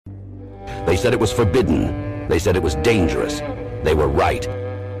They said it was forbidden. They said it was dangerous. They were right.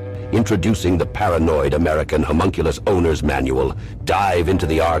 Introducing the Paranoid American Homunculus Owner's Manual. Dive into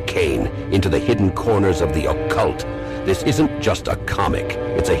the arcane, into the hidden corners of the occult. This isn't just a comic.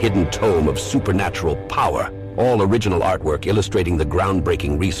 It's a hidden tome of supernatural power. All original artwork illustrating the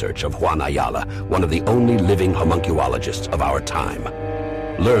groundbreaking research of Juan Ayala, one of the only living homunculologists of our time.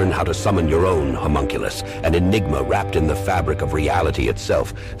 Learn how to summon your own homunculus, an enigma wrapped in the fabric of reality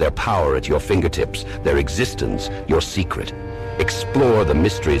itself, their power at your fingertips, their existence, your secret. Explore the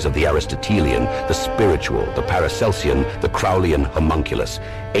mysteries of the Aristotelian, the spiritual, the Paracelsian, the Crowleyan homunculus.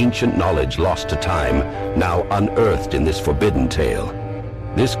 Ancient knowledge lost to time, now unearthed in this forbidden tale.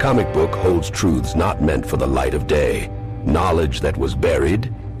 This comic book holds truths not meant for the light of day. Knowledge that was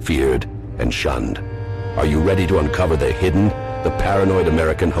buried, feared, and shunned. Are you ready to uncover the hidden? The Paranoid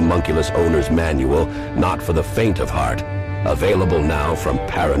American Homunculus Owner's Manual, not for the faint of heart. Available now from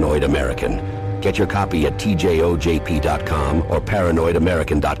Paranoid American. Get your copy at tjojp.com or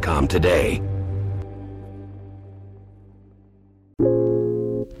paranoidamerican.com today.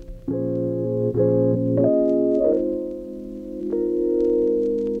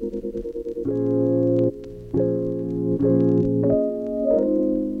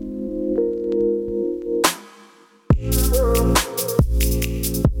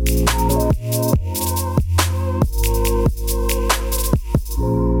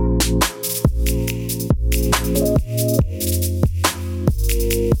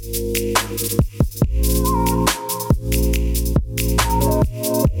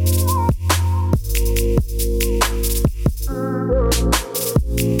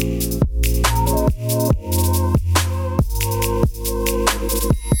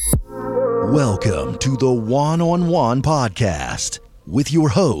 Welcome to the One-on-One Podcast with your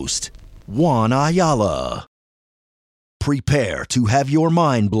host, Juan Ayala. Prepare to have your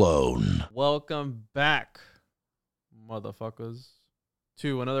mind blown. Welcome back, motherfuckers,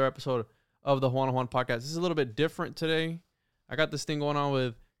 to another episode of the One-on-One Podcast. This is a little bit different today. I got this thing going on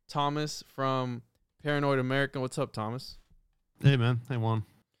with Thomas from Paranoid American. What's up, Thomas? Hey, man. Hey, Juan.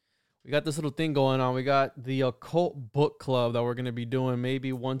 We got this little thing going on. We got the Occult Book Club that we're going to be doing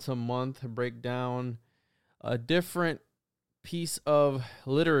maybe once a month to break down a different piece of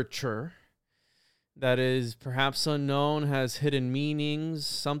literature that is perhaps unknown, has hidden meanings,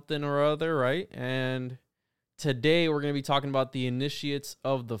 something or other, right? And today we're going to be talking about The Initiates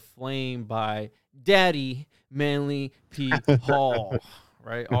of the Flame by Daddy Manly P. Hall,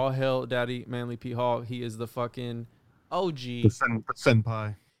 right? All hail Daddy Manly P. Hall. He is the fucking OG. The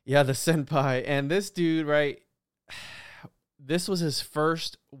senpai. Yeah, the senpai. And this dude, right, this was his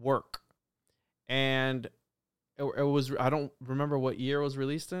first work. And it was, I don't remember what year it was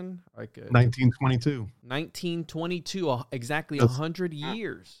released in. Like 1922. 1922, exactly 100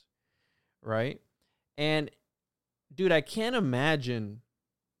 years, right? And, dude, I can't imagine,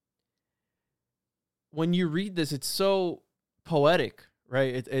 when you read this, it's so poetic,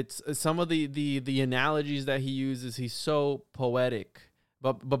 right? It's some of the analogies that he uses, he's so poetic.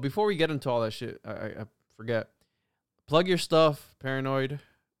 But before we get into all that shit, I forget. Plug your stuff, Paranoid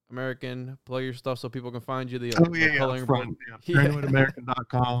American. Plug your stuff so people can find you. The coloring book. Yeah.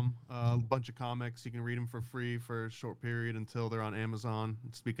 ParanoidAmerican.com. A bunch of comics. You can read them for free for a short period until they're on Amazon.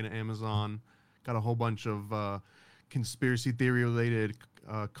 Speaking of Amazon, got a whole bunch of conspiracy theory related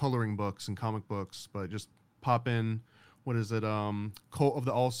coloring books and comic books. But just pop in. What is it? Cult of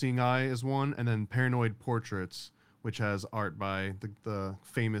the All-Seeing Eye is one, and then Paranoid Portraits, which has art by the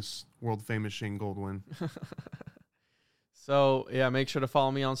famous, world-famous Shane Goldwyn. So, yeah, make sure to follow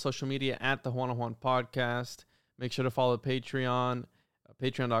me on social media at the One-on-One Podcast. Make sure to follow Patreon,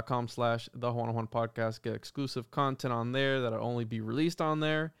 patreon.com/the One-on-One Podcast. Get exclusive content on there that'll only be released on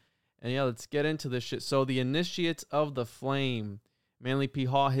there. And, yeah, let's get into this shit. So, The Initiates of the Flame, Manly P.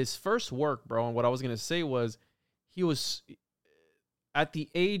 Hall, his first work, bro, and what I was going to say was he was... At the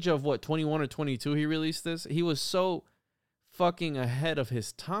age of, 21 or 22, he released this. He was so fucking ahead of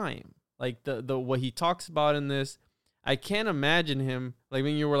his time. Like, the what he talks about in this, I can't imagine him, like,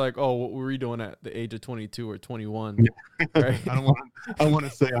 when you were like, oh, what were you doing at the age of 22 or 21? Right? I don't want to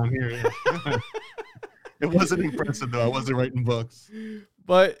say on here. Yeah. It wasn't impressive, though. I wasn't writing books.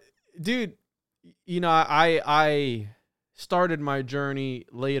 But, dude, you know, I started my journey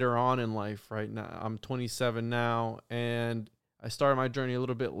later on in life, right? Now I'm 27 now, and I started my journey a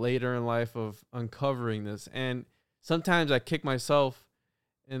little bit later in life of uncovering this. And sometimes I kick myself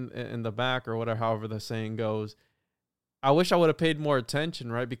in the back or whatever, however the saying goes. I wish I would have paid more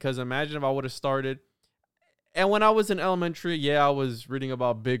attention, right? Because imagine if I would have started. And when I was in elementary, yeah, I was reading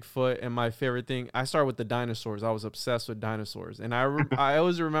about Bigfoot, and my favorite thing, I started with the dinosaurs. I was obsessed with dinosaurs. And I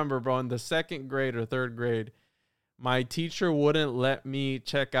always remember, bro, in the second grade or third grade, my teacher wouldn't let me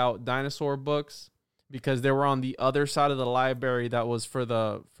check out dinosaur books because they were on the other side of the library that was for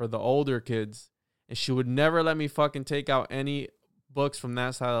the older kids. And she would never let me fucking take out any books from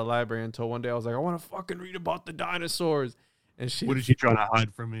that side of the library until one day I was like, I want to fucking read about the dinosaurs. And What is she trying to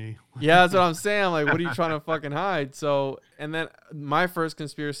hide from me? Yeah, that's what I'm saying. I'm like, what are you trying to fucking hide? So, and then my first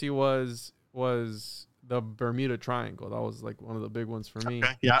conspiracy was the Bermuda Triangle. That was like one of the big ones for me.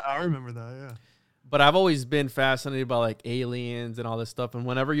 Okay. Yeah, I remember that. Yeah. But I've always been fascinated by like aliens and all this stuff. And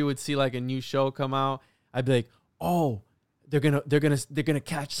whenever you would see like a new show come out, I'd be like, oh, they're gonna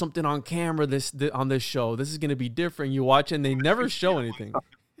catch something on camera on this show. This is gonna be different. You watch it and they never show anything.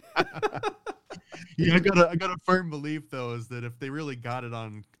 Yeah, I got a firm belief though is that if they really got it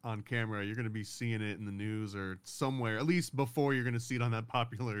on camera, you're gonna be seeing it in the news or somewhere, at least before you're gonna see it on that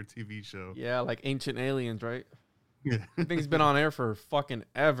popular TV show. Yeah, like Ancient Aliens, right? Yeah, I think it's been on air for fucking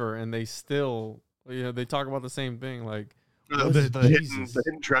ever, and they still, they talk about the same thing. Like the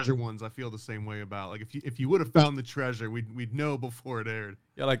hidden treasure ones, I feel the same way about. Like if you would have found the treasure, we'd know before it aired.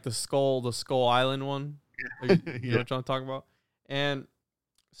 Yeah, like the Skull Island one. Like, you know what I'm talking about? And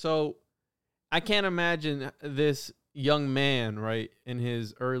so I can't imagine this young man, right, in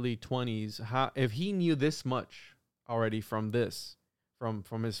his early 20s, if he knew this much already from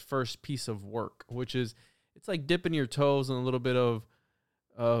his first piece of work, which is, it's like dipping your toes in a little bit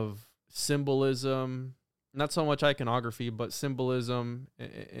of symbolism, not so much iconography, but symbolism.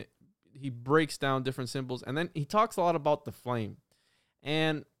 He breaks down different symbols, and then he talks a lot about the flame.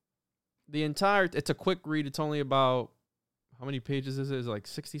 And it's a quick read. It's only about, how many pages is it? Is it like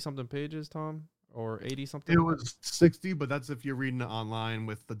 60-something pages, Tom? Or 80-something? It was 60, but that's if you're reading it online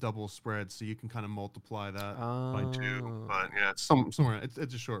with the double spread, so you can kind of multiply that by 2. But yeah, it's somewhere.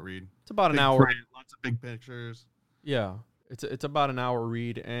 It's a short read. It's about big an hour. Print, lots of big pictures. Yeah, it's about an hour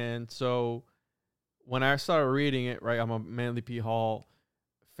read. And so when I started reading it, right, I'm a Manly P. Hall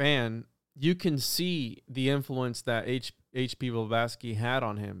fan. You can see the influence that H.P. Blavatsky had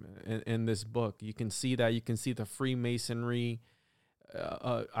on him in this book. You can see that. You can see the Freemasonry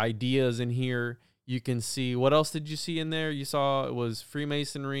ideas in here. You can see, what else did you see in there? You saw it was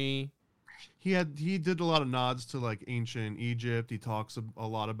Freemasonry. He did a lot of nods to like ancient Egypt. He talks a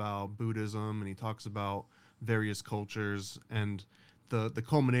lot about Buddhism, and he talks about various cultures. And the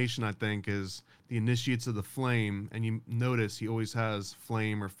culmination, I think, is the initiates of the flame. And you notice he always has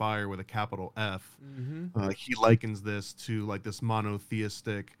flame or fire with a capital F. Mm-hmm. He likens this to like this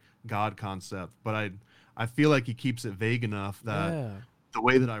monotheistic God concept, but I feel like he keeps it vague enough that the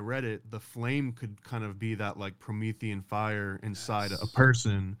way that I read it, the flame could kind of be that like Promethean fire inside a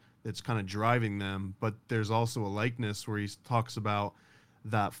person that's kind of driving them. But there's also a likeness where he talks about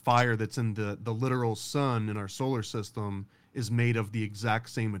that fire that's in the literal sun in our solar system is made of the exact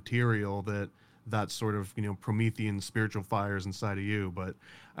same material that sort of, Promethean spiritual fire is inside of you. But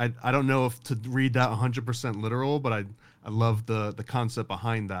I don't know if to read that 100% literal, but I love the concept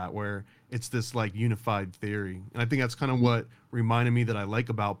behind that, where it's this like unified theory. And I think that's kind of what reminded me that I like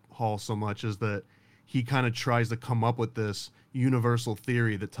about Hall so much, is that he kind of tries to come up with this universal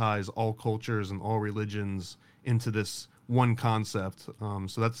theory that ties all cultures and all religions into this one concept.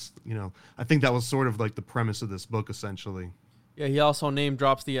 So that's, I think that was sort of like the premise of this book, essentially. Yeah, he also name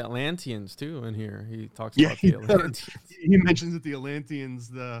drops the Atlanteans too in here. He talks about the Atlanteans. He mentions that the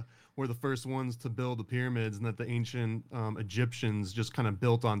Atlanteans were the first ones to build the pyramids, and that the ancient Egyptians just kind of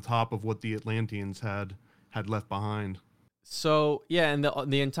built on top of what the Atlanteans had left behind. So yeah, and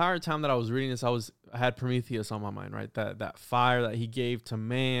the entire time that I was reading this, I had Prometheus on my mind, right? That fire that he gave to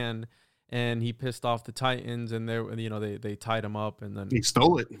man, and he pissed off the Titans, and they tied him up, and then he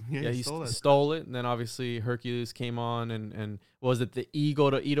stole it. He stole it, and then obviously Hercules came on, and was it the ego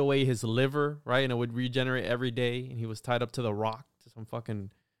to eat away his liver, right? And it would regenerate every day, and he was tied up to the rock, to some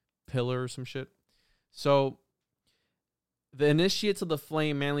fucking pillar or some shit. So the initiates of the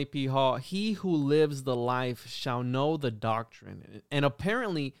flame, Manly P. Hall, he who lives the life shall know the doctrine. And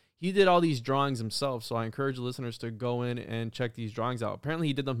apparently he did all these drawings himself, so I encourage listeners to go in and check these drawings out. Apparently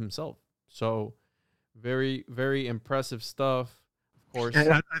he did them himself. So very, very impressive stuff, of course.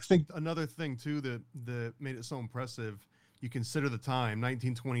 And I think another thing too that made it so impressive, you consider the time,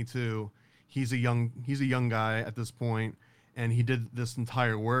 1922. He's a young guy at this point, and he did this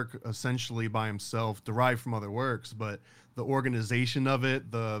entire work essentially by himself, derived from other works. But the organization of it,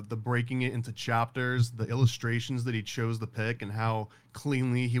 the breaking it into chapters, the illustrations that he chose to pick, and how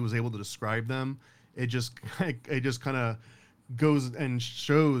cleanly he was able to describe them, it just kind of goes and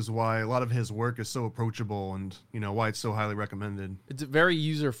shows why a lot of his work is so approachable and, why it's so highly recommended. It's very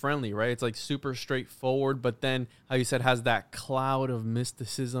user friendly, right? It's like super straightforward, but then how you said has that cloud of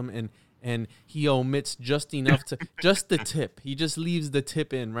mysticism, and he omits just enough to just the tip. He just leaves the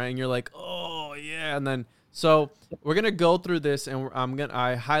tip in, right? And you're like, oh yeah. And then so we're gonna go through this, and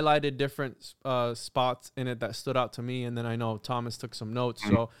I highlighted different spots in it that stood out to me, and then I know Thomas took some notes.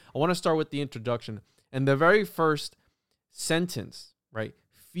 So I want to start with the introduction and the very first sentence, right?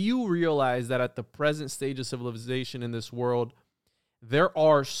 Few realize that at the present stage of civilization in this world, there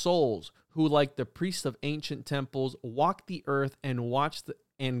are souls who, like the priests of ancient temples, walk the earth and watch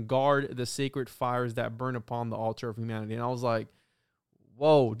and guard the sacred fires that burn upon the altar of humanity. And I was like,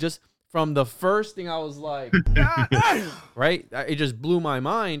 whoa, just from the first thing I was like, right? It just blew my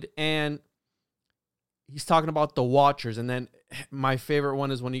mind. And he's talking about the Watchers. And then my favorite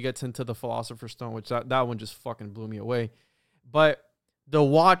one is when he gets into the Philosopher's Stone, which that one just fucking blew me away. But the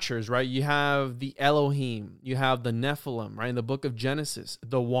Watchers, right? You have the Elohim, you have the Nephilim, right? In the book of Genesis,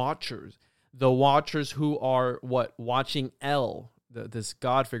 the Watchers who are watching this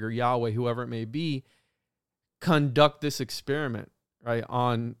God figure, Yahweh, whoever it may be, conduct this experiment, right?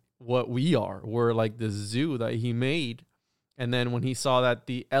 On what we are. We're like the zoo that he made. And then when he saw that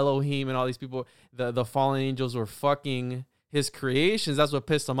the Elohim and all these people, the fallen angels were fucking his creations, that's what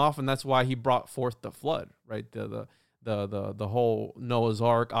pissed him off. And that's why he brought forth the flood, right? The whole Noah's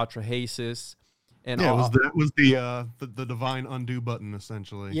Ark, Atrahasis. And yeah, it was the divine undo button,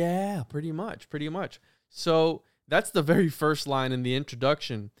 essentially. Yeah, pretty much. So that's the very first line in the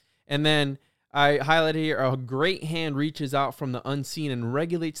introduction. And then I highlighted here, a great hand reaches out from the unseen and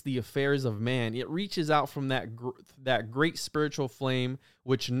regulates the affairs of man. It reaches out from that great spiritual flame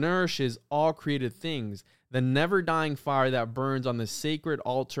which nourishes all created things, the never-dying fire that burns on the sacred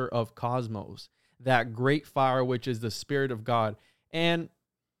altar of cosmos, that great fire which is the Spirit of God. And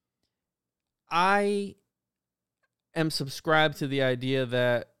I am subscribed to the idea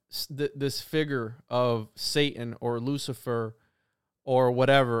that this figure of Satan or Lucifer or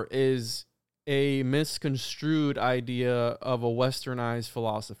whatever is a misconstrued idea of a westernized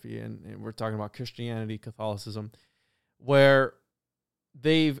philosophy, and we're talking about Christianity, Catholicism, where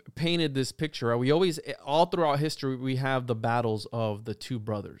they've painted this picture. Right? We always, all throughout history, we have the battles of the two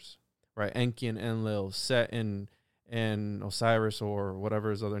brothers, right? Enki and Enlil, Set and Osiris, or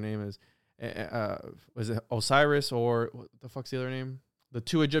whatever his other name is. Was it Osiris, or what the fuck's the other name? The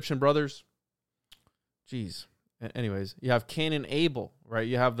two Egyptian brothers. Jeez. Anyways, you have Cain and Abel, right?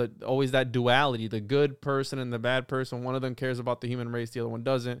 You have always that duality, the good person and the bad person. One of them cares about the human race, the other one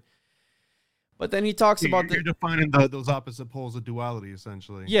doesn't. But then he talks about you're defining those opposite poles of duality,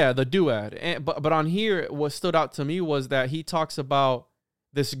 essentially. Yeah, the duad. But on here, what stood out to me was that he talks about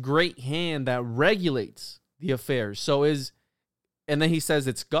this great hand that regulates the affairs. And then he says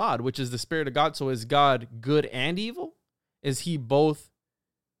it's God, which is the Spirit of God. So is God good and evil? Is he both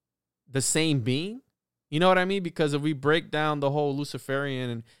the same being? You know what I mean? Because if we break down the whole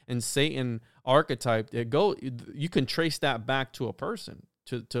Luciferian and Satan archetype, you can trace that back to a person,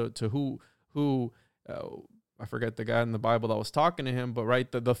 to who I forget the guy in the Bible that was talking to him, but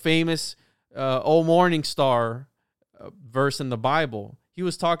right, the famous "O Morning Star" verse in the Bible, he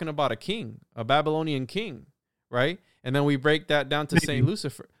was talking about a king, a Babylonian king, right? And then we break that down to Saint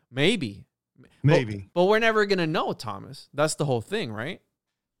Lucifer. Maybe. But we're never gonna know, Thomas. That's the whole thing, right?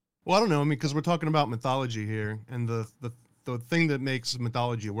 Well, I don't know. I mean, because we're talking about mythology here, and the thing that makes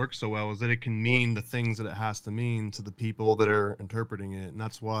mythology work so well is that it can mean the things that it has to mean to the people that are interpreting it, and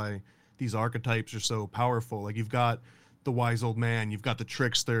that's why these archetypes are so powerful. Like, you've got the wise old man, you've got the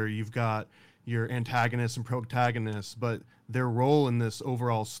trickster, you've got your antagonist and protagonist, but their role in this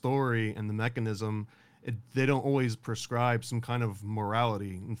overall story and the mechanism, they don't always prescribe some kind of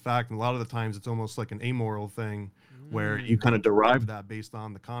morality. In fact, a lot of the times it's almost like an amoral thing, where you kind of derive that based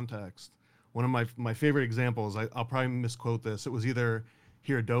on the context. One of my favorite examples, I'll probably misquote this. It was either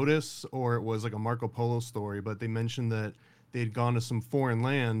Herodotus or it was like a Marco Polo story, but they mentioned that they'd gone to some foreign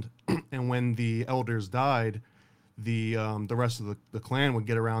land, and when the elders died, the rest of the clan would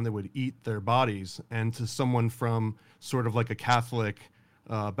get around, they would eat their bodies. And to someone from sort of like a Catholic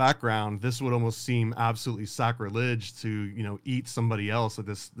background, this would almost seem absolutely sacrilege to, eat somebody else, like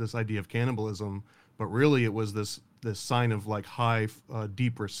this idea of cannibalism. But really it was this sign of like high,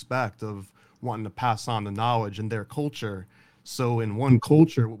 deep respect of wanting to pass on the knowledge in their culture. So in one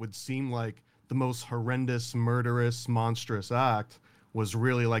culture, what would seem like the most horrendous, murderous, monstrous act was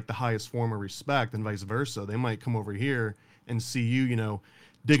really like the highest form of respect, and vice versa. They might come over here and see you,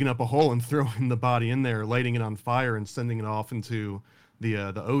 digging up a hole and throwing the body in there, lighting it on fire and sending it off into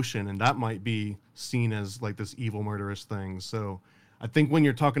the ocean, and that might be seen as like this evil, murderous thing. So I think when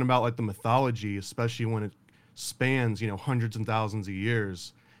you're talking about like the mythology, especially when it spans, hundreds and thousands of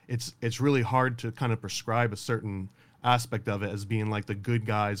years, it's really hard to kind of prescribe a certain aspect of it as being like the good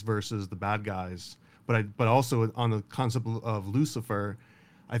guys versus the bad guys. But also on the concept of Lucifer,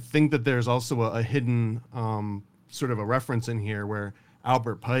 I think that there's also a hidden sort of a reference in here where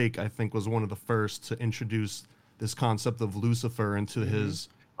Albert Pike, I think, was one of the first to introduce this concept of Lucifer into his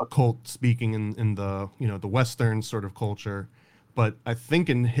occult speaking in the the Western sort of culture. But I think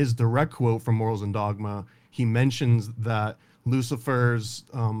in his direct quote from Morals and Dogma, he mentions that Lucifer's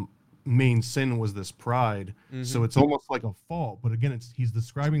main sin was this pride. So it's almost like a fault. But again, he's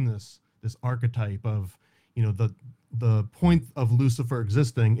describing this archetype of, the point of Lucifer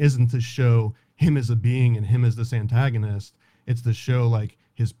existing isn't to show him as a being and him as this antagonist. It's to show like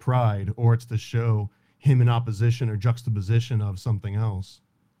his pride, or it's to show him in opposition or juxtaposition of something else.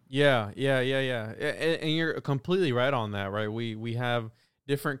 Yeah. And you're completely right on that, right? We have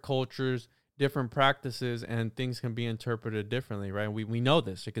different cultures, different practices, and things can be interpreted differently, right? We know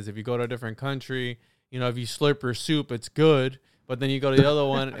this because if you go to a different country, if you slurp your soup, it's good. But then you go to the other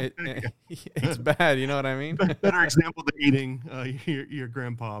one, it's bad. You know what I mean? Better example than eating your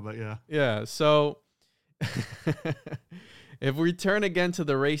grandpa, but yeah. Yeah. So if we turn again to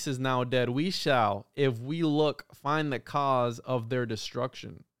the races now dead, we shall, if we look, find the cause of their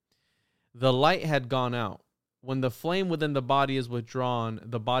destruction. The light had gone out. When the flame within the body is withdrawn,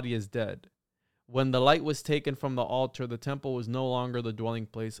 the body is dead. When the light was taken from the altar, the temple was no longer the dwelling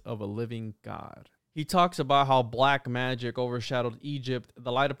place of a living God. He talks about how black magic overshadowed Egypt.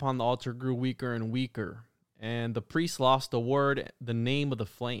 The light upon the altar grew weaker and weaker, and the priests lost the name of the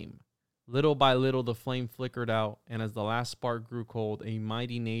flame. Little by little, the flame flickered out, and as the last spark grew cold, a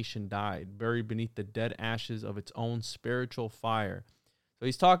mighty nation died, buried beneath the dead ashes of its own spiritual fire. So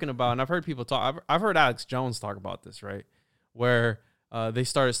he's talking about, and I've heard people talk, I've heard Alex Jones talk about this, right? Where they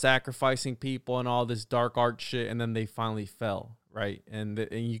started sacrificing people and all this dark art shit, and then they finally fell, right? And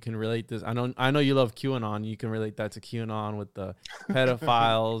you can relate this. I know you love QAnon. You can relate that to QAnon with the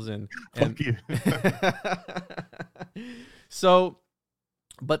pedophiles and so,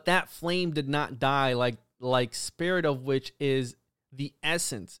 but that flame did not die, like spirit of which is the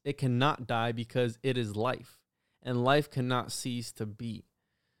essence. It cannot die because it is life, and life cannot cease to be.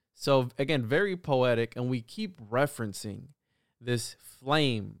 So again, very poetic, and we keep referencing this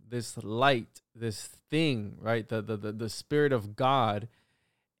flame, this light, this thing, right? The spirit of God.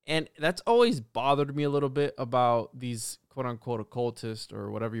 And that's always bothered me a little bit about these quote unquote occultists or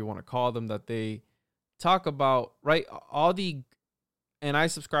whatever you want to call them, that they talk about, right? And I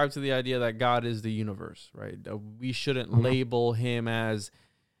subscribe to the idea that God is the universe, right? We shouldn't label him as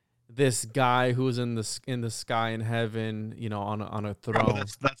this guy who's in the sky in heaven, on a throne. Oh,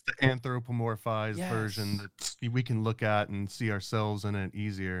 that's the anthropomorphized version that we can look at and see ourselves in it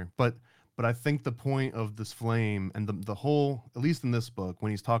easier. But I think the point of this flame and the whole, at least in this book,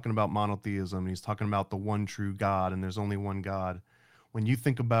 when he's talking about monotheism, and he's talking about the one true God, and there's only one God. When you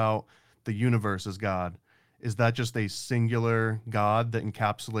think about the universe as God, is that just a singular God that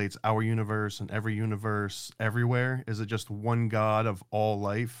encapsulates our universe and every universe everywhere? Is it just one God of all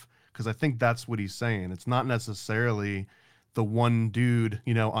life? Because I think that's what he's saying. It's not necessarily the one dude,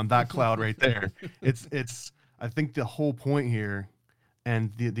 on that cloud right there. It's I think the whole point here,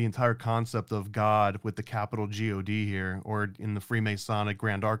 and the entire concept of God with the capital God here, or in the Freemasonic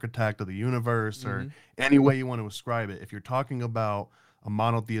Grand Architect of the universe, or any way you want to ascribe it. If you're talking about a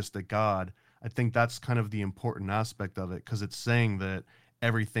monotheistic God, I think that's kind of the important aspect of it, because it's saying that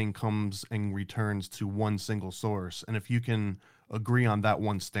everything comes and returns to one single source. And if you can agree on that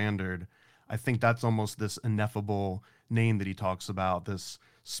one standard, I think that's almost this ineffable name that he talks about, this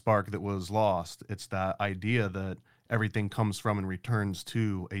spark that was lost. It's that idea that everything comes from and returns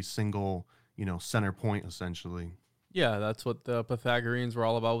to a single, center point, essentially. Yeah, that's what the Pythagoreans were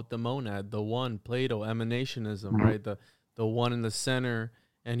all about with the monad, the one, Plato, emanationism, right? The one in the center,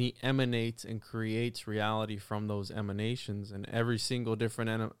 and he emanates and creates reality from those emanations, and every single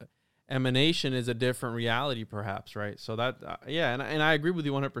different emanation is a different reality, perhaps, right? So that, and I agree with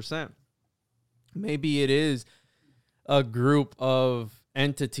you 100%. Maybe it is a group of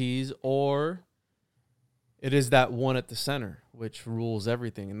entities, or it is that one at the center, which rules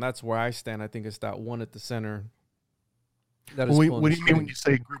everything. And that's where I stand. I think it's that one at the center. What do you mean when you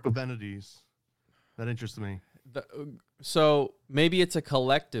say group of entities? That interests me. So maybe it's a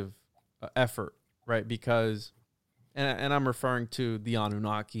collective effort, right? Because, and I'm referring to the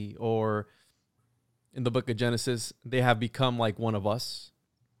Anunnaki, or in the book of Genesis, they have become like one of us.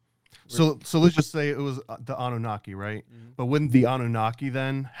 So let's just say it was the Anunnaki, right? Mhm. But wouldn't the Anunnaki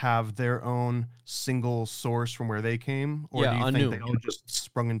then have their own single source from where they came, or Yeah, do you think Anu. they all just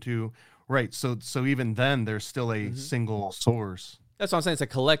sprung into right? So even then, there's still a Mhm. single source. That's what I'm saying. It's a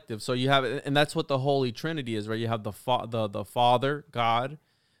collective. So you have, and that's what the Holy Trinity is, right? You have the Father, God,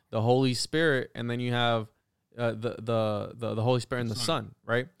 the Holy Spirit, and then you have the Holy Spirit and the Son,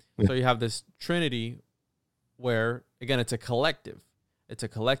 right? Yeah. So you have this Trinity where, again, it's a collective. It's a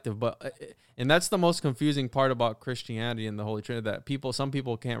collective, and that's the most confusing part about Christianity and the Holy Trinity, that some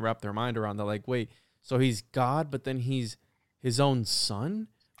people can't wrap their mind around. They're like, wait, so he's God, but then he's his own son?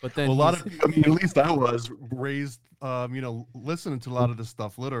 But then Well, a lot of, I mean, at least I was raised, listening to a lot of this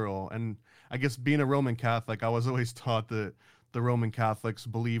stuff literal. And I guess being a Roman Catholic, I was always taught that the Roman Catholics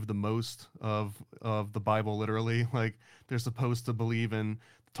believe the most of the Bible literally. Like they're supposed to believe in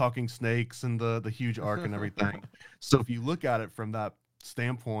talking snakes and the huge ark and everything. So if you look at it from that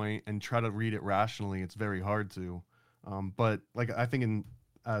standpoint and try to read it rationally, it's very hard to. But like I think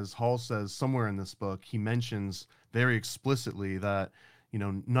as Hall says somewhere in this book, he mentions very explicitly that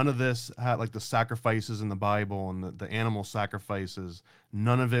none of this had like the sacrifices in the Bible and the animal sacrifices.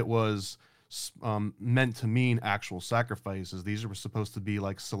 None of it was meant to mean actual sacrifices. These were supposed to be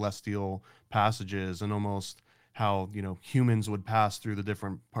like celestial passages and almost how, humans would pass through the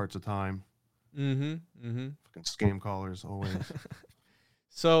different parts of time. Fucking scam callers always.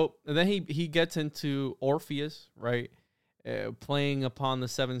 So then he gets into Orpheus, right? Playing upon the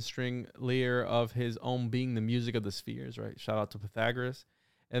 7-string lyre of his own being, the music of the spheres, right? Shout out to Pythagoras.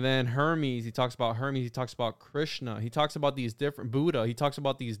 And then Hermes, he talks about Krishna. He talks about these different, Buddha. He talks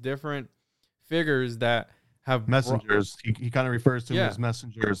about these different figures that have messengers. He kind of refers to them as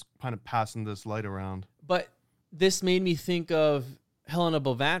messengers, kind of passing this light around. But this made me think of Helena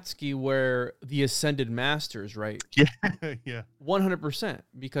Blavatsky, where the ascended masters, right? Yeah, yeah. 100%,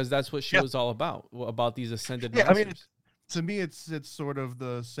 because that's what she was all about these ascended masters. I mean, to me, it's sort of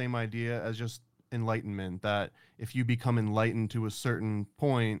the same idea as just enlightenment, that if you become enlightened to a certain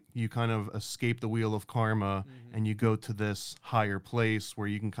point, you kind of escape the wheel of karma and you go to this higher place where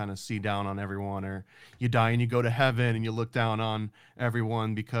you can kind of see down on everyone, or you die and you go to heaven and you look down on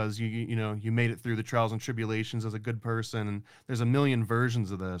everyone because you made it through the trials and tribulations as a good person. And there's a million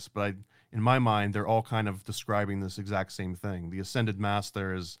versions of this, but in my mind, they're all kind of describing this exact same thing. The ascended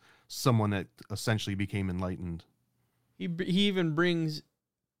master is someone that essentially became enlightened. He even brings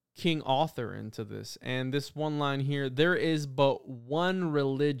King Arthur into this. And this one line here, there is but one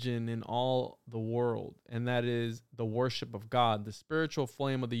religion in all the world, and that is the worship of God, the spiritual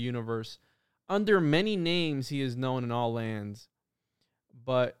flame of the universe. Under many names he is known in all lands.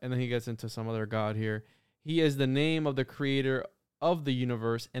 And then he gets into some other God here. He is the name of the creator of the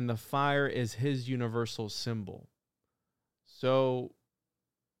universe, and the fire is his universal symbol. So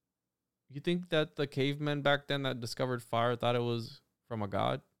you think that the cavemen back then that discovered fire thought it was from a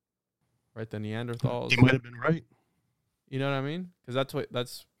god, right? The Neanderthals. He might have been right. You know what I mean? Because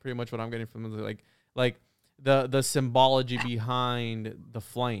that's pretty much what I'm getting from like the symbology behind the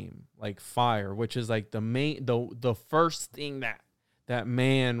flame, like fire, which is like the first thing that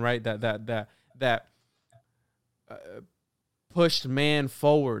man, right? That pushed man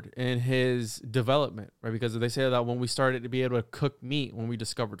forward in his development, right? Because they say that when we started to be able to cook meat, when we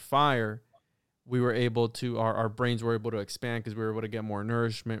discovered fire, we were able to, our brains were able to expand because we were able to get more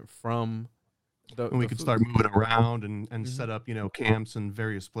nourishment from and we could start moving around and set up, camps in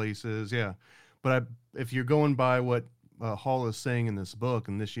various places. Yeah. But if you're going by what Hall is saying in this book,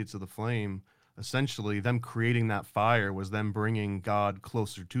 Initiates of the Flame, essentially them creating that fire was them bringing God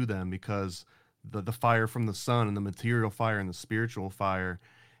closer to them, because the fire from the sun and the material fire and the spiritual fire,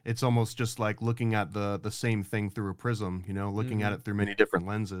 it's almost just like looking at the same thing through a prism, looking at it through many different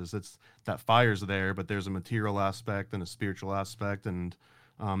lenses. It's that fire's there, but there's a material aspect and a spiritual aspect and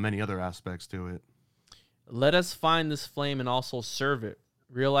many other aspects to it. Let us find this flame and also serve it,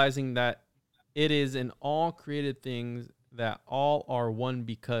 realizing that it is in all created things, that all are one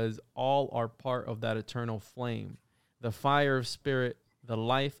because all are part of that eternal flame, the fire of spirit, the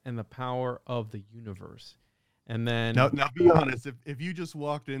life and the power of the universe. And then now be honest, if you just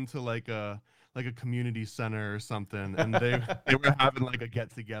walked into like a community center or something and they were having like a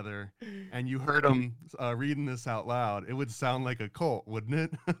get together and you heard them reading this out loud, it would sound like a cult,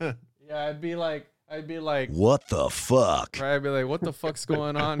 wouldn't it? Yeah, I'd be like, what the fuck? Right, I'd be like, what the fuck's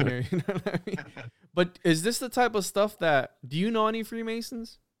going on here? You know what I mean? But is this the type of stuff do you know any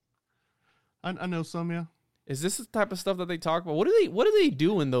Freemasons? I know some, yeah. Is this the type of stuff that they talk about? What do they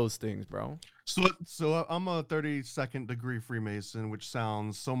do in those things, bro? So I'm a 32nd degree Freemason, which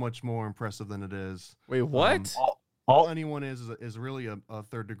sounds so much more impressive than it is. Wait, what? all anyone is really a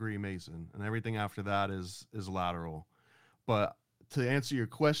third degree Mason, and everything after that is lateral. But to answer your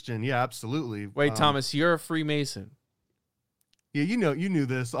question, yeah, absolutely. Wait, Thomas, you're a Freemason. Yeah, you knew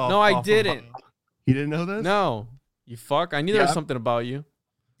this. No, I didn't. You didn't know this? No, you fuck. I knew there was something about you.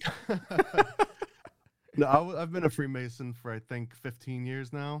 No, I've been a Freemason for I think 15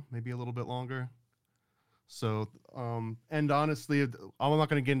 years now, maybe a little bit longer. So, and honestly, I'm not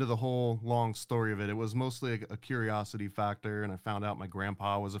going to get into the whole long story of it. It was mostly a curiosity factor, and I found out my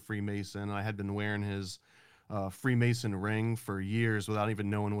grandpa was a Freemason. And I had been wearing his Freemason ring for years without even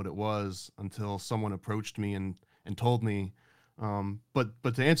knowing what it was until someone approached me and told me.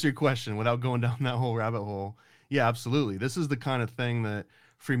 But to answer your question, without going down that whole rabbit hole, yeah, absolutely. This is the kind of thing that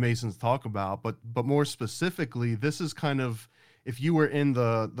Freemasons talk about, but more specifically, this is kind of, if you were in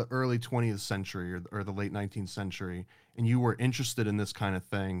the early 20th century or the late 19th century and you were interested in this kind of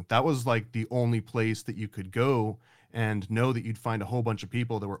thing, that was like the only place that you could go and know that you'd find a whole bunch of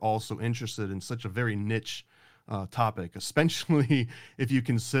people that were also interested in such a very niche topic, especially if you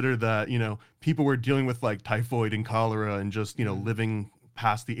consider that, people were dealing with like typhoid and cholera and just, living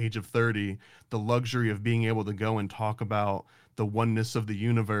past the age of 30, the luxury of being able to go and talk about the oneness of the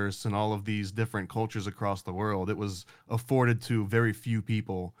universe and all of these different cultures across the world. It was afforded to very few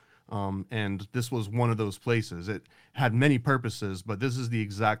people. And this was one of those places. It had many purposes, but this is the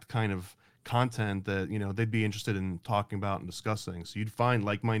exact kind of content that, they'd be interested in talking about and discussing. So you'd find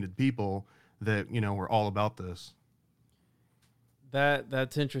like-minded people that, were all about this.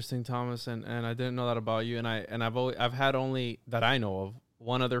 That's interesting, Thomas, and I didn't know that about you. And I've had only that I know of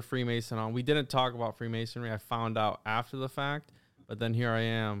one other Freemason on. We didn't talk about Freemasonry. I found out after the fact, but then here I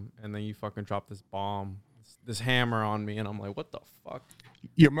am, and then you fucking dropped this bomb, this hammer on me, and I'm like, what the fuck?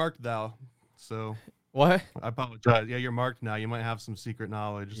 You're marked now, so what? I apologize. Yeah, you're marked now. You might have some secret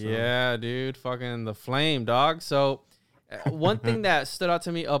knowledge. So. Yeah, dude, fucking the flame, dog. So one thing that stood out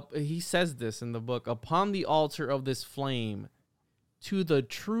to me, he says this in the book: upon the altar of this flame, to the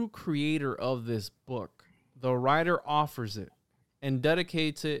true creator of this book, the writer offers it and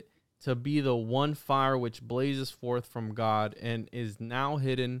dedicates it to be the one fire which blazes forth from God and is now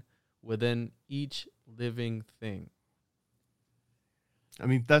hidden within each living thing. I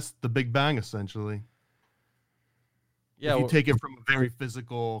mean, that's the Big Bang, essentially. Yeah, if you take it from a very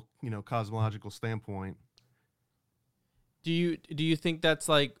physical, cosmological standpoint. Do you think that's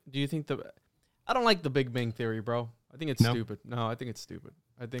like? Do you think I don't like the Big Bang Theory, bro. I think it's stupid. No, I think it's stupid.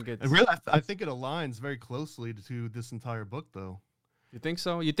 I think it's. And really, I think it aligns very closely to this entire book, though. You think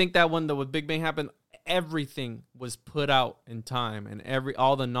so? You think that when the Big Bang happened, everything was put out in time, and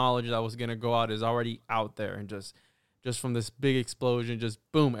all the knowledge that was gonna go out is already out there, and just from this big explosion, just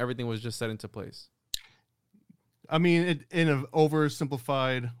boom, everything was just set into place. I mean, in an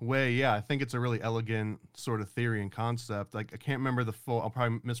oversimplified way, yeah, I think it's a really elegant sort of theory and concept. Like, I can't remember the full. I'll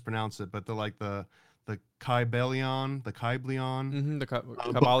probably mispronounce it, but the Kybalion, the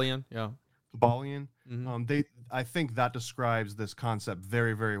Kabbalion, yeah. Kabbalion. I think that describes this concept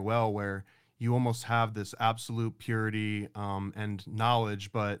very, very well, where you almost have this absolute purity and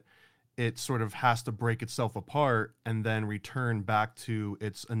knowledge, but it sort of has to break itself apart and then return back to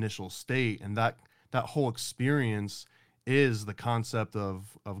its initial state. And that whole experience is the concept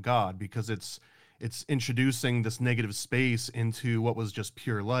of God, because it's introducing this negative space into what was just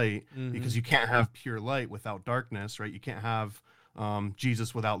pure light, because you can't have pure light without darkness, right? You can't have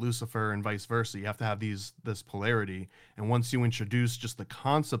Jesus without Lucifer and vice versa. You have to have this polarity. And once you introduce just the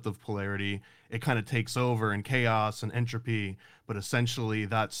concept of polarity, it kind of takes over in chaos and entropy. But essentially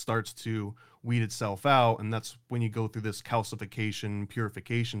that starts to weed itself out. And that's when you go through this calcification,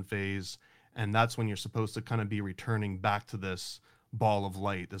 purification phase. And that's when you're supposed to kind of be returning back to this ball of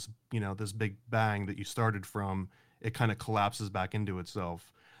light, this big bang that you started from. It kind of collapses back into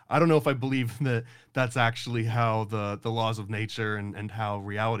itself. I don't know if I believe that that's actually how the laws of nature and how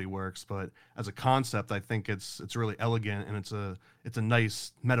reality works, but as a concept, I think it's really elegant, and it's a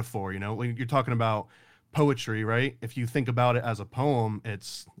nice metaphor. When you're talking about poetry, right? If you think about it as a poem,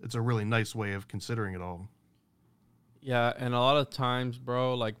 it's a really nice way of considering it all. Yeah, and a lot of times,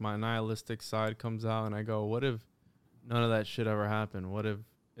 bro, like my nihilistic side comes out, and I go, "What if none of that shit ever happened? What if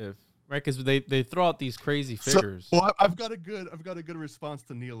right?" Because they throw out these crazy figures. Well, I've got a good response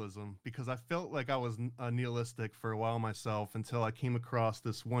to nihilism, because I felt like I was nihilistic for a while myself until I came across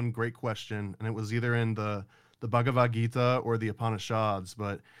this one great question, and it was either in the Bhagavad Gita or the Upanishads.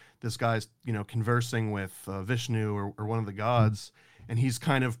 But this guy's conversing with Vishnu or one of the gods, and he's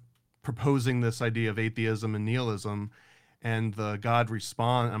kind of proposing this idea of atheism and nihilism, and the god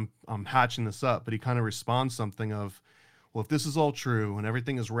I'm hatching this up, but he kind of responds something of, well, if this is all true and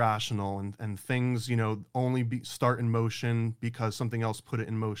everything is rational and things, only start in motion because something else put it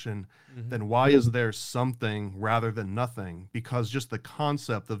in motion, then why is there something rather than nothing? Because just the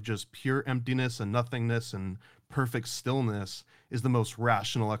concept of just pure emptiness and nothingness and perfect stillness is the most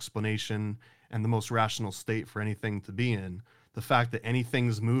rational explanation and the most rational state for anything to be in. The fact that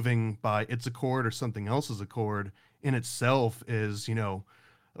anything's moving by its accord or something else's accord in itself is,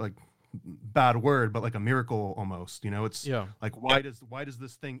 like, bad word, but like a miracle almost. It's like, why does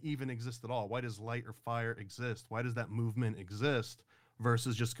this thing even exist at all? Why does light or fire exist? Why does that movement exist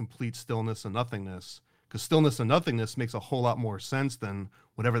versus just complete stillness and nothingness? Because stillness and nothingness makes a whole lot more sense than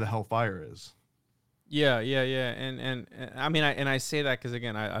whatever the hell fire is. Yeah. And I mean, I say that because,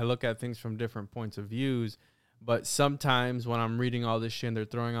 again, I look at things from different points of views, but sometimes when I'm reading all this shit and they're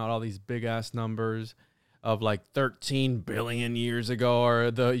throwing out all these big ass numbers of like 13 billion years ago,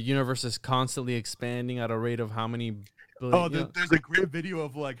 or the universe is constantly expanding at a rate of how many billion. There's a great video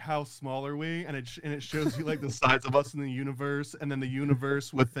of like how small are we, and it shows you like the size of us in the universe, and then the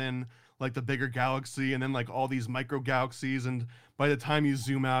universe within like the bigger galaxy, and then like all these micro galaxies, and by the time you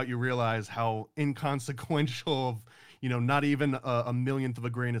zoom out, you realize how inconsequential of not even a millionth of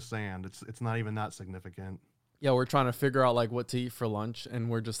a grain of sand. It's not even that significant. Yeah, we're trying to figure out like what to eat for lunch, and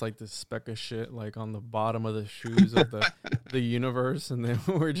we're just like this speck of shit like on the bottom of the shoes of the universe, and then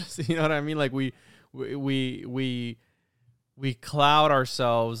we're just, you know what I mean? Like we cloud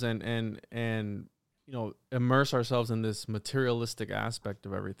ourselves and immerse ourselves in this materialistic aspect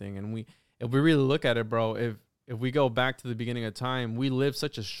of everything. And if we really look at it, bro, if we go back to the beginning of time, we live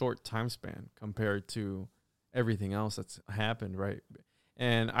such a short time span compared to everything else that's happened, right?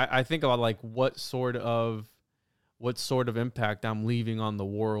 And I think about like what sort of impact I'm leaving on the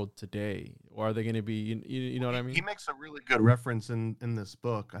world today, or are they going to be, you know what I mean? He makes a really good reference in this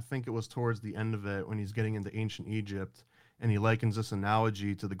book. I think it was towards the end of it when he's getting into ancient Egypt, and he likens this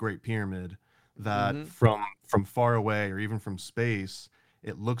analogy to the Great Pyramid, that from far away or even from space,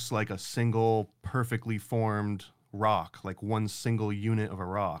 it looks like a single perfectly formed rock, like one single unit of a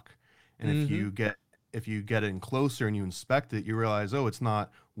rock. And if you get in closer and you inspect it, you realize, oh, it's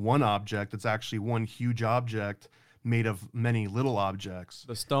not one object, it's actually one huge object made of many little objects.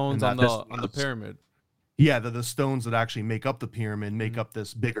 The stones on the pyramid. Yeah, the stones that actually make up the pyramid make up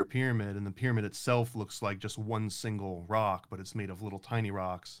this bigger pyramid, and the pyramid itself looks like just one single rock, but it's made of little tiny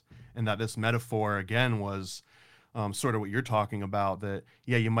rocks. And that this metaphor, again, was sort of what you're talking about, that,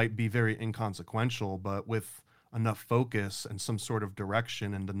 yeah, you might be very inconsequential, but with enough focus and some sort of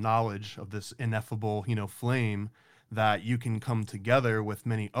direction and the knowledge of this ineffable, flame, that you can come together with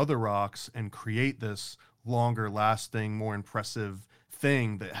many other rocks and create this longer lasting, more impressive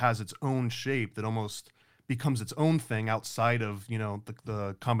thing that has its own shape, that almost becomes its own thing outside of,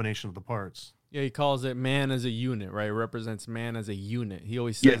 the combination of the parts. Yeah, he calls it man as a unit, right? It represents man as a unit. He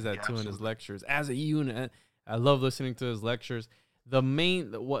always says that too, in his lectures, as a unit. I love listening to his lectures.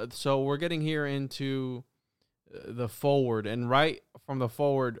 So we're getting here into the forward, and right from the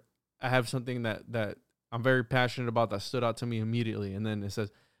forward, I have something that I'm very passionate about that stood out to me immediately. And then it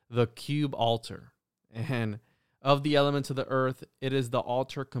says the cube altar. And of the elements of the earth, it is the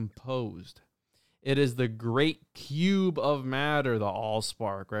altar composed. It is the great cube of matter, the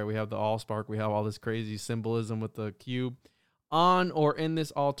allspark, right? We have the allspark. We have all this crazy symbolism with the cube. On or in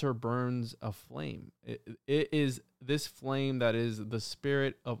this altar burns a flame. It is this flame that is the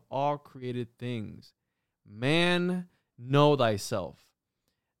spirit of all created things. Man, know thyself.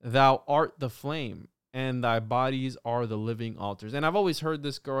 Thou art the flame, and thy bodies are the living altars. And I've always heard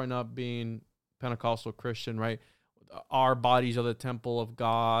this growing up, being Pentecostal Christian, right? Our bodies are the temple of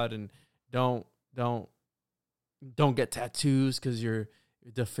God, and don't get tattoos because you're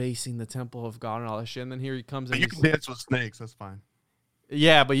defacing the temple of God and all that shit. And then here he comes. But you can dance with snakes. That's fine.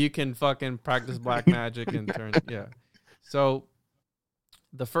 Yeah, but you can fucking practice black magic and turn. Yeah. So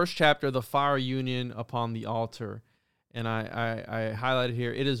the first chapter, the fire union upon the altar. And I highlighted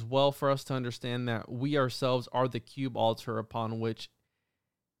here, it is well for us to understand that we ourselves are the cube altar upon which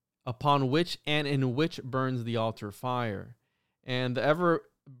and in which burns the altar fire. And the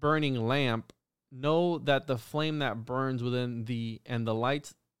ever-burning lamp, know that the flame that burns within thee and the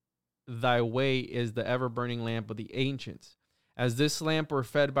lights thy way is the ever-burning lamp of the ancients. As this lamp were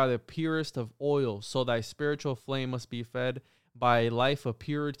fed by the purest of oil, so thy spiritual flame must be fed by a life of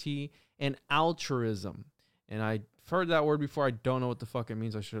purity and altruism. And I heard that word before. I don't know what the fuck it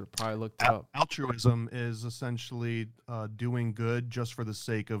means. I should have probably looked it up. Altruism is essentially doing good just for the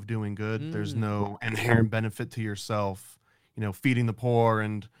sake of doing good. There's no inherent benefit to yourself. Feeding the poor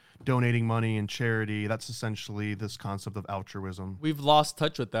and donating money and charity. That's essentially this concept of altruism. We've lost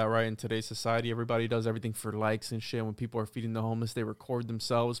touch with that, right? In today's society, everybody does everything for likes and shit. When people are feeding the homeless, they record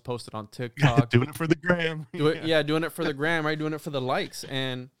themselves, post it on TikTok. Doing it for the gram. Doing it for the gram, right? Doing it for the likes.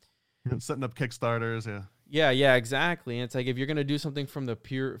 And setting up Kickstarters, Yeah, exactly. And it's like if you're gonna do something from the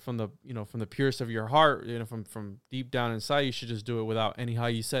purest of your heart, from deep down inside, you should just do it without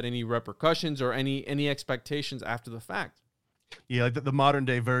any repercussions or any expectations after the fact. Yeah, like the modern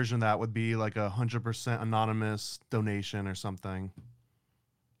day version of that would be like 100% anonymous donation or something,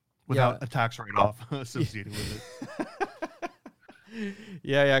 without a tax write-off associated with it.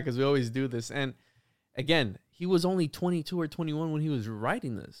 Yeah, because we always do this. And again, he was only 22 or 21 when he was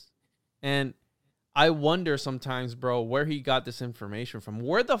writing this, and I wonder sometimes, bro, where he got this information from.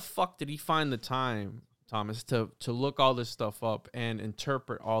 Where the fuck did he find the time, Thomas, to look all this stuff up and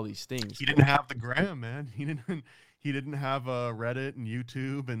interpret all these things? He didn't have the gram, man. He didn't have Reddit and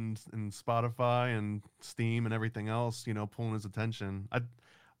YouTube and Spotify and Steam and everything else, pulling his attention.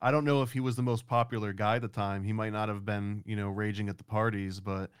 I don't know if he was the most popular guy at the time. He might not have been, raging at the parties,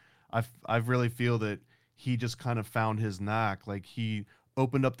 but I really feel that he just kind of found his knack. Like, he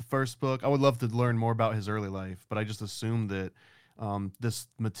opened up the first book. I would love to learn more about his early life, but I just assumed that this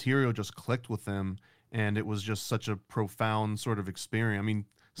material just clicked with him, and it was just such a profound sort of experience. I mean,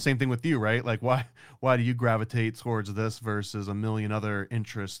 same thing with you, right? Like, why do you gravitate towards this versus a million other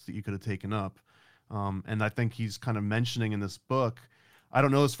interests that you could have taken up? And I think he's kind of mentioning in this book, I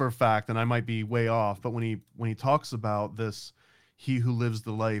don't know this for a fact, and I might be way off, but when he talks about this, he who lives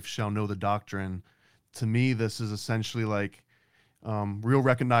the life shall know the doctrine. To me, this is essentially like real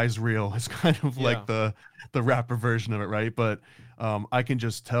recognize real. It's kind of like the rapper version of it, right? But I can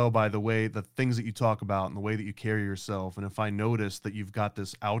just tell by the way, the things that you talk about and the way that you carry yourself. And if I notice that you've got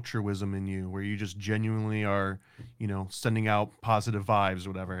this altruism in you where you just genuinely are, sending out positive vibes or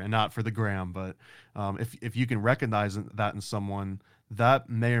whatever, and not for the gram, but if you can recognize that in someone, that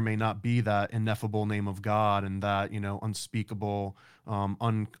may or may not be that ineffable name of God and that, unspeakable,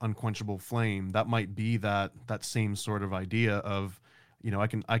 unquenchable flame. That might be that same sort of idea of,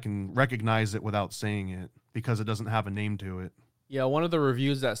 I can recognize it without saying it because it doesn't have a name to it. Yeah, one of the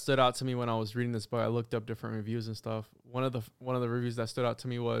reviews that stood out to me when I was reading this book, I looked up different reviews and stuff. One of the reviews that stood out to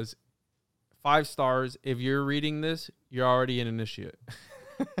me was 5 stars. If you're reading this, you're already an initiate.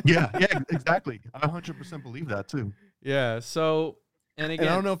 yeah, exactly. I 100% believe that too. Yeah. So, and again,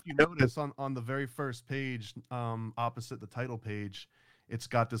 I don't know if you notice on the very first page, opposite the title page, it's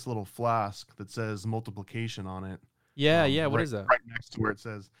got this little flask that says multiplication on it. Yeah. What is that? Right next to where it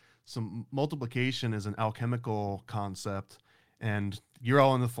says, so multiplication is an alchemical concept, and you're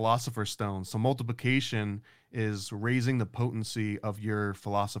all in the Philosopher's Stone. So multiplication is raising the potency of your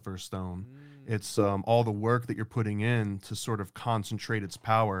Philosopher's Stone. It's all the work that you're putting in to sort of concentrate its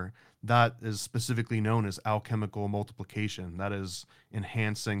power. That is specifically known as alchemical multiplication. That is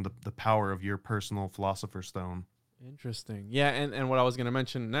enhancing the power of your personal Philosopher's Stone. Interesting. Yeah, and what I was going to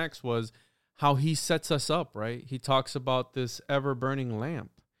mention next was how he sets us up, right? He talks about this ever-burning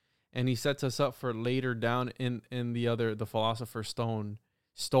lamp, and he sets us up for later down in the Philosopher's Stone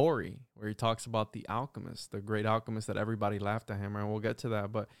story, where he talks about the alchemist, the great alchemist that everybody laughed at him, and we'll get to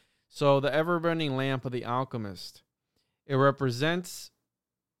that. But so the ever-burning lamp of the alchemist, it represents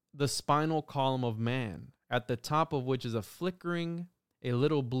the spinal column of man, at the top of which is a flickering, a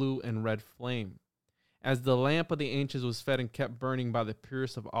little blue and red flame. As the lamp of the ancients was fed and kept burning by the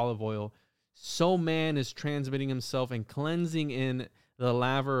purest of olive oil, so man is transmitting himself and cleansing in the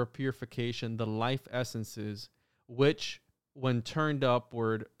laver of purification, the life essences, which, when turned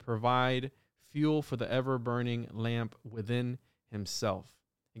upward, provide fuel for the ever-burning lamp within himself.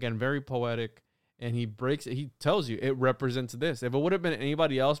 Again, very poetic. And he breaks it. He tells you it represents this. If it would have been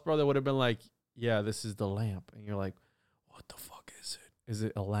anybody else, bro, they would have been like, yeah, this is the lamp. And you're like, what the fuck is it? Is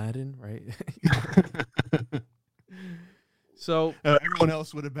it Aladdin, right? So everyone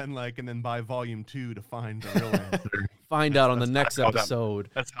else would have been like, and then buy volume 2 to find the real answer. Find out on the next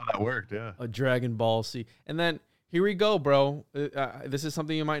episode. That's how that worked, yeah. A Dragon Ball Z. And then here we go, bro. This is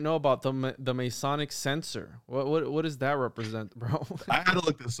something you might know about, the Masonic censer. What does that represent, bro? I had to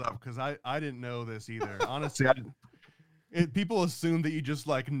look this up because I didn't know this either. Honestly, I didn't. People assume that you just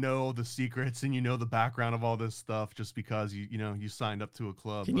like know the secrets and you know the background of all this stuff just because you signed up to a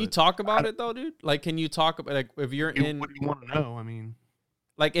club. Can you talk about it though, dude? Like, can you talk about, like, if you're in? What do you want to know? I mean,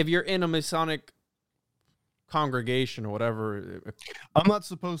 like, if you're in a Masonic congregation or whatever. I'm not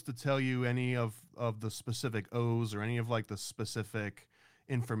supposed to tell you any of the specific O's or any of like the specific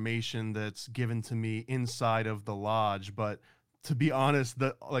information that's given to me inside of the lodge, but to be honest,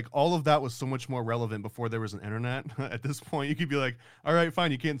 that like all of that was so much more relevant before there was an internet. At this point, you could be like, all right,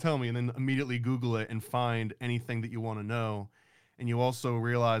 fine, you can't tell me, and then immediately Google it and find anything that you want to know. And you also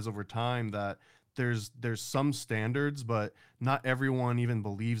realize over time that there's some standards, but not everyone even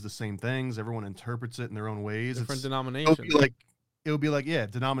believes the same things. Everyone interprets it in their own ways. Different denominations. It would be like yeah,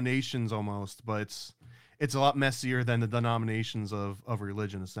 denominations almost, but it's a lot messier than the denominations of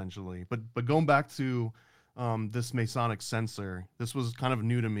religion essentially. But going back to this Masonic censer, this was kind of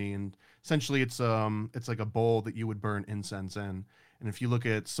new to me, and essentially it's like a bowl that you would burn incense in. And if you look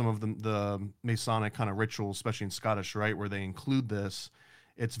at some of the Masonic kind of rituals, especially in Scottish Rite, where they include this,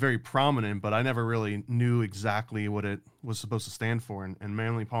 it's very prominent, but I never really knew exactly what it was supposed to stand for. And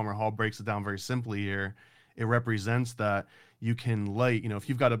Manly Palmer Hall breaks it down very simply here. It represents that you can light, if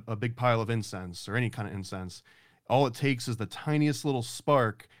you've got a big pile of incense or any kind of incense, all it takes is the tiniest little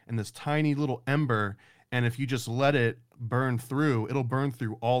spark and this tiny little ember. And if you just let it burn through, it'll burn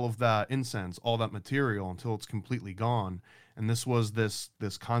through all of that incense, all that material until it's completely gone. And this was this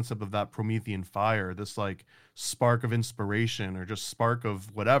concept of that Promethean fire, this like spark of inspiration or just spark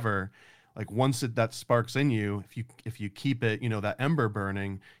of whatever. Like once that sparks in you, if you keep it, that ember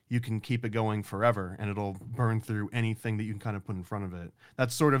burning, you can keep it going forever, and it'll burn through anything that you can kind of put in front of it.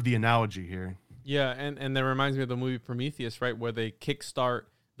 That's sort of the analogy here. Yeah, and that reminds me of the movie Prometheus, right, where they kickstart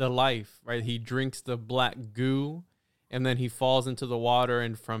the life, right? He drinks the black goo, and then he falls into the water,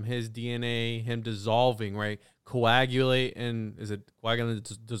 and from his DNA, him dissolving, right, coagulate, and is it coagulate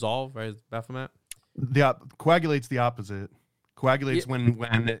to dissolve, right? Is Baphomet? Coagulate's the opposite. Coagulates when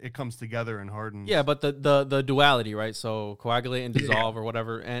it comes together and hardens. Yeah, but the duality, right? So coagulate and dissolve or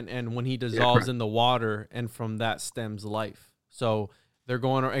whatever, and when he dissolves in the water, and from that stems life. So they're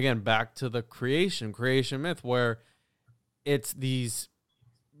going again back to the creation myth, where it's these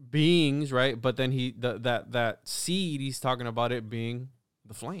beings, right? But then that seed, he's talking about it being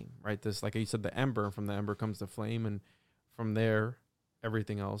the flame, right? This, like you said, the ember, and from the ember comes the flame, and from there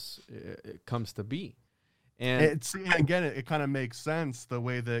everything else it comes to be. And it kind of makes sense the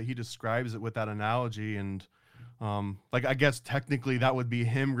way that he describes it with that analogy. And like, I guess technically that would be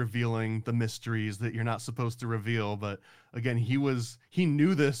him revealing the mysteries that you're not supposed to reveal. But again, he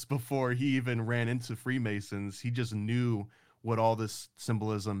knew this before he even ran into Freemasons. He just knew what all this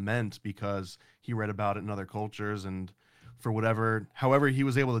symbolism meant because he read about it in other cultures. And for however he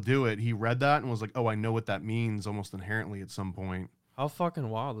was able to do it, he read that and was like, oh, I know what that means almost inherently at some point. How fucking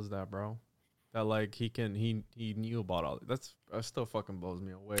wild is that, bro? That like he knew about all that still fucking blows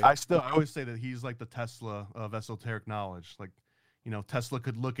me away. I always say that he's like the Tesla of esoteric knowledge. Like, Tesla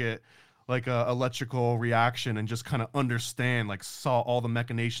could look at like a electrical reaction and just kind of understand, like saw all the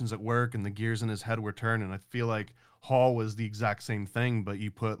machinations at work and the gears in his head were turning. I feel like Hall was the exact same thing, but you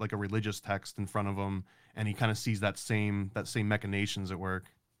put like a religious text in front of him and he kind of sees that same machinations at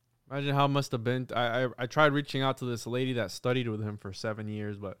work. Imagine how it must have been. I tried reaching out to this lady that studied with him for 7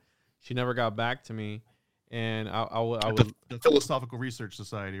 years, but she never got back to me, and I would the Philosophical Research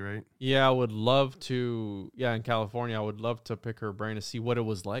Society, right? Yeah, I would love to. Yeah, in California, I would love to pick her brain to see what it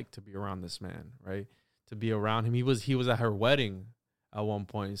was like to be around this man, right? To be around him. He was at her wedding at one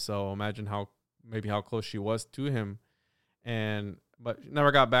point, so imagine how close she was to him, but she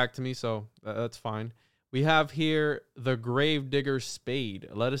never got back to me, so that's fine. We have here the grave digger's spade.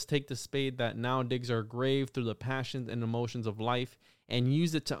 Let us take the spade that now digs our grave through the passions and emotions of life and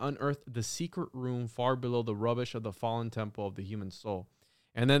use it to unearth the secret room far below the rubbish of the fallen temple of the human soul.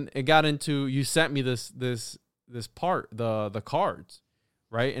 And then it got into, you sent me this part, the cards,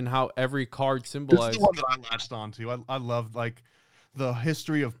 right? And how every card symbolizes. This is the one that I latched onto. I love like the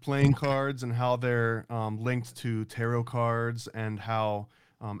history of playing cards and how they're linked to tarot cards, and how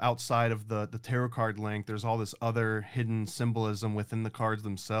outside of the tarot card link, there's all this other hidden symbolism within the cards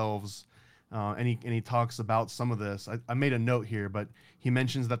themselves. And he talks about some of this. I made a note here, but he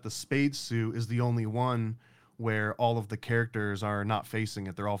mentions that the spade suit is the only one where all of the characters are not facing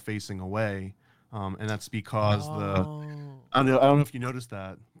it. They're all facing away. And that's because I don't know if you noticed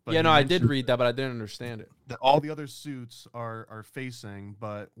that. But yeah, no, I did read that, but I didn't understand it. That all the other suits are facing,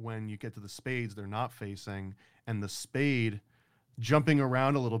 but when you get to the spades, they're not facing. And the spade jumping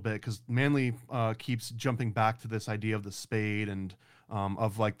around a little bit, because Manly keeps jumping back to this idea of the spade and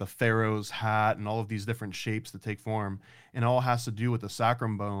of like the pharaoh's hat and all of these different shapes that take form, and it all has to do with the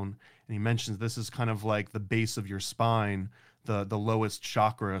sacrum bone. And he mentions this is kind of like the base of your spine, the lowest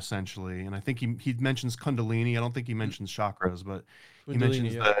chakra essentially. And I think he mentions Kundalini. I don't think he mentions chakras, but he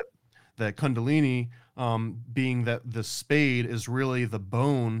mentions that Kundalini being that the spade is really the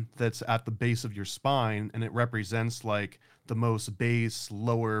bone that's at the base of your spine, and it represents like the most base,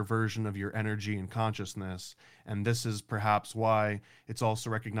 lower version of your energy and consciousness. And this is perhaps why it's also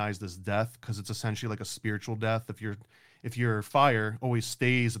recognized as death, because it's essentially like a spiritual death. If your fire always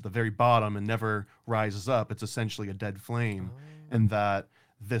stays at the very bottom and never rises up, it's essentially a dead flame. And that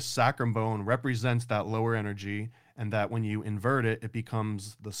this sacrum bone represents that lower energy, and that when you invert it, it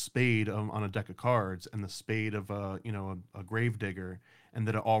becomes the spade on a deck of cards and the spade of a grave digger, and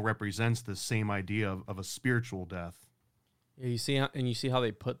that it all represents the same idea of a spiritual death. Yeah, you see how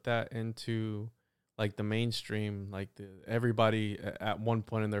they put that into like the mainstream, like everybody at one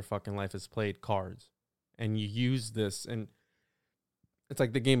point in their fucking life has played cards, and you use this, and it's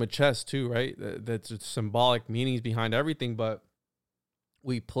like the game of chess too, right? That's symbolic meanings behind everything, but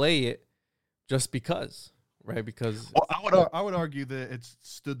we play it just because, right? Because I would argue that it's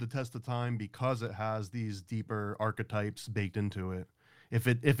stood the test of time because it has these deeper archetypes baked into it. If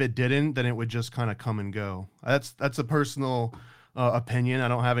it didn't, then it would just kind of come and go. That's a personal opinion. I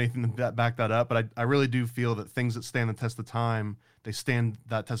don't have anything to back that up, but I really do feel that things that stand the test of time, they stand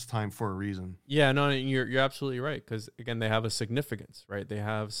that test of time for a reason. Yeah, no, you're absolutely right, because again, they have a significance, right? They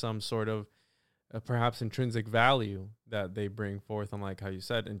have some sort of perhaps intrinsic value that they bring forth. And like how you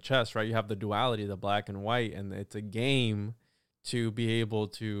said in chess, right, you have the duality, the black and white, and it's a game to be able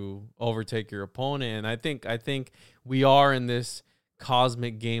to overtake your opponent. And I think we are in this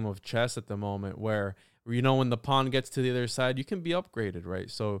cosmic game of chess at the moment where, when the pawn gets to the other side, you can be upgraded,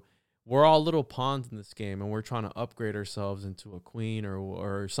 right? So we're all little pawns in this game, and we're trying to upgrade ourselves into a queen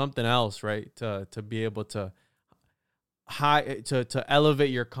or something else, right? To be able to to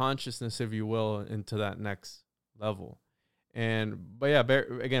elevate your consciousness, if you will, into that next level. But yeah,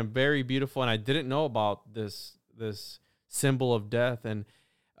 very beautiful. And I didn't know about this symbol of death. And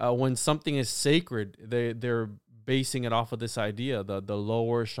when something is sacred, they're basing it off of this idea, the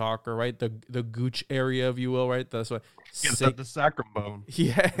lower chakra, right? The gooch area, if you will, right? That's what. Yeah, the sacrum bone.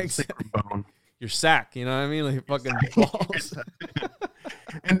 Yeah, exactly. Sacrum bone. Your sack, you know what I mean? Like fucking balls.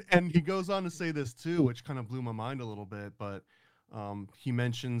 And he goes on to say this too, which kind of blew my mind a little bit, but he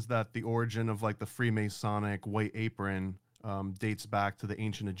mentions that the origin of like the Freemasonic white apron dates back to the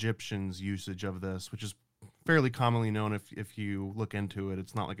ancient Egyptians' usage of this, which is fairly commonly known if you look into it.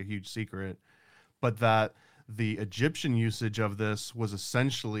 It's not like a huge secret, but that the Egyptian usage of this was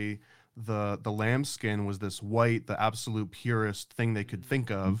essentially the lambskin was this white, the absolute purest thing they could think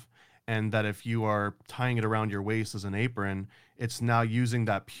of. And that if you are tying it around your waist as an apron, it's now using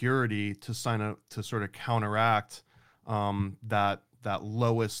that purity to sort of counteract that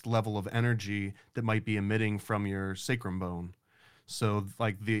lowest level of energy that might be emitting from your sacrum bone. So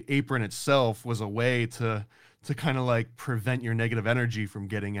like the apron itself was a way to kind of like prevent your negative energy from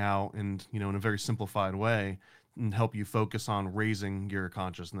getting out, and in a very simplified way, and help you focus on raising your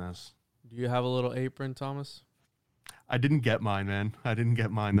consciousness. Do you have a little apron, Thomas? I didn't get mine, man. I didn't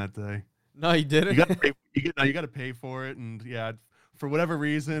get mine that day. No, you didn't. You got to pay for it, and yeah, for whatever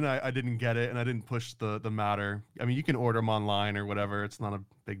reason, I didn't get it, and I didn't push the matter. I mean, you can order them online or whatever. It's not a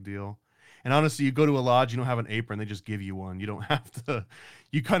big deal. And honestly, you go to a lodge, you don't have an apron, they just give you one. You don't have to.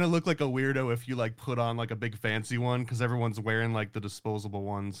 You kind of look like a weirdo if you like put on like a big fancy one, because everyone's wearing like the disposable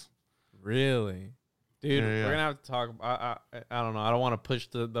ones. Really? Dude, yeah. We're gonna have to talk. I don't know. I don't want to push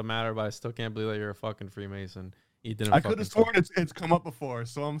the matter, but I still can't believe that you're a fucking Freemason. You didn't. I could have sworn it's come up before,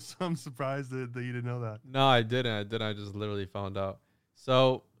 so I'm surprised that you didn't know that. No, I didn't. I just literally found out.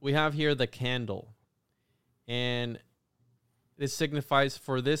 So we have here the candle, and this signifies,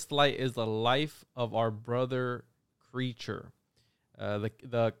 for this light is the life of our brother creature.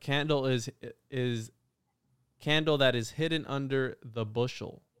 The candle is candle that is hidden under the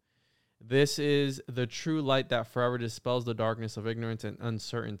bushel. This is the true light that forever dispels the darkness of ignorance and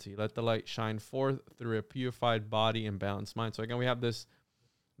uncertainty. Let the light shine forth through a purified body and balanced mind. So again, we have this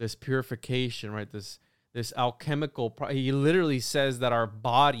purification, right? This alchemical. He literally says that our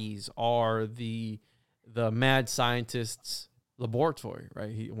bodies are the mad scientist's laboratory,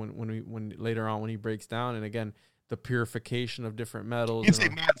 right? When later on when he breaks down, and again, the purification of different metals. He didn't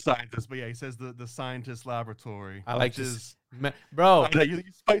say mad scientist, but yeah, he says the scientist laboratory. I like this. Bro, you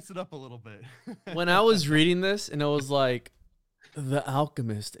spice it up a little bit. When I was reading this, and it was like the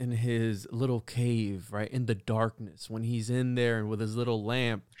alchemist in his little cave, right, in the darkness, when he's in there and with his little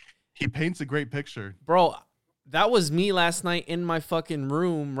lamp. He paints a great picture. Bro, that was me last night in my fucking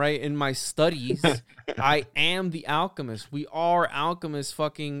room, right, in my studies. I am the alchemist. We are alchemists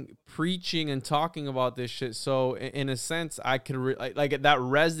fucking preaching and talking about this shit. So in a sense, I could like that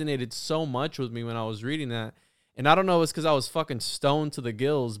resonated so much with me when I was reading that. And I don't know if it's because I was fucking stoned to the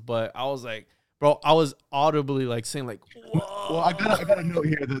gills, but I was like, bro, I was audibly like saying like, whoa. Well, I got a note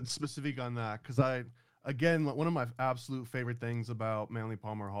here that's specific on that, because I again, one of my absolute favorite things about Manly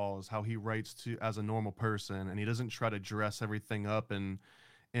Palmer Hall is how he writes to as a normal person, and he doesn't try to dress everything up in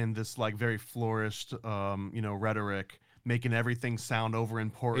this like very flourished, rhetoric, making everything sound over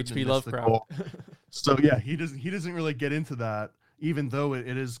important. H.P. Lovecraft. So yeah, he doesn't really get into that, even though it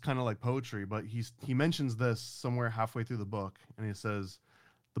is kind of like poetry. But he mentions this somewhere halfway through the book, and he says,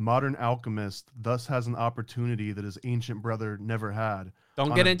 "The modern alchemist thus has an opportunity that his ancient brother never had."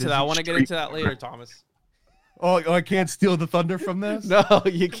 Don't get into that. I want to get into that later, Thomas. Oh, I can't steal the thunder from this? No,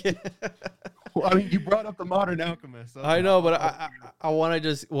 you can't. Well, I mean, you brought up the modern alchemist. Okay. I know, but I want to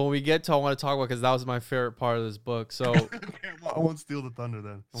just, when we get to, I want to talk about, because that was my favorite part of this book. So okay, well, I won't steal the thunder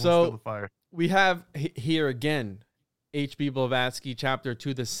then. I won't steal the fire. We have here again, H.P. Blavatsky, chapter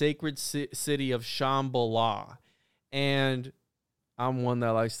 2, the sacred city of Shambhala. And I'm one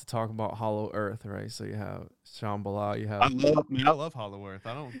that likes to talk about Hollow Earth, right? So you have Shambhala, you have... I love Hollow Earth.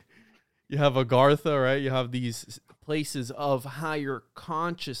 You have Agartha, right? You have these places of higher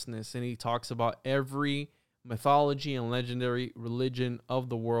consciousness, and he talks about every mythology and legendary religion of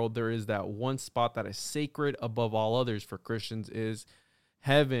the world. There is that one spot that is sacred above all others. For Christians is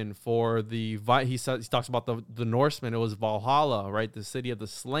heaven. For he talks about the Norsemen, it was Valhalla, right? The city of the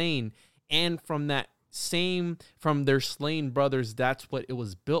slain. And from their slain brothers, that's what it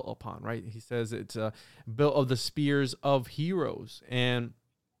was built upon, right? He says it's built of the spears of heroes, and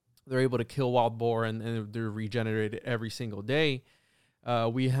they're able to kill wild boar, and they're regenerated every single day.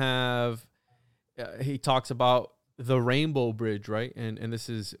 We have, he talks about the Rainbow Bridge, right? And this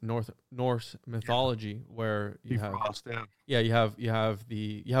is Norse mythology, where you have, you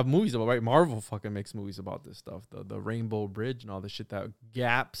have movies about, right? Marvel fucking makes movies about this stuff, the Rainbow Bridge and all this shit that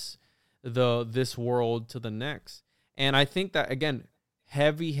gaps this world to the next. And I think that, again,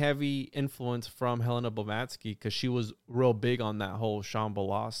 heavy influence from Helena Blavatsky, because she was real big on that whole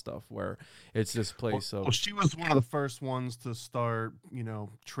Shambhala stuff, where it's this place of... Well, she was one of the first ones to start,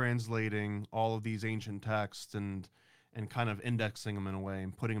 translating all of these ancient texts and kind of indexing them in a way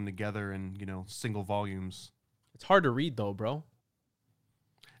and putting them together in, single volumes. It's hard to read though, bro.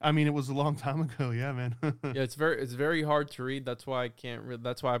 I mean, it was a long time ago. Yeah, man. Yeah, it's very hard to read. That's why I can't read.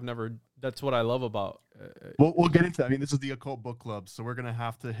 That's why that's what I love about. We'll get into that. I mean, this is the Occult Book Club, so we're going to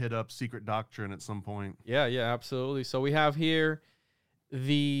have to hit up Secret Doctrine at some point. Yeah, absolutely. So we have here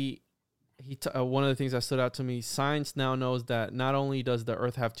one of the things that stood out to me, science now knows that not only does the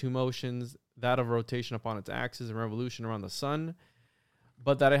Earth have two motions, that of rotation upon its axis and revolution around the sun,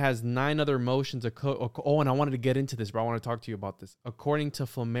 but that it has 9 other motions. And I wanted to get into this, bro. I want to talk to you about this. According to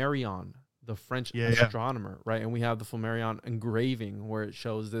Flammarion, the French astronomer, right? And we have the Flammarion engraving where it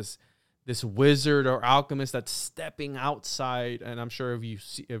shows this wizard or alchemist that's stepping outside. And I'm sure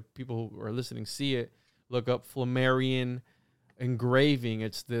if people who are listening see it, look up Flammarion engraving.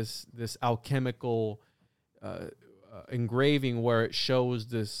 It's this alchemical engraving where it shows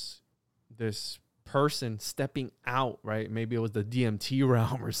this person stepping out, right? Maybe it was the DMT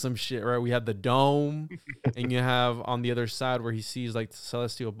realm or some shit, right? We had the dome, and you have on the other side where he sees like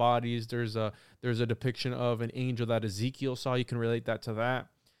celestial bodies. There's a depiction of an angel that Ezekiel saw. You can relate that to that.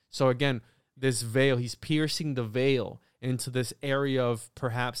 So again, this veil, he's piercing the veil into this area of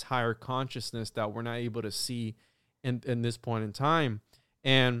perhaps higher consciousness that we're not able to see in this point in time.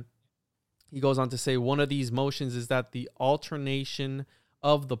 And he goes on to say, one of these motions is that the alternation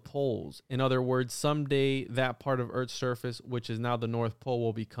of the poles. In other words, someday that part of Earth's surface, which is now the North Pole,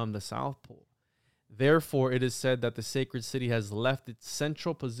 will become the South Pole. Therefore, it is said that the sacred city has left its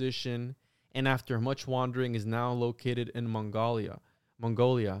central position, and after much wandering is now located in Mongolia,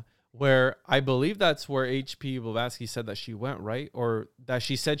 where I believe that's where H.P. Blavatsky said that she went, right? Or that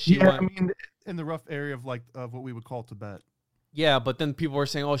she said she went. I mean, in the rough area of what we would call Tibet. Yeah, but then people were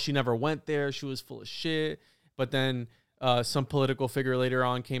saying, oh, she never went there. She was full of shit. But then some political figure later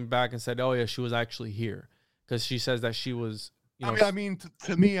on came back and said, oh, yeah, she was actually here. Because she says that she was, I mean,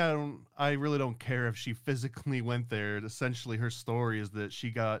 to me, I really don't care if she physically went there. Essentially, her story is that she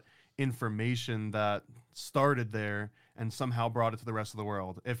got information that started there and somehow brought it to the rest of the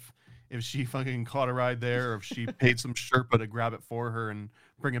world. If she fucking caught a ride there, or if she paid some Sherpa to grab it for her and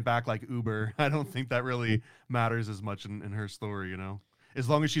bring it back like Uber, I don't think that really matters as much in her story, As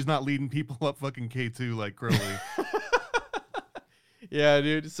long as she's not leading people up fucking K2 like Crowley. Yeah,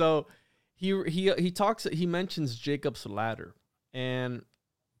 dude. So he mentions Jacob's ladder, and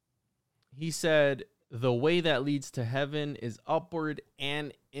he said the way that leads to heaven is upward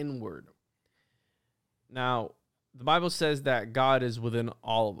and inward. Now, the Bible says that God is within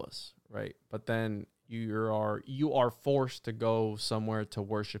all of us, right? But then you are forced to go somewhere to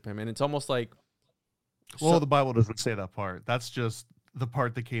worship him. And it's almost like... Well, the Bible doesn't say that part. That's just the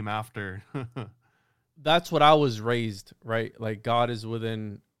part that came after. that's what I was raised, right? Like God is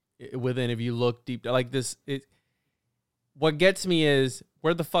within. If you look deep, like this, what gets me is,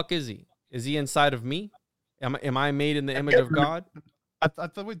 where the fuck is he? Is he inside of me? Am I made in the image of God? I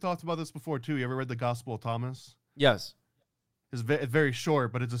thought we talked about this before too. You ever read the Gospel of Thomas? Yes. It's very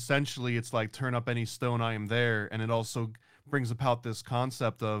short, but it's like turn up any stone, I am there. And it also brings about this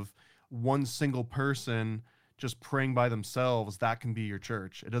concept of one single person just praying by themselves. That can be your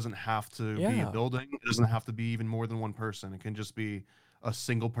church. It doesn't have to be a building. It doesn't have to be even more than one person. It can just be a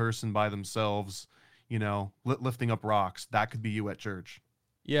single person by themselves, lifting up rocks. That could be you at church.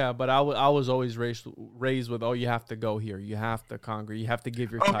 Yeah, but I was always raised with, you have to go here, you have to congregate, you have to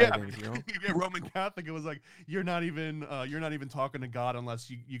give your tithing. Yeah, Roman Catholic, it was like you're not even talking to God unless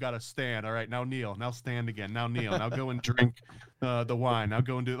you got to stand. All right, now kneel, now stand again, now kneel, now go and drink the wine, now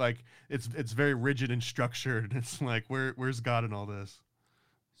go and do, like, it's very rigid and structured. It's like, where's God in all this?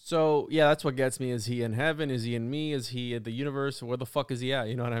 So yeah, that's what gets me. Is he in heaven? Is he in me? Is he in the universe? Where the fuck is he at?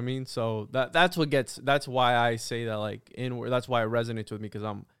 You know what I mean? So that's why I say that, like, that's why it resonates with me, because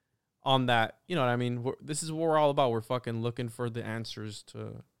I'm on that. You know what I mean? This is what we're all about. We're fucking looking for the answers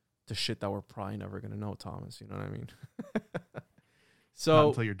to shit that we're probably never gonna know, Thomas. You know what I mean? So not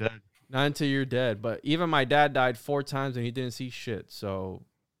until you're dead. Not until you're dead. But even my dad died 4 times and he didn't see shit. So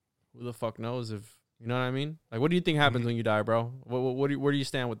who the fuck knows if. You know what I mean? Like, what do you think happens when you die, bro? Where do you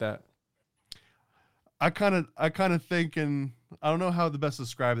stand with that? I kind of think, and I don't know how to best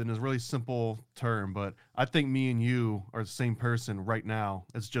describe it in a really simple term, but I think me and you are the same person right now.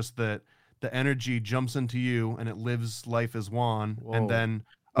 It's just that the energy jumps into you and it lives life as one. Whoa. And then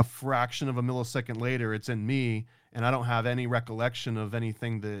a fraction of a millisecond later, it's in me, and I don't have any recollection of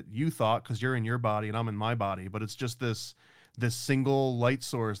anything that you thought, because you're in your body and I'm in my body. But it's just this single light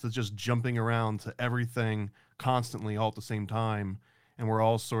source that's just jumping around to everything constantly all at the same time. And we're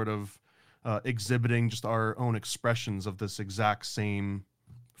all sort of exhibiting just our own expressions of this exact same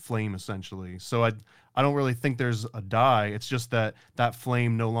flame, essentially. So I don't really think there's a die. It's just that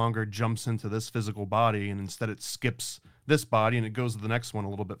flame no longer jumps into this physical body, and instead it skips this body and it goes to the next one a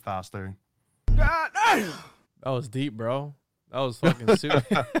little bit faster. That was deep, bro. That was fucking super.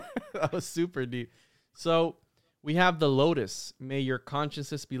 That was super deep. So we have the lotus. May your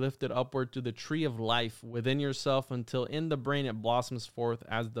consciousness be lifted upward to the tree of life within yourself, until in the brain it blossoms forth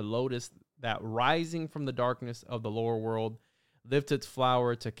as the lotus that, rising from the darkness of the lower world, lifts its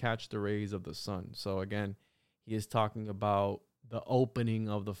flower to catch the rays of the sun. So again, he is talking about the opening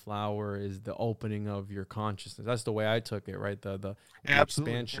of the flower is the opening of your consciousness. That's the way I took it, right? The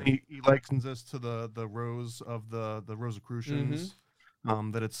expansion. He likens this to the rose of the Rosicrucians.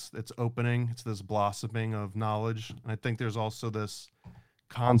 Mm-hmm. That it's opening, it's this blossoming of knowledge. And I think there's also this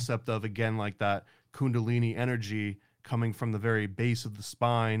concept of, again, like that Kundalini energy coming from the very base of the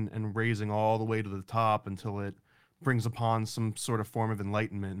spine and raising all the way to the top until it brings upon some sort of form of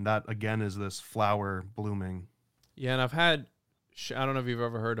enlightenment. And that, again, is this flower blooming. Yeah, and I've had, I don't know if you've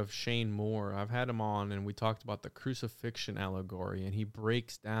ever heard of Shane Moore. I've had him on, and we talked about the crucifixion allegory, and he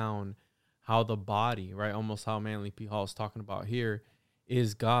breaks down how the body, right, almost how Manly P. Hall is talking about here,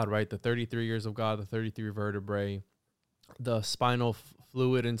 is God, right? The 33 years of God, the 33 vertebrae, the spinal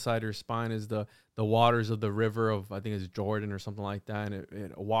fluid inside your spine is the waters of the river of, I think it's Jordan or something like that, and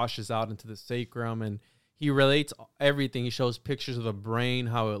it washes out into the sacrum, and he relates everything. He shows pictures of the brain,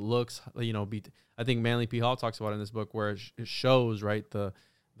 how it looks, I think Manly P. Hall talks about it in this book, where it shows, right,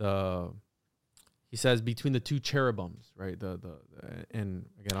 he says between the 2 cherubims, right? And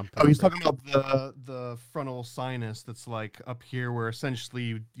again, he's talking about the frontal sinus that's like up here, where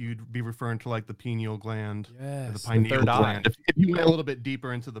essentially you'd be referring to like the pineal gland, the pineal gland. If you went a little bit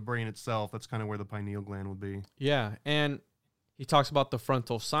deeper into the brain itself, that's kind of where the pineal gland would be. Yeah, and he talks about the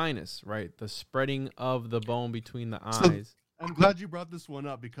frontal sinus, right? The spreading of the bone between the eyes. I'm glad you brought this one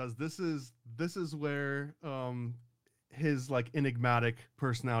up, because this is where his like enigmatic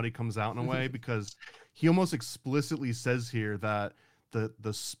personality comes out in a way, because he almost explicitly says here that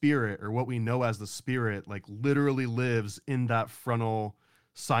the spirit, or what we know as the spirit, like literally lives in that frontal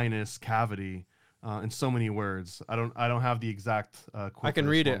sinus cavity, in so many words. I don't have the exact quote. I can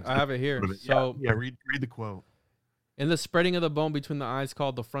read it. I have it here. So yeah, read the quote. In the spreading of the bone between the eyes,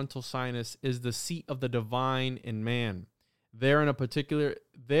 called the frontal sinus, is the seat of the divine in man. There in a peculiar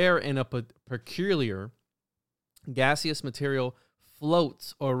gaseous material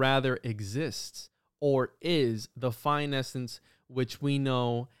floats, or rather exists, or is the fine essence which we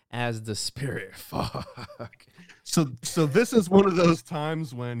know as the spirit. Fuck. So this is one of those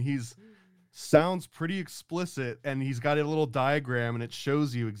times when he's sounds pretty explicit, and he's got a little diagram and it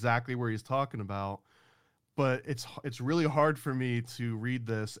shows you exactly where he's talking about. but it's really hard for me to read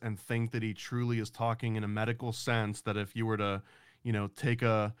this and think that he truly is talking in a medical sense. That if you were to, take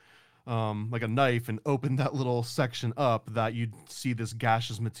a like a knife and open that little section up, that you'd see this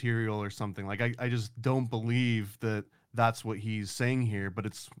gaseous material or something. Like I just don't believe that that's what he's saying here, but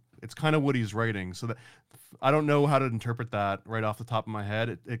it's kind of what he's writing. So that I don't know how to interpret that right off the top of my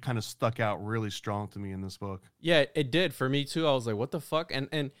head. It kind of stuck out really strong to me in this book. Yeah, it did for me too. I was like, what the fuck?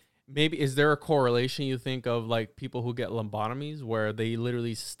 And maybe is there a correlation you think of like people who get lobotomies where they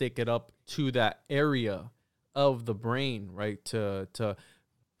literally stick it up to that area of the brain, right? To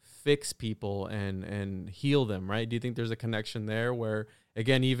fix people and heal them, right? Do you think there's a connection there where,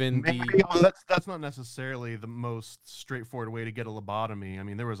 again, even maybe, that's not necessarily the most straightforward way to get a lobotomy. I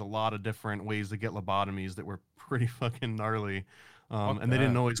mean, there was a lot of different ways to get lobotomies that were pretty fucking gnarly, and they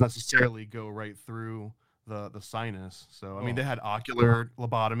didn't always necessarily go right through the sinus. So I mean, they had ocular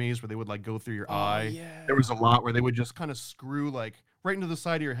lobotomies where they would like go through your eye. Yeah. There was a lot where they would just kind of screw like right into the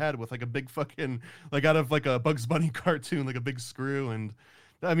side of your head with like a big fucking, like out of like a Bugs Bunny cartoon, like a big screw. And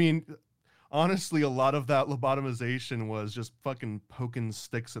I mean, honestly, a lot of that lobotomization was just fucking poking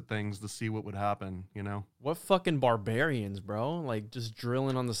sticks at things to see what would happen, What fucking barbarians, bro? Like just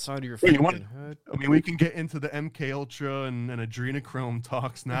drilling on the side of your Wait, fucking head. I mean, we can get into the MK Ultra and adrenochrome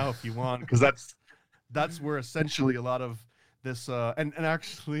talks now if you want, because that's where essentially a lot of this and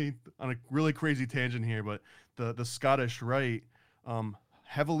actually on a really crazy tangent here, but the Scottish Rite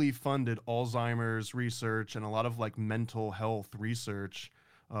heavily funded Alzheimer's research and a lot of like mental health research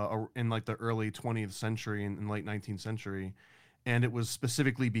in like the early 20th century and late 19th century. And it was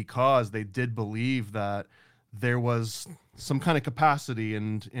specifically because they did believe that there was some kind of capacity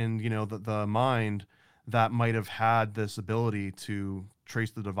in the mind that might have had this ability to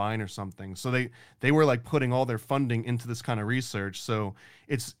trace the divine or something. So they were like putting all their funding into this kind of research. So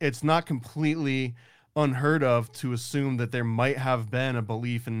it's not completely unheard of to assume that there might have been a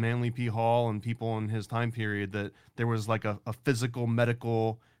belief in Manly P. Hall and people in his time period that there was like a physical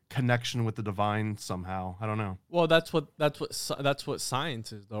medical connection with the divine somehow. I don't know. Well, that's what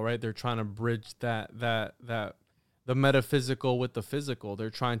science is, though, right? They're trying to bridge that the metaphysical with the physical. They're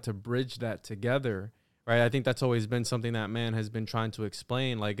trying to bridge that together, right? I think that's always been something that man has been trying to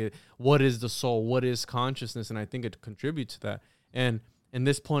explain, like what is the soul, what is consciousness, and I think it contributes to that. And in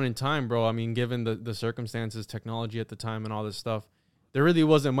this point in time, bro, I mean, given the circumstances, technology at the time, and all this stuff, there really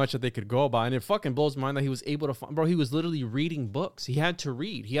wasn't much that they could go about. And it fucking blows my mind that he was able to find, bro, he was literally reading books. He had to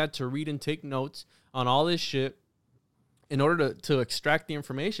read and take notes on all this shit in order to extract the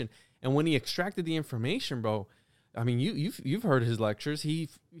information. And when he extracted the information, bro, I mean, you've heard his lectures. He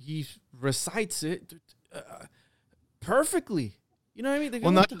recites it perfectly. You know what I mean?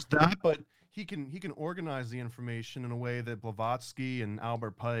 Well, not just that, but he can organize the information in a way that Blavatsky and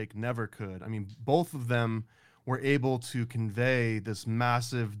Albert Pike never could. I mean, both of them were able to convey this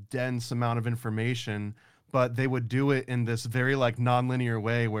massive, dense amount of information, but they would do it in this very like nonlinear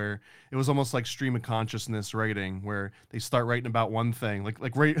way where it was almost like stream of consciousness writing, where they start writing about one thing,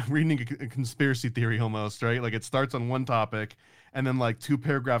 like reading a conspiracy theory almost, right? Like it starts on one topic, and then like 2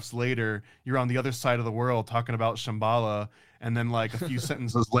 paragraphs later, you're on the other side of the world talking about Shambhala, and then like a few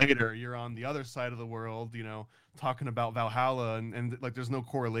sentences later, you're on the other side of the world, talking about Valhalla, and like there's no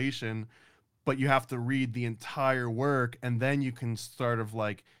correlation. But you have to read the entire work, and then you can sort of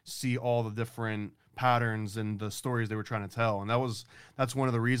like see all the different patterns and the stories they were trying to tell. And that's one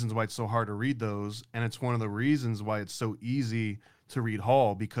of the reasons why it's so hard to read those. And it's one of the reasons why it's so easy to read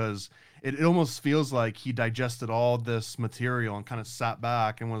Hall, because it almost feels like he digested all this material and kind of sat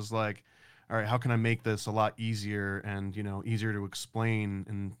back and was like, all right, how can I make this a lot easier and, easier to explain?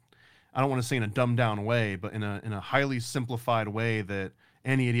 And I don't want to say in a dumbed down way, but in a highly simplified way that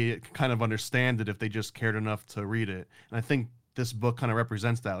any idiot could kind of understand it if they just cared enough to read it. And I think this book kind of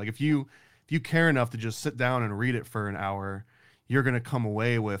represents that. Like if you care enough to just sit down and read it for an hour, you're going to come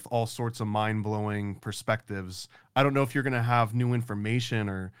away with all sorts of mind-blowing perspectives. I don't know if you're going to have new information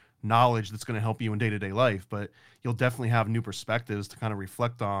or knowledge that's going to help you in day-to-day life, but you'll definitely have new perspectives to kind of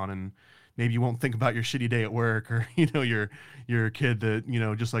reflect on. And maybe you won't think about your shitty day at work or, your kid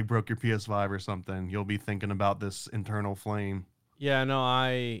that, just like broke your PS5 or something. You'll be thinking about this internal flame. Yeah, no,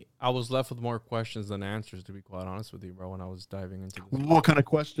 I was left with more questions than answers, to be quite honest with you, bro, when I was diving into this. What kind of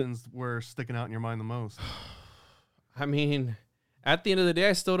questions were sticking out in your mind the most? I mean, at the end of the day,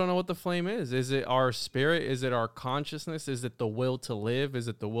 I still don't know what the flame is. Is it our spirit? Is it our consciousness? Is it the will to live? Is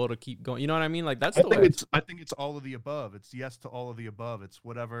it the will to keep going? You know what I mean? Like that's I think it's all of the above. It's yes to all of the above. It's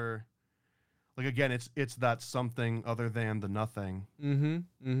whatever. Like again, it's that something other than the nothing.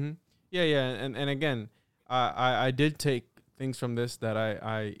 Yeah. And again, I did take things from this that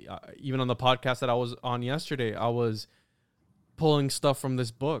I even on the podcast that I was on yesterday, I was pulling stuff from this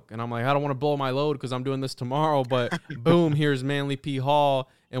book, and I'm like, I don't want to blow my load because I'm doing this tomorrow, but boom, here's Manly P. Hall,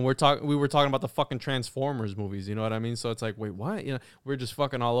 and we were talking about the fucking Transformers movies, you know what I mean? So it's like, wait, what? You know, we're just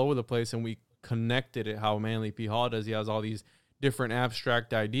fucking all over the place, and we connected it how Manly P. Hall does. He has all these different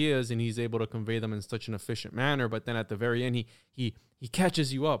abstract ideas, and he's able to convey them in such an efficient manner. But then at the very end, he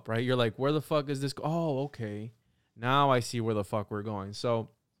catches you up, right? You're like, where the fuck is this? Oh, okay, now I see where the fuck we're going. So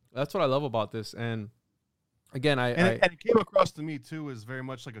that's what I love about this, and again, it came across to me too as very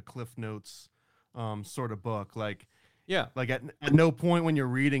much like a Cliff Notes sort of book. Like, yeah, like at no point when you're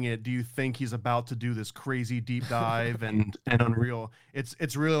reading it do you think he's about to do this crazy deep dive and unreal.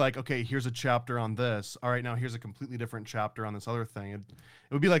 It's really like, okay, here's a chapter on this. All right, now here's a completely different chapter on this other thing. It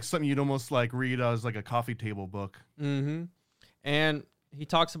would be like something you'd almost like read as like a coffee table book. Mm-hmm. And he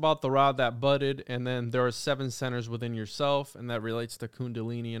talks about the rod that budded, and then there are 7 centers within yourself, and that relates to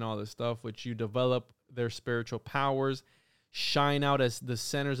Kundalini and all this stuff, which you develop their spiritual powers, shine out as the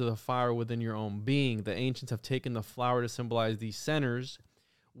centers of the fire within your own being. The ancients have taken the flower to symbolize these centers,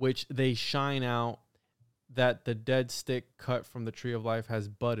 which they shine out that the dead stick cut from the tree of life has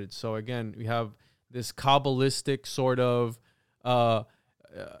budded. So again, we have this Kabbalistic sort of, and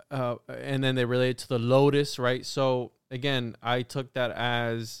then they relate to the lotus, right? So again, I took that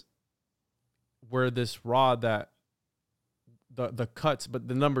as where this rod that the cuts, but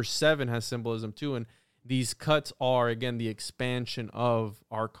the number 7 has symbolism too, and these cuts are, again, the expansion of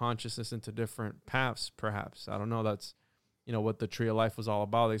our consciousness into different paths, perhaps. I don't know. That's, you know, what the Tree of Life was all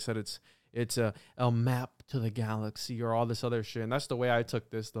about. They said it's a map to the galaxy or all this other shit. And that's the way I took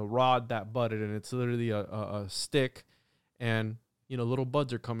this, the rod that budded. And it's literally a stick, and, you know, little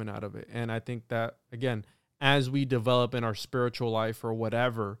buds are coming out of it. And I think that, again, as we develop in our spiritual life or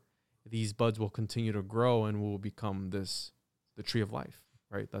whatever, these buds will continue to grow and will become the Tree of Life.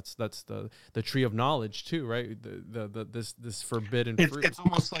 Right, that's the tree of knowledge too, right? This forbidden fruit. It's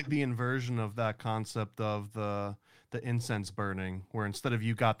almost like the inversion of that concept of the incense burning, where instead of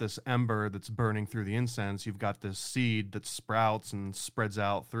you got this ember that's burning through the incense, you've got this seed that sprouts and spreads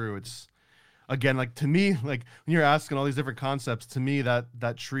out through. It's, again, like, to me, like when you're asking all these different concepts, to me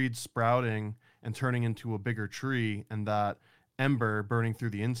that tree sprouting and turning into a bigger tree, and that ember burning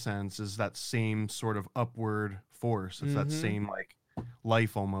through the incense is that same sort of upward force. It's that same like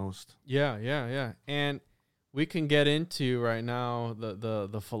life almost. Yeah. And we can get into right now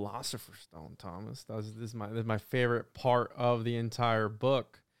the Philosopher's Stone, Thomas. This is my favorite part of the entire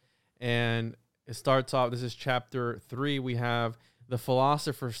book. And it starts off, this is chapter 3. We have the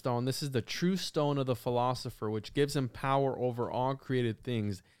Philosopher's Stone. This is the true stone of the philosopher, which gives him power over all created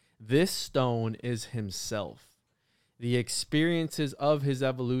things. This stone is himself. The experiences of his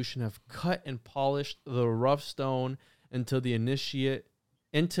evolution have cut and polished the rough stone until in the initiate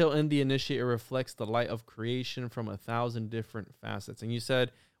it reflects the light of creation from 1,000 different facets. And you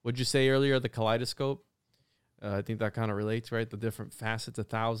said, what'd you say earlier, the kaleidoscope? I think that kind of relates, right? The different facets,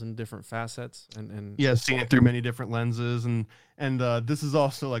 1,000 different facets, and yeah, seeing it through many different lenses, and this is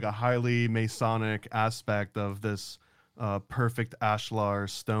also like a highly Masonic aspect of this perfect ashlar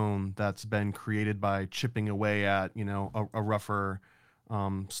stone that's been created by chipping away at, you know, a rougher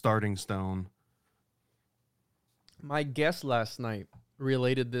starting stone. My guest last night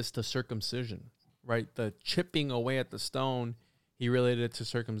related this to circumcision, right? The chipping away at the stone, he related it to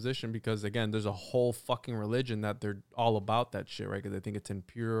circumcision because, again, there's a whole fucking religion that they're all about that shit, right? Because they think it's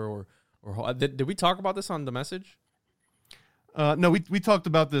impure or did we talk about this on the message? No, we talked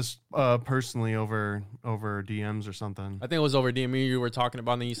about this personally over DMs or something. I think it was over DM. You were talking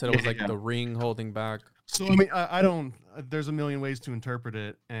about, and then you said it was like the ring holding back. So, I mean, I don't, there's a million ways to interpret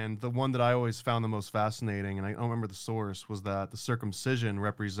it. And the one that I always found the most fascinating, and I don't remember the source, was that the circumcision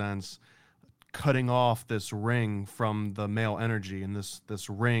represents cutting off this ring from the male energy. And this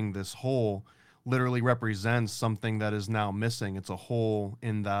ring, this hole, literally represents something that is now missing. It's a hole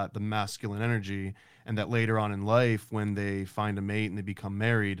in the masculine energy. And that later on in life, when they find a mate and they become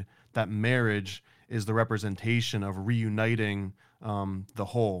married, that marriage is the representation of reuniting the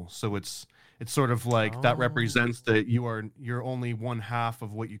whole. So it's sort of like that represents that you're only one half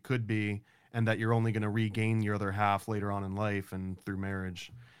of what you could be, and that you're only going to regain your other half later on in life and through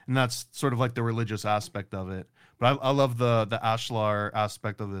marriage. And that's sort of like the religious aspect of it. But I love the ashlar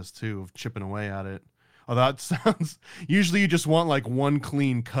aspect of this too, of chipping away at it. Oh, that sounds, usually you just want like one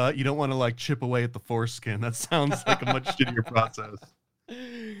clean cut. You don't want to like chip away at the foreskin. That sounds like a much shittier process.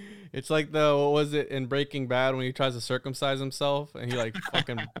 It's like what was it in Breaking Bad when he tries to circumcise himself and he like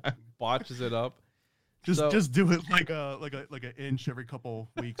fucking botches it up. Just do it like an inch every couple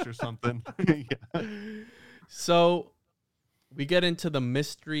weeks or something. Yeah. So we get into the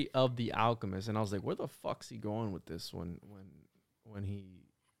mystery of the alchemist, and I was like, where the fuck's he going with this when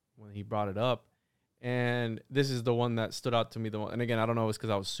he brought it up? And this is the one that stood out to me the one. And again, I don't know, it's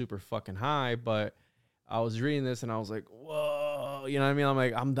because I was super fucking high, but I was reading this and I was like, whoa, you know what I mean? I'm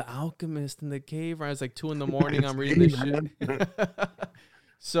like, I'm the alchemist in the cave, right? It's like 2 a.m. I'm reading this shit.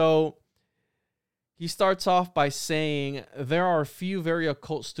 So he starts off by saying, there are a few very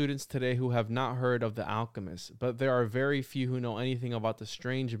occult students today who have not heard of the alchemist, but there are very few who know anything about the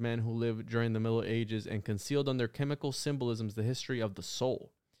strange men who lived during the Middle Ages and concealed under chemical symbolisms the history of the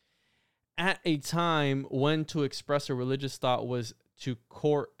soul. At a time when to express a religious thought was to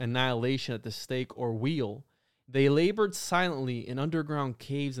court annihilation at the stake or wheel, they labored silently in underground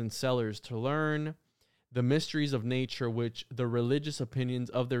caves and cellars to learn the mysteries of nature which the religious opinions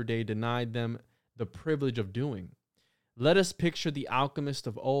of their day denied them the privilege of doing. Let us picture the alchemist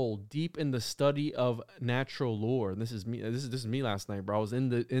of old, deep in the study of natural lore. And this is me. This is me last night, bro. I was in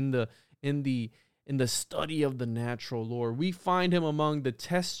the study of the natural lore. We find him among the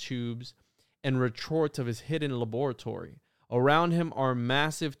test tubes and retorts of his hidden laboratory. Around him are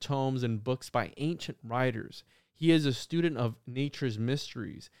massive tomes and books by ancient writers. He is a student of nature's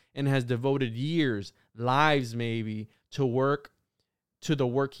mysteries and has devoted years, lives maybe, to the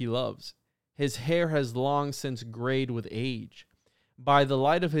work he loves. His hair has long since grayed with age. By the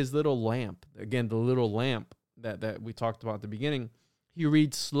light of his little lamp, again, the little lamp that we talked about at the beginning, he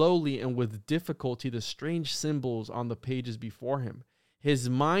reads slowly and with difficulty the strange symbols on the pages before him. His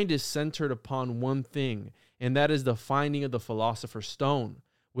mind is centered upon one thing, and that is the finding of the philosopher's stone.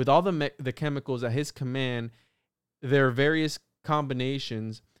 With all the chemicals at his command, their various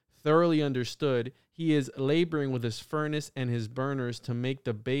combinations thoroughly understood, he is laboring with his furnace and his burners to make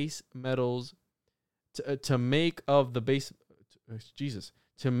the base metals, to make of the base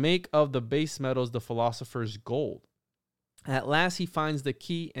metals the philosopher's gold. At last he finds the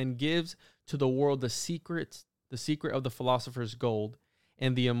key and gives to the world the secret of the philosopher's gold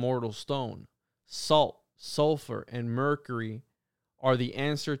and the immortal stone. Salt, sulfur, and mercury are the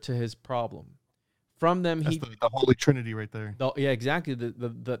answer to his problem. From them, that's the Holy Trinity right there. Yeah, exactly.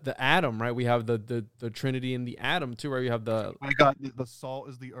 The atom, right? We have the Trinity in the atom too, right? You have we got the salt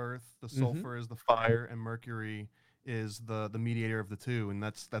is the earth, the sulfur is the fire, and mercury is the mediator of the two, and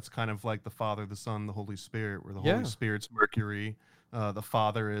that's kind of like the Father, the Son, the Holy Spirit, where the Holy Spirit's mercury, the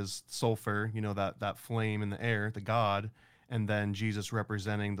Father is sulfur, that flame in the air, the God, and then Jesus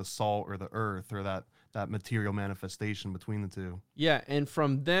representing the salt or the earth or that material manifestation between the two. Yeah, and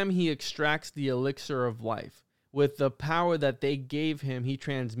from them he extracts the elixir of life. With the power that they gave him, he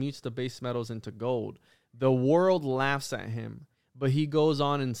transmutes the base metals into gold. The world laughs at him, but he goes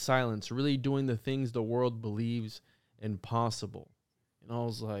on in silence, really doing the things the world believes impossible. And I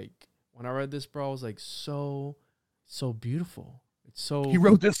was like, when I read this, bro, I was like, so beautiful. It's so... He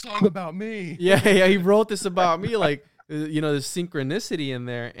wrote this song about me. Yeah, he wrote this about me. Like, there's synchronicity in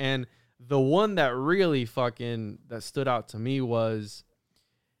there. And the one that really that stood out to me was,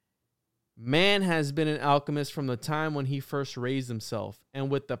 man has been an alchemist from the time when he first raised himself,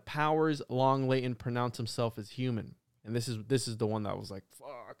 and with the powers long latent pronounced himself as human. And this is the one that was like,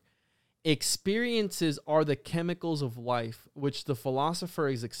 fuck. Experiences are the chemicals of life, which the philosopher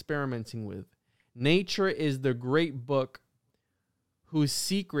is experimenting with. Nature is the great book whose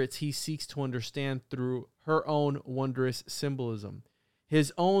secrets he seeks to understand through her own wondrous symbolism.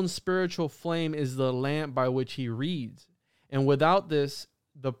 His own spiritual flame is the lamp by which he reads, and without this,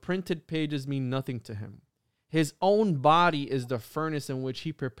 the printed pages mean nothing to him. His own body is the furnace in which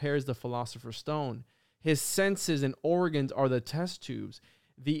he prepares the philosopher's stone. His senses and organs are the test tubes.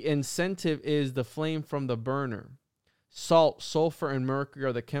 The incentive is the flame from the burner. Salt, sulfur, and mercury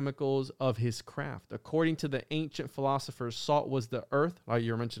are the chemicals of his craft. According to the ancient philosophers, salt was the earth, like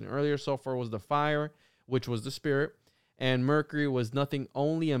you were mentioning earlier. Sulfur was the fire, which was the spirit. And Mercury was nothing,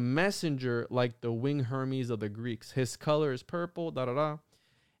 only a messenger like the winged Hermes of the Greeks. His color is purple,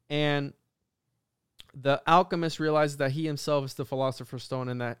 And the alchemist realizes that he himself is the philosopher's stone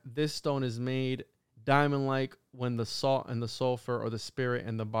and that this stone is made diamond-like when the salt and the sulfur or the spirit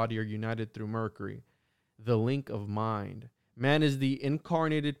and the body are united through Mercury, the link of mind. Man is the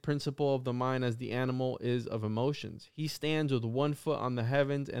incarnated principle of the mind as the animal is of emotions. He stands with one foot on the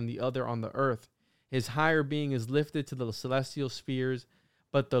heavens and the other on the earth. His higher being is lifted to the celestial spheres,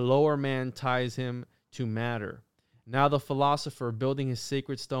 but the lower man ties him to matter. Now the philosopher, building his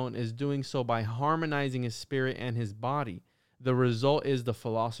sacred stone, is doing so by harmonizing his spirit and his body. The result is the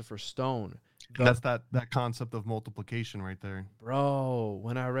philosopher's stone. That's that concept of multiplication right there. Bro,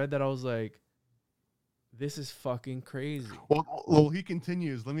 when I read that, I was like, this is fucking crazy. Well, he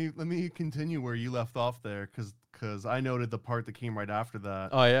continues. Let me continue where you left off there, because because I noted the part that came right after that.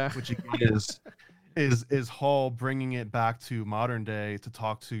 Oh yeah. Which again is Hall bringing it back to modern day to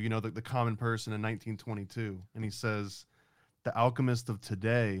talk to, you know, the common person in 1922. And he says, the alchemist of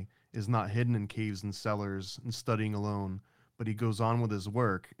today is not hidden in caves and cellars and studying alone, but he goes on with his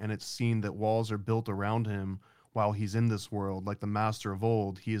work, and it's seen that walls are built around him while he's in this world. Like the master of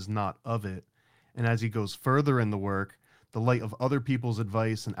old, he is not of it. And as he goes further in the work, the light of other people's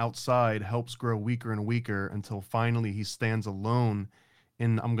advice and outside helps grow weaker and weaker until finally he stands alone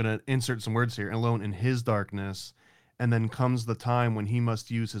in, I'm going to insert some words here, alone in his darkness. And then comes the time when he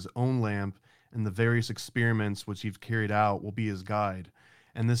must use his own lamp, and the various experiments which he's carried out will be his guide.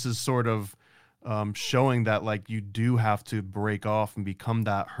 And this is sort of showing that, like, you do have to break off and become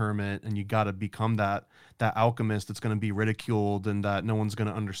that hermit, and you got to become that alchemist that's going to be ridiculed and that no one's going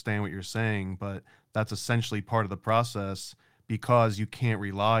to understand what you're saying. But that's essentially part of the process, because you can't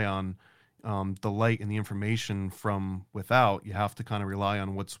rely on the light and the information from without. You have to kind of rely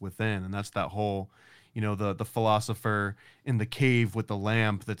on what's within. And that's that whole, you know, the philosopher in the cave with the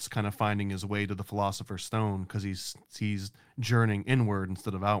lamp that's kind of finding his way to the philosopher's stone, because he's journeying inward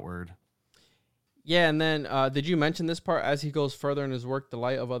instead of outward. Yeah, and then did you mention this part? As he goes further in his work, the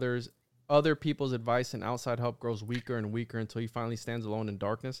light of other people's advice and outside help grows weaker and weaker until he finally stands alone in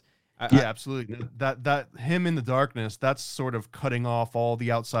darkness. Absolutely. That him in the darkness, that's sort of cutting off all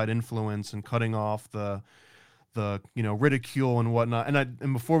the outside influence and cutting off the you know, ridicule and whatnot.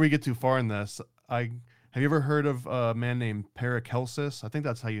 And before we get too far in this, have you ever heard of a man named Paracelsus? I think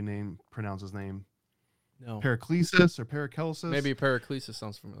that's how you pronounce his name. No. Paraclesis or Paracelsus? Maybe Paraclesis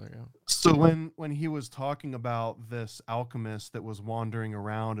sounds familiar. Yeah. So when he was talking about this alchemist that was wandering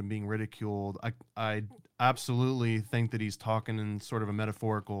around and being ridiculed, I absolutely think that he's talking in sort of a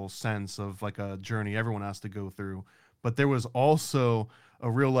metaphorical sense of like a journey everyone has to go through. But there was also a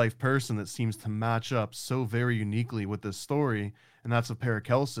real life person that seems to match up so very uniquely with this story, and that's of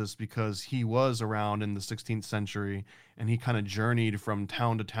Paracelsus, because he was around in the 16th century and he kind of journeyed from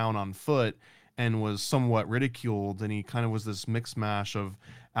town to town on foot and was somewhat ridiculed, and he kind of was this mix mash of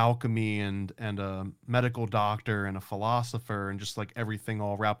alchemy and a medical doctor and a philosopher and just like everything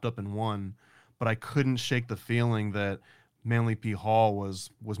all wrapped up in one. But I couldn't shake the feeling that Manly P. Hall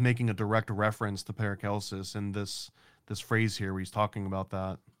was making a direct reference to Paracelsus in this phrase here where he's talking about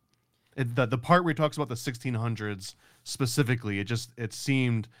that. The part where he talks about the 1600s specifically, it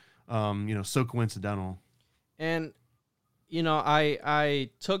seemed you know, so coincidental. And you know, I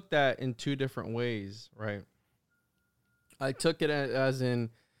took that in two different ways, right? I took it as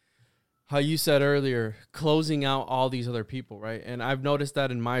in how you said earlier, closing out all these other people, right? And I've noticed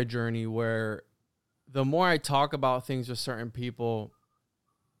that in my journey, where the more I talk about things with certain people,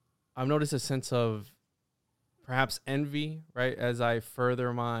 I've noticed a sense of perhaps envy, right? As I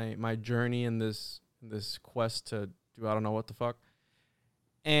further my journey in this quest to do I don't know what the fuck.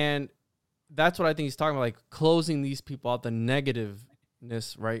 And that's what I think he's talking about, like closing these people out, the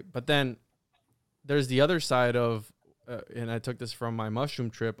negativeness, right? But then there's the other side of, and I took this from my mushroom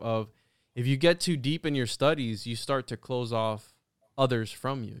trip, of if you get too deep in your studies, you start to close off others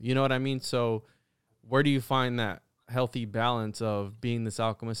from you. You know what I mean? So where do you find that healthy balance of being this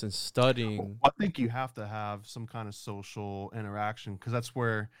alchemist and studying? I think you have to have some kind of social interaction, because that's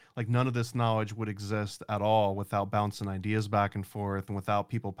where like none of this knowledge would exist at all without bouncing ideas back and forth and without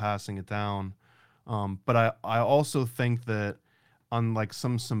people passing it down. But I also think that on like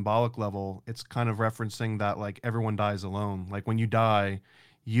some symbolic level, it's kind of referencing that like everyone dies alone. Like when you die,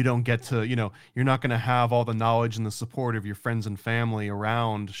 you don't get to, you know, you're not going to have all the knowledge and the support of your friends and family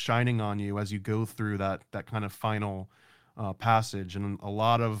around shining on you as you go through that kind of final passage. And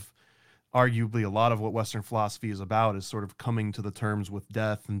arguably a lot of what Western philosophy is about is sort of coming to the terms with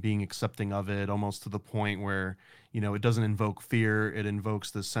death and being accepting of it, almost to the point where, you know, it doesn't invoke fear, it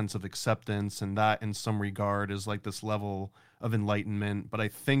invokes this sense of acceptance. And that in some regard is like this level of enlightenment. But I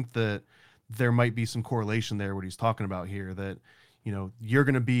think that there might be some correlation there, what he's talking about here, that, you know, you're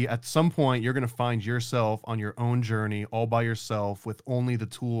going to be at some point, you're going to find yourself on your own journey all by yourself with only the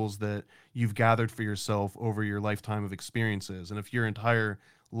tools that you've gathered for yourself over your lifetime of experiences. And if your entire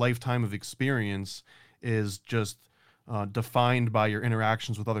lifetime of experience is just defined by your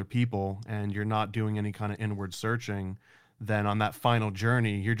interactions with other people and you're not doing any kind of inward searching, then on that final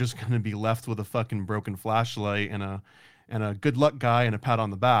journey, you're just going to be left with a fucking broken flashlight and a good luck guy and a pat on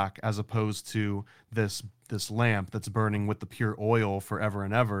the back, as opposed to this lamp that's burning with the pure oil forever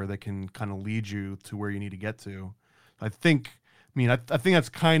and ever that can kind of lead you to where you need to get to. I think that's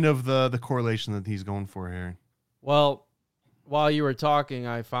kind of the correlation that he's going for here. Well, while you were talking,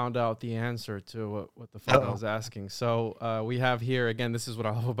 I found out the answer to what the fuck I was asking. So we have here, again, this is what I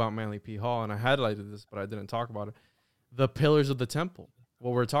love about Manly P. Hall, and I highlighted this, but I didn't talk about it. The pillars of the temple.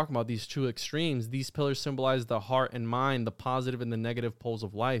 What we're talking about, these two extremes, these pillars symbolize the heart and mind, the positive and the negative poles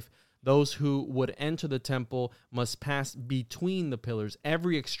of life. Those who would enter the temple must pass between the pillars.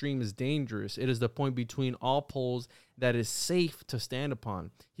 Every extreme is dangerous. It is the point between all poles that is safe to stand upon.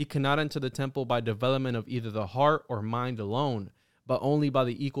 He cannot enter the temple by development of either the heart or mind alone, but only by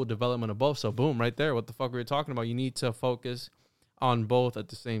the equal development of both. So boom, right there, what the fuck we were talking about. You need to focus on both at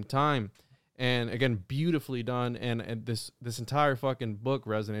the same time. And again, beautifully done. And this entire fucking book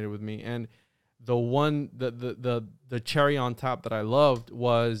resonated with me. And the cherry on top that I loved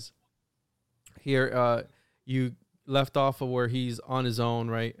was here, you left off of where he's on his own,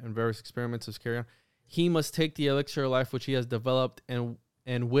 right? And various experiments of carry on. He must take the elixir of life which he has developed and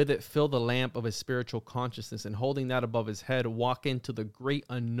with it fill the lamp of his spiritual consciousness, and holding that above his head, walk into the great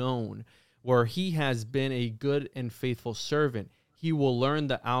unknown where he has been a good and faithful servant. He will learn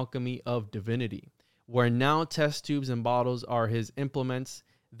the alchemy of divinity, where now test tubes and bottles are his implements.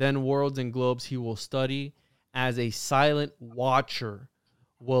 Then worlds and globes he will study as a silent watcher,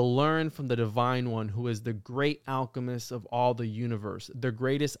 will learn from the divine one who is the great alchemist of all the universe, the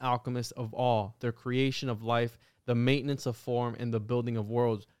greatest alchemist of all, the creation of life, the maintenance of form, and the building of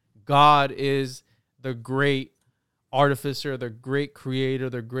worlds. God is the great artificer, the great creator,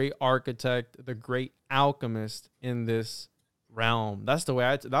 the great architect, the great alchemist in this realm. That's the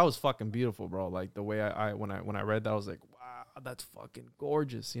way that was fucking beautiful, bro. Like the way I when I read that, I was like, wow, that's fucking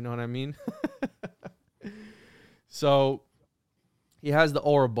gorgeous. You know what I mean? So he has the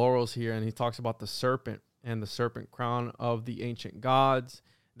Ouroboros here, and he talks about the serpent and the serpent crown of the ancient gods.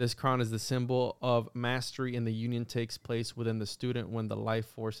 This crown is the symbol of mastery, and the union takes place within the student when the life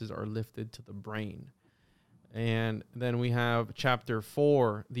forces are lifted to the brain. And then we have chapter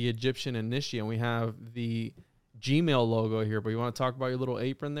 4, the Egyptian initiate, and we have the Gmail logo here. But you want to talk about your little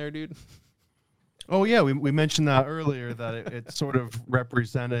apron there, dude? Oh, yeah. We mentioned that earlier, that it sort of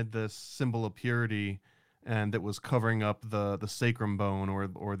represented this symbol of purity, and it was covering up the sacrum bone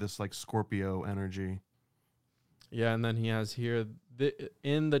or this like Scorpio energy. Yeah, and then he has here,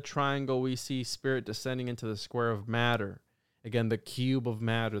 in the triangle we see spirit descending into the square of matter. Again, the cube of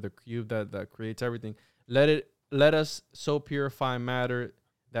matter, the cube that creates everything. Let us so purify matter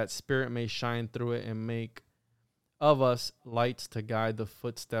that spirit may shine through it and make of us lights to guide the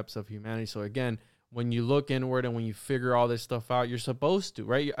footsteps of humanity. So again, when you look inward and when you figure all this stuff out, you're supposed to,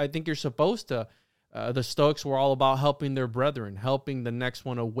 right? I think you're supposed to. The Stoics were all about helping their brethren, helping the next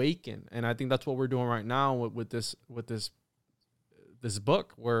one awaken, and I think that's what we're doing right now with this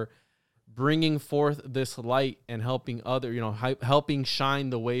book. We're bringing forth this light and helping helping shine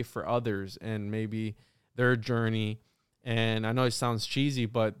the way for others and maybe their journey. And I know it sounds cheesy,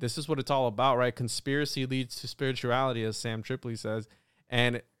 but this is what it's all about, right? Conspiracy leads to spirituality, as Sam Tripoli says,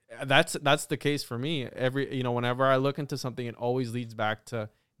 and that's the case for me. Whenever I look into something, it always leads back to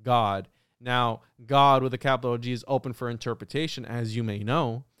God. Now, God with a capital G is open for interpretation, as you may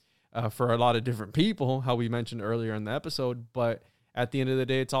know, for a lot of different people, how we mentioned earlier in the episode. But at the end of the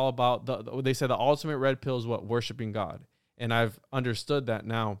day, it's all about, they say the ultimate red pill is what? Worshiping God. And I've understood that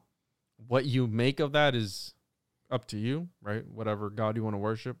now. What you make of that is up to you, right? Whatever God you want to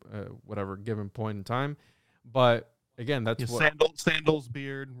worship, whatever given point in time. But again, that's what... Sandals,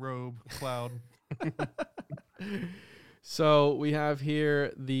 beard, robe, cloud. So we have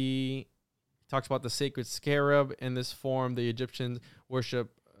here talks about the sacred scarab. In this form, the Egyptians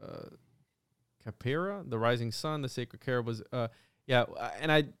worship Khepera, the rising sun. The sacred scarab was,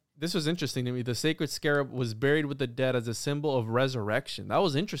 this was interesting to me. The sacred scarab was buried with the dead as a symbol of resurrection. That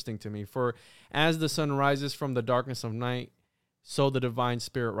was interesting to me. For as the sun rises from the darkness of night, so the divine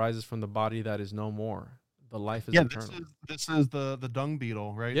spirit rises from the body that is no more. The life is eternal. This is the dung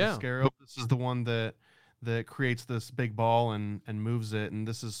beetle, right? Yeah. The scarab. This is the one that creates this big ball and moves it, and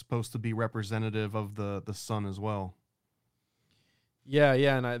this is supposed to be representative of the sun as well. Yeah,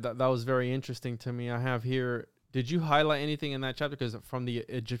 and that was very interesting to me. I have here, did you highlight anything in that chapter? Because from the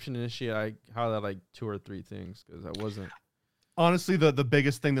Egyptian initiate, I highlighted like 2 or 3 things, because I wasn't... Honestly, the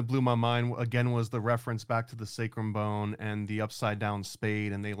biggest thing that blew my mind, again, was the reference back to the sacrum bone and the upside-down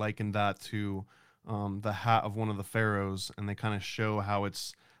spade, and they likened that to the hat of one of the pharaohs, and they kind of show how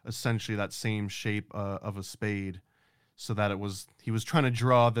it's essentially that same shape of a spade, so that he was trying to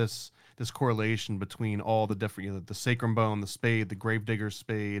draw this correlation between all the different, the sacrum bone, the spade, the gravedigger's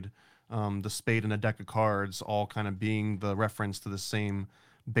spade, the spade in a deck of cards, all kind of being the reference to the same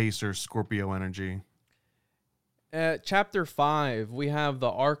baser Scorpio energy. At chapter 5, we have the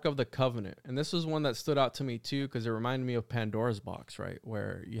Ark of the Covenant. And this was one that stood out to me too, because it reminded me of Pandora's box, right?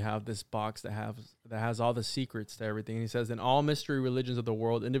 Where you have this box that has all the secrets to everything. And he says, in all mystery religions of the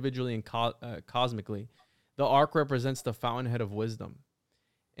world, individually and cosmically, the Ark represents the fountainhead of wisdom.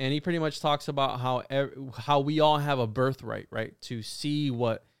 And he pretty much talks about how we all have a birthright, right? To see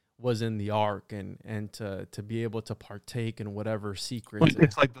what was in the Ark and to be able to partake in whatever secrets.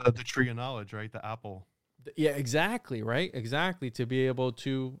 It's like the tree of knowledge, right? The apple. Yeah, exactly, right? Exactly. To be able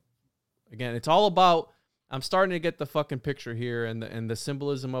to, again, it's all about, I'm starting to get the fucking picture here, and the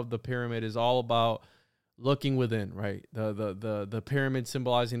symbolism of the pyramid is all about looking within, right? The pyramid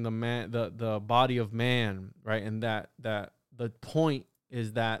symbolizing the man, the body of man, right? And that the point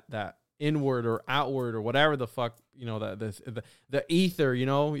is that inward or outward or whatever the fuck, you know, the ether, you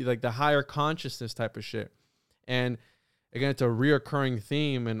know, like the higher consciousness type of shit. And again, it's a reoccurring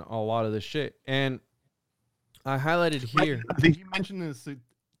theme in a lot of this shit. And I highlighted here. I think you mentioned this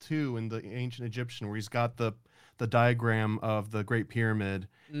too in the ancient Egyptian, where he's got the diagram of the Great Pyramid,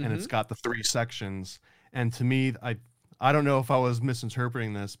 and it's got the 3 sections. And to me, I don't know if I was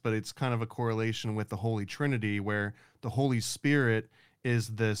misinterpreting this, but it's kind of a correlation with the Holy Trinity, where the Holy Spirit is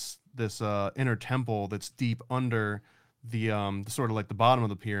this inner temple that's deep under the sort of like the bottom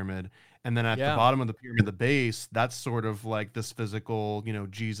of the pyramid, and then at the bottom of the pyramid, the base, that's sort of like this physical, you know,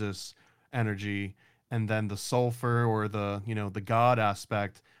 Jesus energy. And then the sulfur or the, you know, the God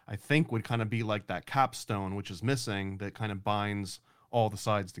aspect, I think would kind of be like that capstone, which is missing, that kind of binds all the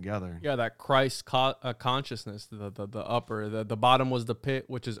sides together. Yeah, that Christ consciousness, the upper, the bottom was the pit,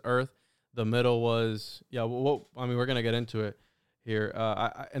 which is earth. The middle was, I mean, we're going to get into it here.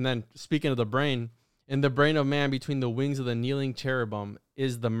 And then speaking of the brain, in the brain of man between the wings of the kneeling cherubim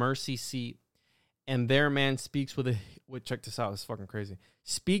is the mercy seat. And there man speaks with check this out, it's fucking crazy.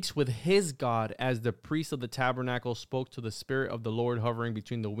 Speaks with his God as the priest of the tabernacle spoke to the spirit of the Lord hovering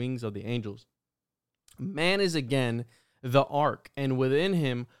between the wings of the angels. Man is again the ark, and within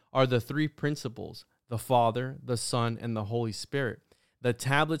him are the 3 principles, the Father, the Son, and the Holy Spirit, the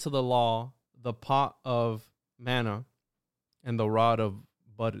tablets of the law, the pot of manna, and the rod of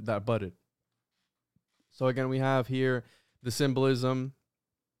that budded. So again, we have here the symbolism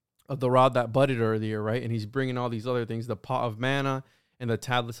of the rod that budded earlier, right? And he's bringing all these other things, the pot of manna and the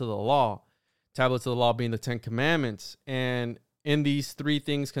tablets of the law. Tablets of the law being the 10 commandments. And in these 3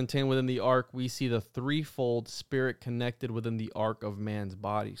 things contained within the ark, we see the threefold spirit connected within the ark of man's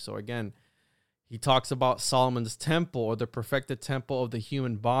body. So again, he talks about Solomon's temple, or the perfected temple of the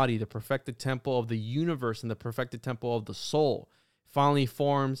human body, the perfected temple of the universe, and the perfected temple of the soul. Finally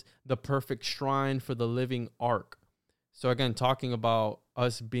forms the perfect shrine for the living ark. So again, talking about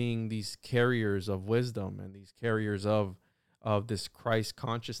us being these carriers of wisdom and these carriers of this Christ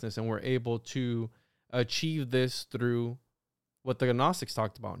consciousness, and we're able to achieve this through what the Gnostics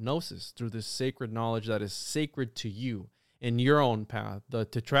talked about, gnosis, through this sacred knowledge that is sacred to you in your own path. The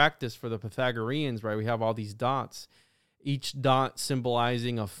Tetractys for the Pythagoreans, right? We have all these dots, each dot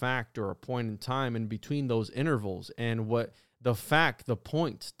symbolizing a fact or a point in time in between those intervals. And what the fact, the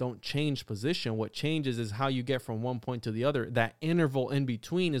points don't change position. What changes is how you get from one point to the other. That interval in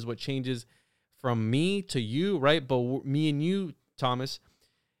between is what changes from me to you, right? But me and you, Thomas,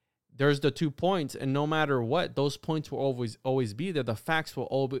 there's the 2 points, and no matter what, those points will always be there. The facts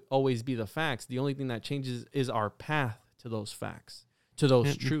will always be the facts. The only thing that changes is our path to those facts, to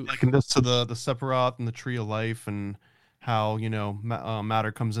those truths. Like this to the Separat and the tree of life, and how, you know,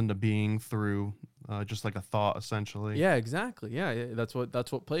 matter comes into being through just like a thought, essentially. Yeah, exactly. Yeah, that's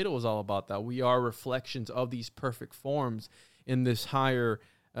what Plato was all about. That we are reflections of these perfect forms in this higher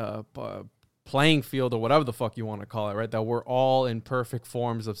playing field, or whatever the fuck you want to call it, right? That we're all in perfect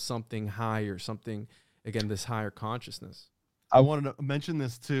forms of something higher, something, again, this higher consciousness. I wanted to mention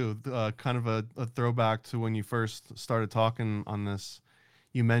this too, kind of a throwback to when you first started talking on this.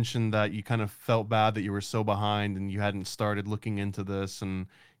 You mentioned that you kind of felt bad that you were so behind and you hadn't started looking into this. And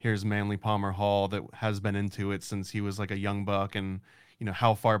here's Manly Palmer Hall that has been into it since he was like a young buck. And, you know,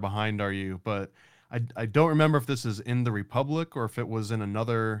 how far behind are you? But I don't remember if this is in the Republic or if it was in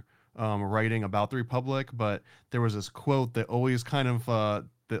another writing about the Republic. But there was this quote that always kind of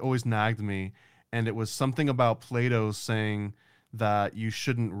that always nagged me. And it was something about Plato saying that you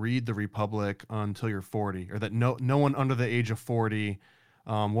shouldn't read the Republic until you're 40, or that no one under the age of 40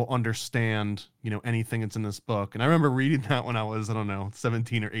 will understand, you know, anything that's in this book. And I remember reading that when I was, I don't know,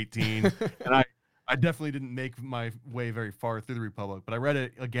 17 or 18. And I definitely didn't make my way very far through the Republic, but I read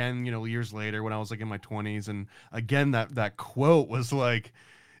it again, you know, years later when I was like in my 20s. And again, that quote was like,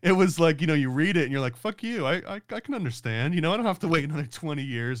 it was like, you read it and you're like, fuck you. I can understand. I don't have to wait another 20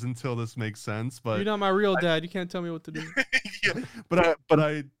 years until this makes sense. But you're not my real dad. You can't tell me what to do. Yeah,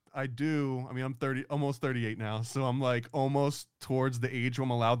 I do. I mean, I'm 30, almost 38 now, so I'm like almost towards the age where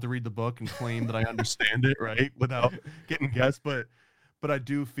I'm allowed to read the book and claim that I understand it, right, without getting guessed. But I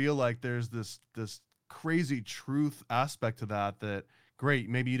do feel like there's this crazy truth aspect to that. Great,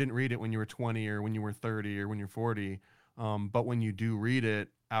 maybe you didn't read it when you were 20 or when you were 30 or when you're 40, but when you do read it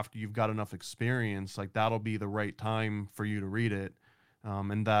after you've got enough experience, like that'll be the right time for you to read it,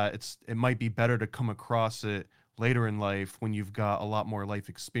 and that it might be better to come across it later in life when you've got a lot more life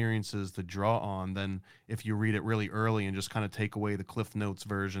experiences to draw on than if you read it really early and just kind of take away the Cliff Notes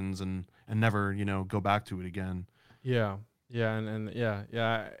versions and never, go back to it again. Yeah. Yeah. And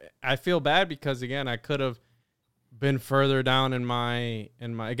yeah. I feel bad because again, I could have been further down in my,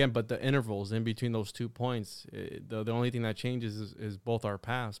 again, but the intervals in between those 2 points, the only thing that changes is both our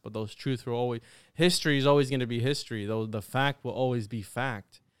past, but those truths will always, history is always going to be history, though the fact will always be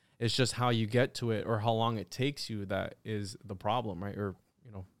fact. It's just how you get to it or how long it takes you that is the problem, right? Or,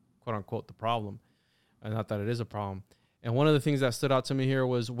 quote unquote, the problem. And not that it is a problem. And one of the things that stood out to me here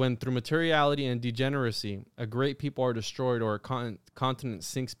was when through materiality and degeneracy, a great people are destroyed or a continent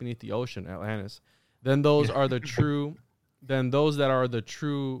sinks beneath the ocean, Atlantis, then those are the true, then those that are the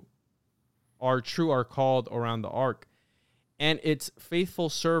true are called around the ark. And its faithful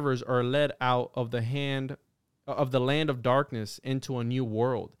servers are led out of the land of darkness into a new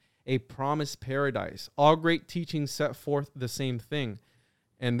world, a promised paradise. All great teachings set forth the same thing.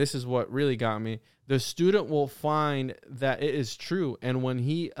 And this is what really got me. The student will find that it is true. And when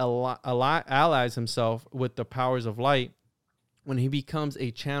he allies himself with the powers of light, when he becomes a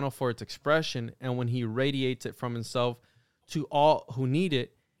channel for its expression, and when he radiates it from himself to all who need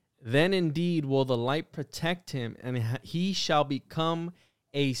it, then indeed will the light protect him, and he shall become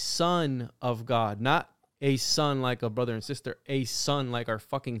a son of God. Not a son like a brother and sister, a son like our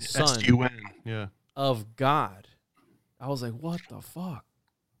fucking son. S-U-N, yeah. Of God. I was like, what the fuck?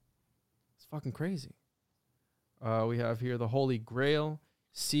 It's fucking crazy. We have here the Holy Grail.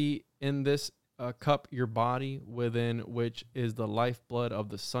 See in this cup your body, within which is the lifeblood of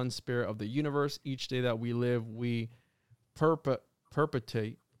the sun spirit of the universe. Each day that we live, we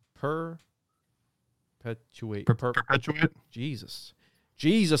perpetuate.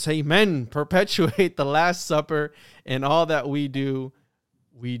 Jesus, amen. Perpetuate the Last Supper, and all that we do,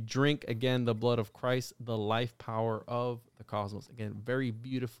 we drink again the blood of Christ, the life power of the cosmos. Again, very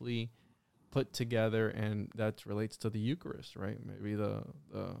beautifully put together, and that relates to the Eucharist, right? Maybe the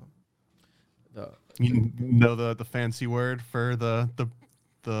fancy word for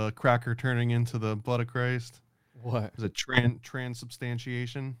the cracker turning into the blood of Christ. What is it?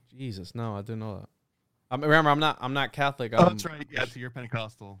 Transubstantiation. Jesus, no, I didn't know that. Remember, I'm not Catholic. Oh, that's right. Yeah, so you're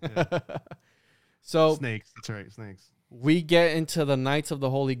Pentecostal. Yeah. So snakes. That's right, snakes. We get into the Knights of the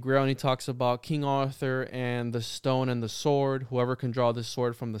Holy Grail, and he talks about King Arthur and the stone and the sword. Whoever can draw this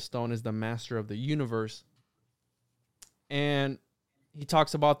sword from the stone is the master of the universe. And he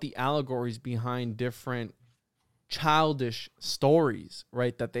talks about the allegories behind different childish stories,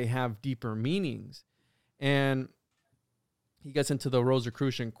 right? That they have deeper meanings. And he gets into the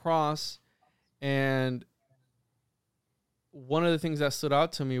Rosicrucian cross. And one of the things that stood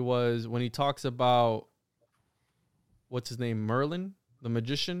out to me was when he talks about, what's his name, Merlin, the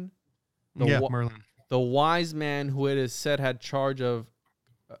magician? Merlin. The wise man who it is said had charge of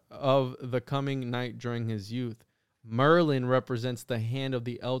the coming night during his youth. Merlin represents the hand of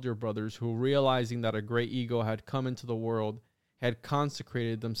the elder brothers who, realizing that a great ego had come into the world, had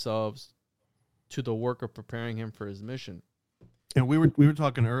consecrated themselves to the work of preparing him for his mission. And we were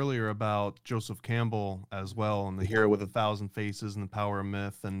talking earlier about Joseph Campbell as well, and the hero with 1,000 faces and the power of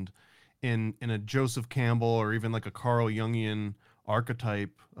myth. And in a Joseph Campbell or even like a Carl Jungian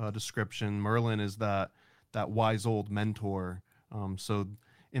archetype description, Merlin is that wise old mentor. So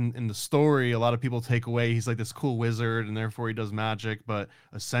in the story, a lot of people take away he's like this cool wizard and therefore he does magic, but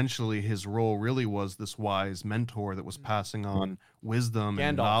essentially his role really was this wise mentor that was passing on wisdom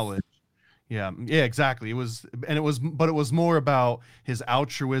and knowledge. Yeah, exactly. It was more about his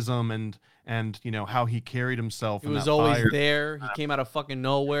altruism and how he carried himself. He was always there. He came out of fucking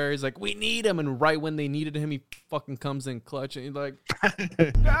nowhere. He's like, we need him, and right when they needed him, he fucking comes in clutch, and he's like, God,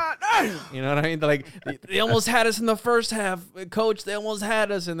 you know what I mean? Like they almost had us in the first half, coach. They almost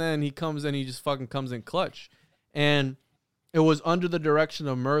had us, and then he comes in. He just fucking comes in clutch, and it was under the direction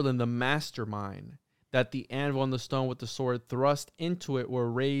of Merlin, the mastermind, that the anvil and the stone with the sword thrust into it were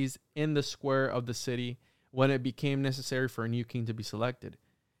raised in the square of the city when it became necessary for a new king to be selected.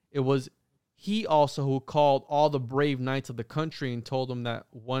 he also who called all the brave knights of the country and told them that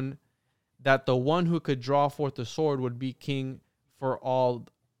the one who could draw forth the sword would be king for all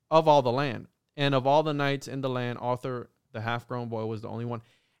the land. And of all the knights in the land, Arthur, the half-grown boy, was the only one.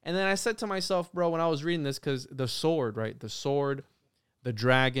 And then I said to myself, bro, when I was reading this, because the sword, right? The sword, the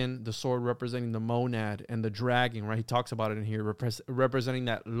dragon, the sword representing the monad, and the dragon, right? He talks about it in here, representing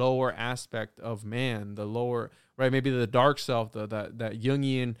that lower aspect of man, the lower, right? Maybe the dark self, that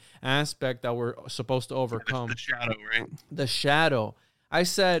Jungian aspect that we're supposed to overcome. The shadow, right? The shadow. I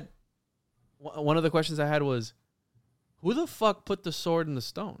said, one of the questions I had was, who the fuck put the sword in the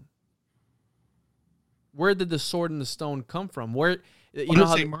stone? Where did the sword and the stone come from? Where, you know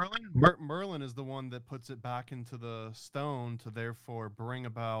how Merlin? Merlin is the one that puts it back into the stone to therefore bring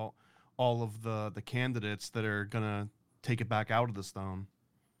about all of the candidates that are gonna take it back out of the stone.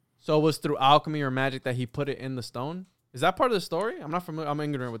 So it was through alchemy or magic that he put it in the stone? Is that part of the story? I'm not familiar. I'm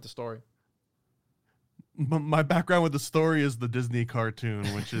ignorant with the story. My background with the story is the Disney cartoon,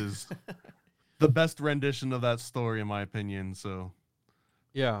 which is the best rendition of that story in my opinion. So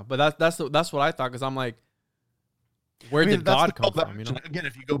yeah, but that's what I thought, because I'm like, where did God come from? You know? Again,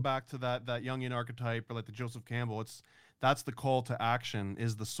 if you go back to that Jungian archetype or like the Joseph Campbell, that's the call to action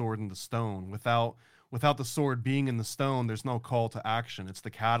is the sword and the stone. Without the sword being in the stone, there's no call to action. It's the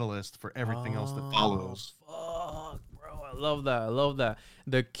catalyst for everything else that follows. Fuck, bro, I love that. I love that.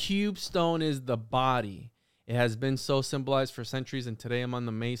 The cube stone is the body. It has been so symbolized for centuries, and today among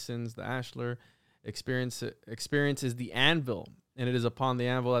the Masons, the Ashlar experience is the anvil, and it is upon the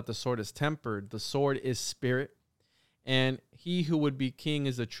anvil that the sword is tempered. The sword is spirit, and he who would be king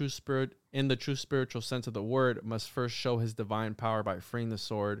is the true spirit. In the true spiritual sense of the word, must first show his divine power by freeing the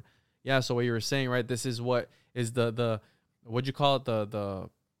sword. Yeah, so what you were saying, right? This is what is the what'd you call it? The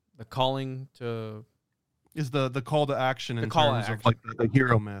calling to is the call to action in terms of like the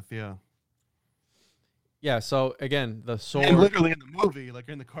hero myth, yeah. Yeah, so again, the sword, and literally in the movie, like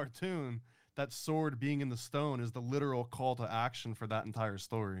in the cartoon, that sword being in the stone is the literal call to action for that entire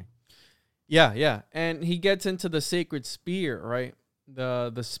story. Yeah. And he gets into the sacred spear, right?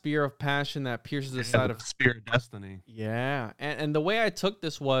 The spear of passion that pierces the side of the spear of destiny. Yeah. And the way I took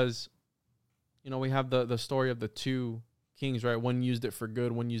this was, we have the story of the two kings, right? One used it for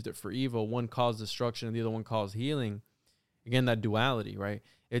good, one used it for evil. One caused destruction and the other one caused healing. Again, that duality, right?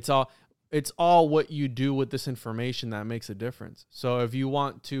 It's all what you do with this information that makes a difference. So if you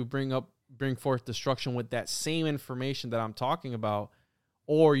want to bring forth destruction with that same information that I'm talking about,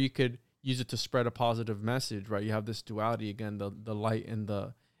 or you could use it to spread a positive message, right? You have this duality again, the light and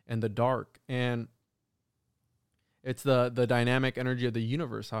the dark, and it's the dynamic energy of the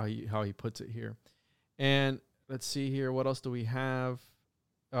universe, how he puts it here. And let's see here, what else do we have?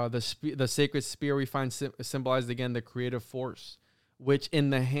 The sacred spear we find symbolized again the creative force, which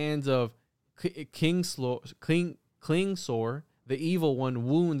in the hands of Klingsor, the evil one,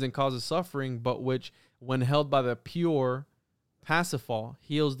 wounds and causes suffering, but which, when held by the pure Parsifal,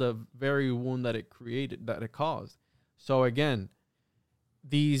 heals the very wound that it created, that it caused. So again,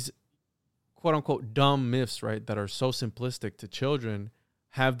 these quote unquote dumb myths, right, that are so simplistic to children,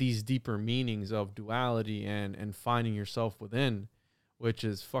 have these deeper meanings of duality and finding yourself within, which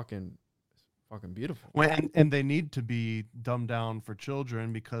is fucking beautiful. Well, and they need to be dumbed down for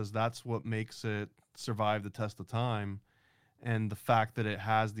children because that's what makes it survive the test of time. And the fact that it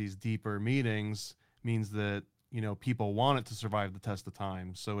has these deeper meanings means that, people want it to survive the test of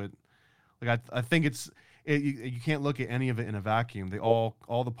time. So I think you can't look at any of it in a vacuum. They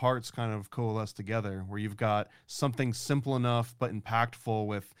all the parts kind of coalesce together, where you've got something simple enough but impactful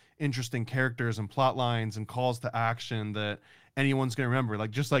with interesting characters and plot lines and calls to action that anyone's going to remember.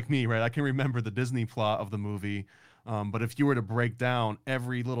 Like, just like me, right? I can remember the Disney plot of the movie. But if you were to break down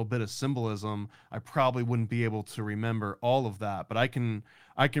every little bit of symbolism, I probably wouldn't be able to remember all of that. But I can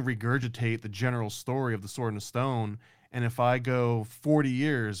regurgitate the general story of the Sword and the Stone. And if I go 40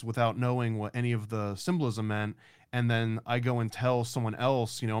 years without knowing what any of the symbolism meant, and then I go and tell someone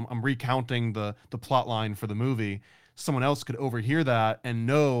else, I'm recounting the plot line for the movie, someone else could overhear that and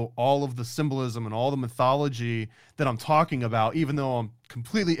know all of the symbolism and all the mythology that I'm talking about, even though I'm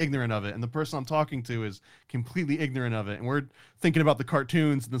completely ignorant of it. And the person I'm talking to is completely ignorant of it. And we're thinking about the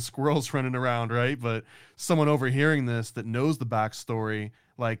cartoons and the squirrels running around, right? But someone overhearing this that knows the backstory,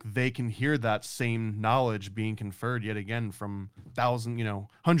 like, they can hear that same knowledge being conferred yet again from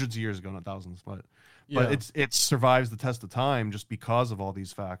hundreds of years ago, not thousands, but it survives the test of time just because of all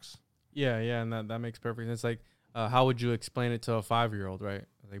these facts. Yeah, and that makes perfect sense. Like, how would you explain it to a 5-year-old, right?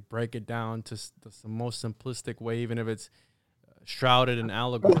 Like, break it down to the most simplistic way, even if it's shrouded in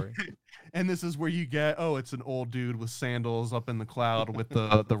allegory. And this is where you get, oh, it's an old dude with sandals up in the cloud with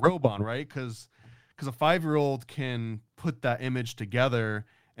the robe on, right? Because a 5-year-old can put that image together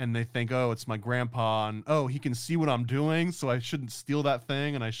and they think, oh, it's my grandpa, and oh, he can see what I'm doing, so I shouldn't steal that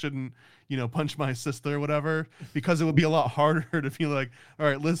thing, and I shouldn't, punch my sister or whatever, because it would be a lot harder to be like, all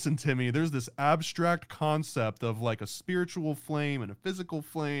right, listen, Timmy, there's this abstract concept of like a spiritual flame and a physical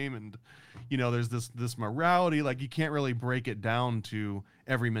flame, and there's this morality, like you can't really break it down to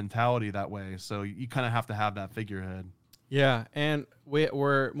every mentality that way, so you kind of have to have that figurehead. Yeah, and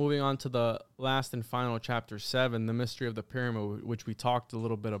we're moving on to the last and final chapter 7, the mystery of the pyramid, which we talked a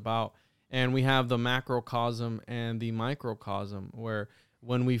little bit about. And we have the macrocosm and the microcosm, where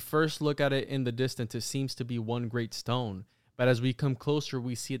when we first look at it in the distance, it seems to be one great stone. But as we come closer,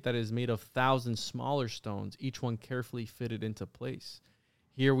 we see it that it is made of 1,000 smaller stones, each one carefully fitted into place.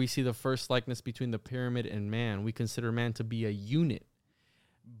 Here we see the first likeness between the pyramid and man. We consider man to be a unit.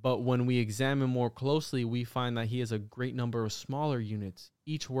 But when we examine more closely, we find that he has a great number of smaller units,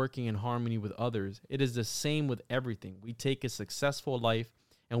 each working in harmony with others. It is the same with everything. We take a successful life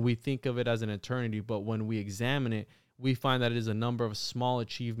and we think of it as an eternity, but when we examine it, we find that it is a number of small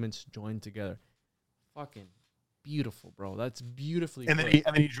achievements joined together. Fucking beautiful, bro. That's beautifully and put.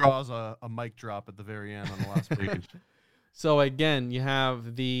 Then he draws a mic drop at the very end on the last page. So again, you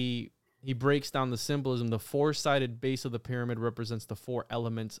have he breaks down the symbolism. The 4-sided base of the pyramid represents the 4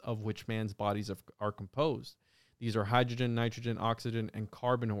 elements of which man's bodies are composed. These are hydrogen, nitrogen, oxygen, and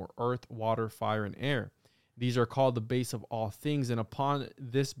carbon, or earth, water, fire, and air. These are called the base of all things, and upon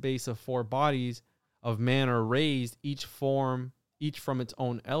this base of 4 bodies of man are raised, each from its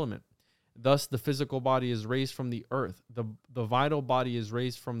own element. Thus, the physical body is raised from the earth. The vital body is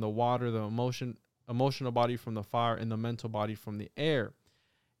raised from the water, the emotional body from the fire, and the mental body from the air.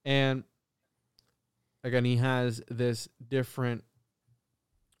 And again, he has this different,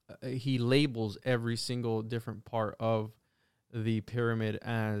 he labels every single different part of the pyramid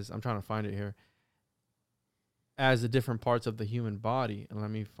as, I'm trying to find it here, as the different parts of the human body. And let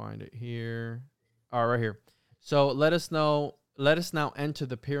me find it here. All right, right here. So let us now enter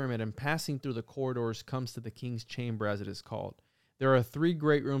the pyramid, and passing through the corridors comes to the king's chamber, as it is called. There are 3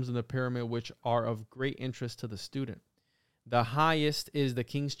 great rooms in the pyramid which are of great interest to the student. The highest is the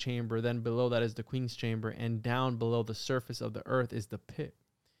king's chamber, then below that is the queen's chamber, and down below the surface of the earth is the pit.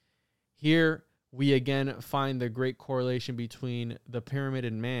 Here we again find the great correlation between the pyramid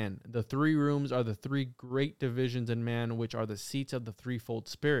and man. The 3 rooms are the 3 great divisions in man, which are the seats of the threefold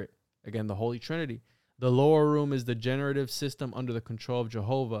spirit. Again, the Holy Trinity. The lower room is the generative system under the control of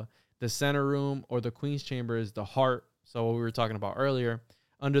Jehovah. The center room, or the queen's chamber, is the heart. So what we were talking about earlier,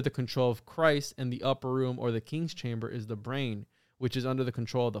 under the control of Christ, and the upper room, or the king's chamber, is the brain, which is under the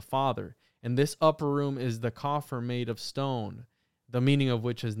control of the Father. And this upper room is the coffer made of stone, the meaning of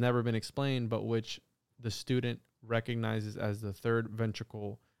which has never been explained, but which the student recognizes as the 3rd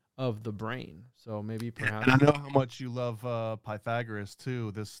ventricle of the brain. So maybe perhaps... And I know how much you love Pythagoras,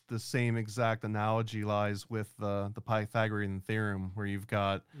 too. This same exact analogy lies with the Pythagorean theorem, where you've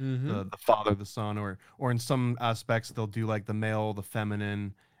got the father, the son, or in some aspects they'll do like the male, the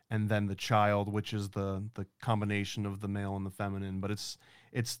feminine, and then the child, which is the combination of the male and the feminine. But it's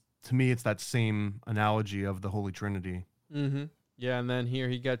to me, it's that same analogy of the Holy Trinity. Mm-hmm. Yeah, and then here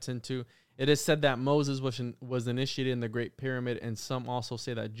he gets into... It is said that Moses was initiated in the Great Pyramid, and some also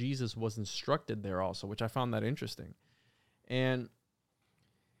say that Jesus was instructed there also, which I found that interesting. And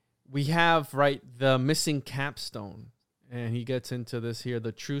we have, the missing capstone, and he gets into this here.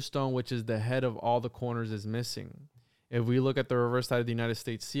 The true stone, which is the head of all the corners, is missing. If we look at the reverse side of the United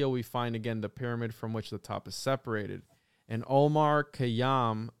States seal, we find again the pyramid from which the top is separated. And Omar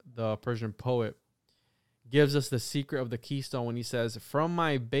Khayyam, the Persian poet, gives us the secret of the keystone when he says, "From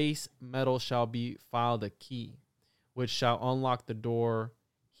my base metal shall be filed a key, which shall unlock the door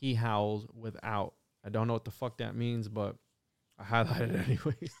he howls without." I don't know what the fuck that means, but I highlighted it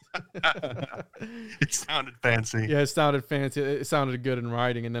anyways. It sounded fancy. Yeah, it sounded fancy. It sounded good in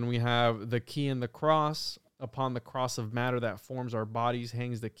writing. And then we have the key and the cross. Upon the cross of matter that forms our bodies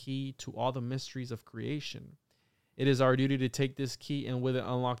hangs the key to all the mysteries of creation. It is our duty to take this key and with it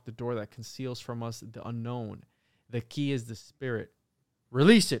unlock the door that conceals from us the unknown. The key is the spirit.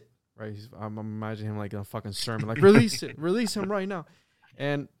 Release it. Right? I'm imagining him like in a fucking sermon. Like, release it. Release him right now.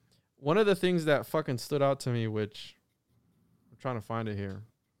 And one of the things that fucking stood out to me, which I'm trying to find it here,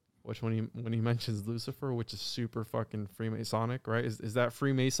 which when he mentions Lucifer, which is super fucking Freemasonic, right? Is that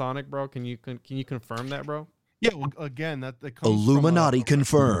Freemasonic, bro? Can you confirm that, bro? Yeah, well, again, that comes Illuminati from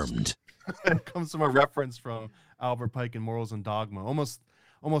confirmed. It comes from a reference from Albert Pike in Morals and Dogma.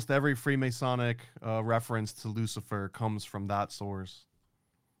 Almost every Freemasonic reference to Lucifer comes from that source.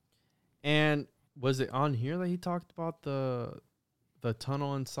 And was it on here that he talked about the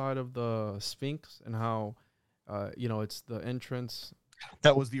tunnel inside of the Sphinx and how, it's the entrance?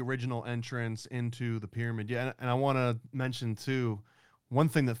 That was the original entrance into the pyramid. Yeah, and I want to mention too, one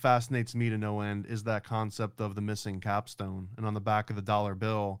thing that fascinates me to no end is that concept of the missing capstone. And on the back of the dollar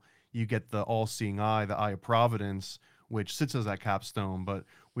bill, you get the all-seeing eye, the eye of providence, which sits as that capstone. But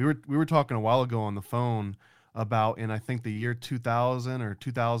we were talking a while ago on the phone about, in I think the year 2000 or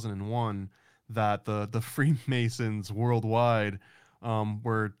 2001, that the Freemasons worldwide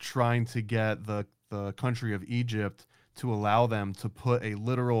were trying to get the country of Egypt to allow them to put a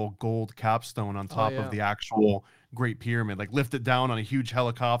literal gold capstone on top of the actual Great Pyramid, like lift it down on a huge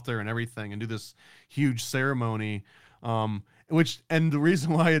helicopter and everything, and do this huge ceremony. And the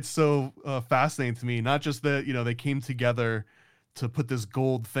reason why it's so fascinating to me, not just that they came together to put this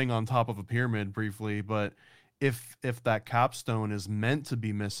gold thing on top of a pyramid briefly, but if that capstone is meant to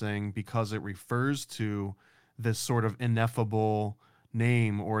be missing because it refers to this sort of ineffable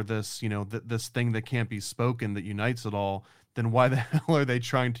name, or this this thing that can't be spoken that unites it all, then why the hell are they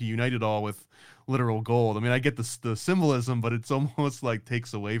trying to unite it all with literal gold? I mean, I get the symbolism, but it's almost like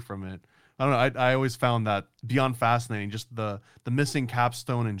takes away from it. I don't know. I always found that beyond fascinating, just the missing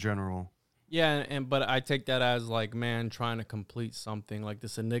capstone in general. Yeah, but I take that as like man trying to complete something, like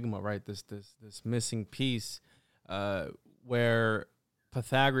this enigma, right? This missing piece, where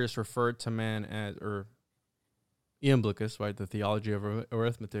Pythagoras referred to man as, or Iamblichus, right, the theology of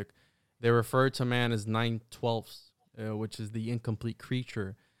arithmetic, they referred to man as 9/12, which is the incomplete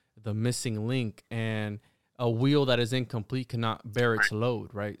creature, the missing link, and a wheel that is incomplete cannot bear its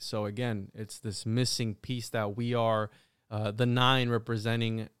load, right? So again, it's this missing piece that we are, the 9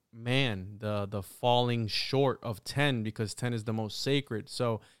 representing man, the falling short of 10, because 10 is the most sacred.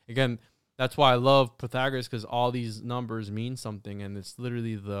 So again, that's why I love Pythagoras, because all these numbers mean something, and it's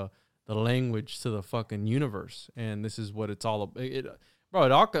literally the language to the fucking universe, and this is what it's all about. Bro,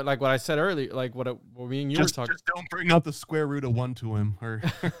 it all, like what I said earlier, like what me and you were talking. Just don't bring out the square root of 1 to him, or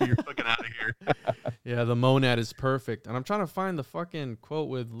you're fucking out of here. Yeah, the monad is perfect, and I'm trying to find the fucking quote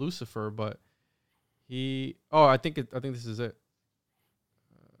with Lucifer, but I think this is it.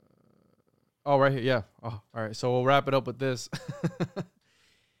 Right here, yeah. Oh, all right. So we'll wrap it up with this.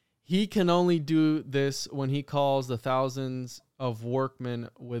 He can only do this when he calls the thousands of workmen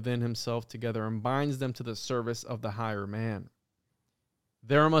within himself together and binds them to the service of the higher man.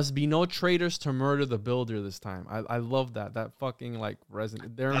 There must be no traitors to murder the builder this time. I love that. That fucking like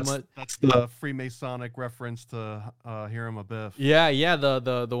resonant. That's the Freemasonic reference to Hiram Abiff. Yeah.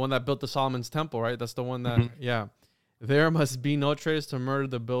 The one that built the Solomon's Temple, right? That's the one that yeah. There must be no traitors to murder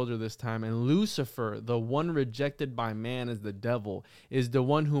the builder this time. And Lucifer, the one rejected by man as the devil, is the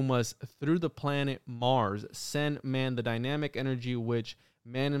one who must, through the planet Mars, send man the dynamic energy which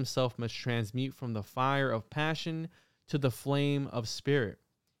man himself must transmute from the fire of passion to the flame of spirit.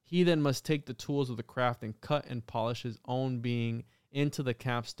 He then must take the tools of the craft and cut and polish his own being into the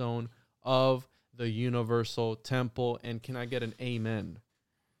capstone of the universal temple. And can I get an amen?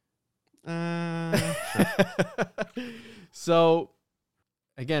 So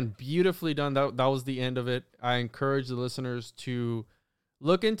again, beautifully done. That was the end of it. I encourage the listeners to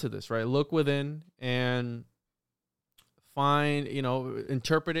look into this, right? Look within and find,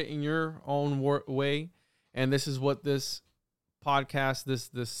 interpret it in your own way. And this is what this podcast,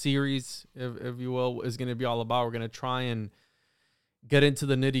 this series, if you will, is going to be all about. We're going to try and get into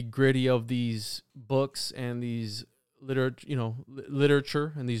the nitty gritty of these books and these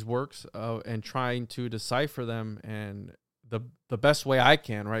literature and these works, and trying to decipher them and the best way I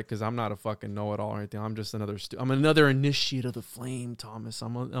can, right? Because I'm not a fucking know-it-all or anything. I'm just I'm another initiate of the flame, Thomas.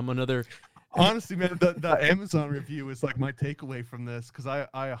 I'm another. Honestly, man, the Amazon review is like my takeaway from this, because I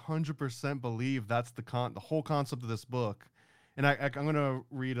 100% believe that's the whole concept of this book. And I'm going to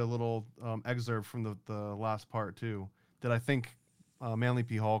read a little excerpt from the last part too, that I think Manly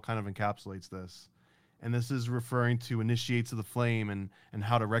P. Hall kind of encapsulates this. And this is referring to initiates of the flame and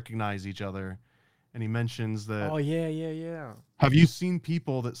how to recognize each other. And he mentions that... Oh, yeah. Have you seen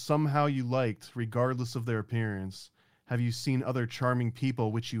people that somehow you liked, regardless of their appearance? Have you seen other charming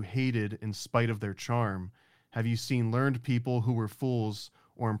people which you hated in spite of their charm? Have you seen learned people who were fools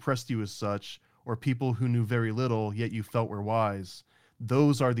or impressed you as such, or people who knew very little yet you felt were wise?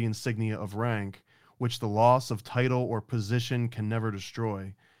 Those are the insignia of rank, which the loss of title or position can never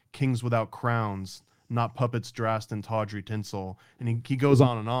destroy. Kings without crowns, not puppets dressed in tawdry tinsel. And he goes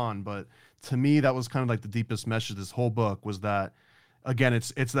on, but to me, that was kind of like the deepest message of this whole book, was that, again,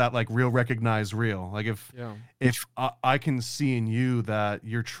 it's that like real recognize real. Like if I can see in you that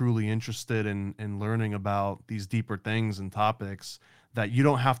you're truly interested in learning about these deeper things and topics, that you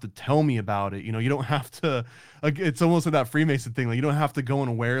don't have to tell me about it. You know, you don't have to, like, it's almost like that Freemason thing. Like, you don't have to go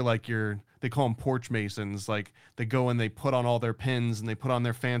and wear like they call them porch masons. Like, they go and they put on all their pins and they put on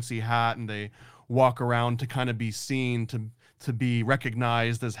their fancy hat and they walk around to kind of be seen, to be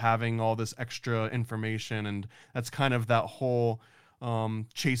recognized as having all this extra information. And that's kind of that whole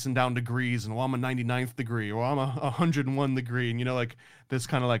chasing down degrees, and well, I'm a 99th degree, or I'm a 101 degree, and you know, like this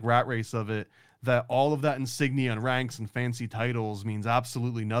kind of like rat race of it, that all of that insignia and ranks and fancy titles means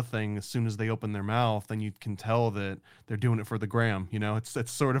absolutely nothing as soon as they open their mouth, and you can tell that they're doing it for the gram. You know,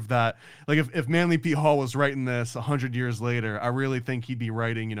 it's sort of that, like if Manly P. Hall was writing this 100 years later, I really think he'd be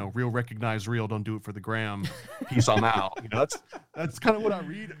writing, you know, real, recognize real, don't do it for the gram, peace on out. You know, that's kind of what I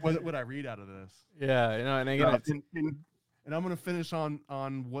read, what I read out of this. Yeah, you know, and again, and I'm going to finish on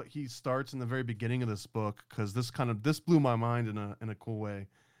what he starts in the very beginning of this book, because this blew my mind in a cool way.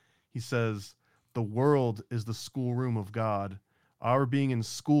 He says, "The world is the schoolroom of God. Our being in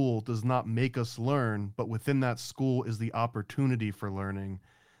school does not make us learn, but within that school is the opportunity for learning.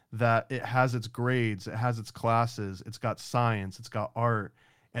 That it has its grades, it has its classes, it's got science, it's got art,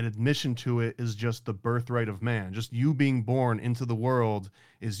 and admission to it is just the birthright of man. Just you being born into the world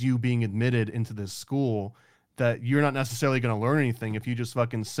is you being admitted into this school, that you're not necessarily going to learn anything if you just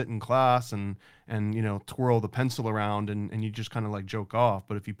fucking sit in class and you know, twirl the pencil around and you just kind of like joke off.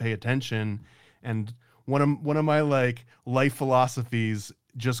 But if you pay attention, and one of my like life philosophies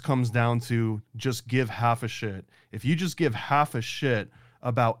just comes down to just give half a shit. If you just give half a shit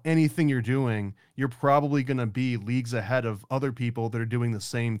about anything you're doing, you're probably going to be leagues ahead of other people that are doing the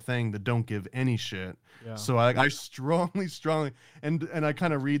same thing that don't give any shit. Yeah. So I strongly, and I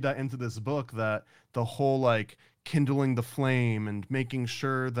kind of read that into this book, that the whole like kindling the flame and making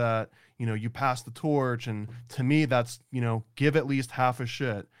sure that, you know, you pass the torch. And to me, that's, you know, give at least half a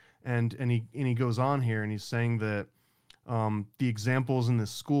shit. And he goes on here and he's saying that the examples in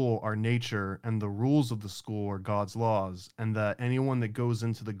this school are nature, and the rules of the school are God's laws, and that anyone that goes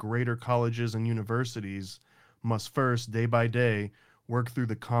into the greater colleges and universities must first, day by day, work through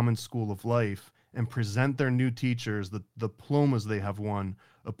the common school of life and present their new teachers the diplomas they have won,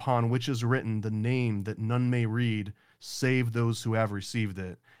 upon which is written the name that none may read save those who have received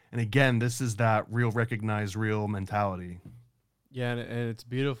it. And again, this is that real, recognize real mentality. Yeah, and it's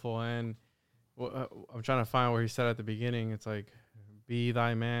beautiful. And I'm trying to find where he said at the beginning, it's like, be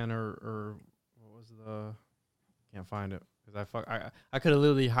thy man, or what was can't find it. I could have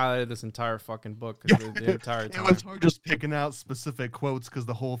literally highlighted this entire fucking book the entire time. It was hard just picking out specific quotes because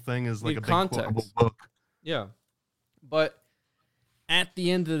the whole thing is like a big quotable book. Yeah. But at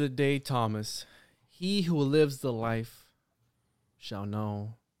the end of the day, Thomas, he who lives the life shall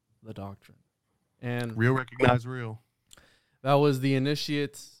know the doctrine. And real, recognize real. That was The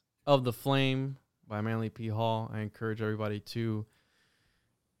Initiates of the Flame by Manly P. Hall. I encourage everybody to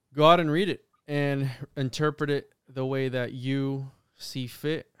go out and read it and interpret it the way that you see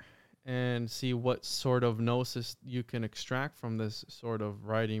fit, and see what sort of gnosis you can extract from this sort of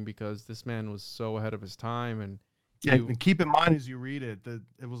writing, because this man was so ahead of his time. And and keep in mind as you read it that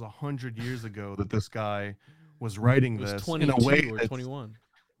it was 100 years ago that this guy was writing this in a way or 21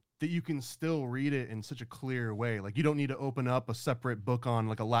 that you can still read it in such a clear way. Like, you don't need to open up a separate book on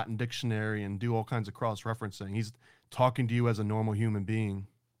like a Latin dictionary and do all kinds of cross-referencing. He's talking to you as a normal human being.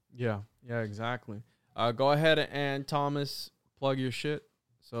 Yeah, exactly. Go ahead and, Thomas, plug your shit.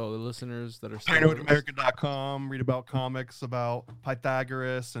 So the listeners that are ParanoidAmerican.com, read about comics about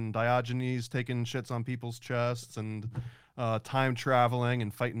Pythagoras and Diogenes taking shits on people's chests, and time traveling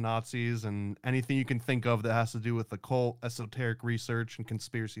and fighting Nazis, and anything you can think of that has to do with occult, esoteric research, and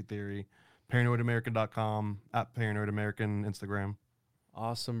conspiracy theory. ParanoidAmerican.com, @ParanoidAmerican, Instagram.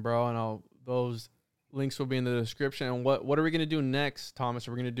 Awesome, bro. And those links will be in the description. And what are we going to do next, Thomas?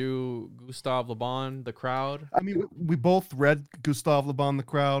 Are we going to do Gustave Le Bon, The Crowd? I mean, we both read Gustave Le Bon, The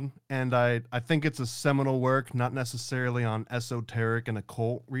Crowd, and I think it's a seminal work, not necessarily on esoteric and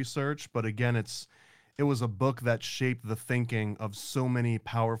occult research, but again, it was a book that shaped the thinking of so many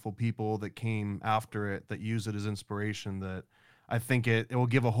powerful people that came after it, that use it as inspiration, that I think it will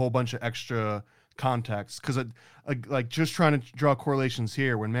give a whole bunch of extra context. Because like just trying to draw correlations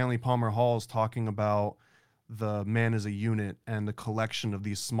here, when Manly Palmer Hall is talking about the man as a unit and the collection of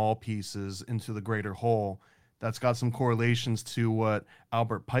these small pieces into the greater whole, that's got some correlations to what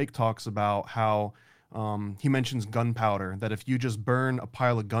Albert Pike talks about, how he mentions gunpowder, that if you just burn a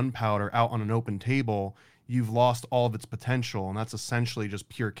pile of gunpowder out on an open table, you've lost all of its potential, and that's essentially just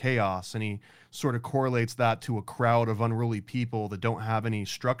pure chaos. And he sort of correlates that to a crowd of unruly people that don't have any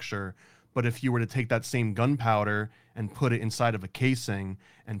structure. But if you were to take that same gunpowder and put it inside of a casing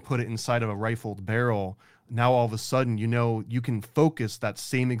and put it inside of a rifled barrel, now all of a sudden, you can focus that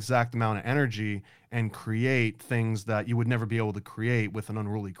same exact amount of energy and create things that you would never be able to create with an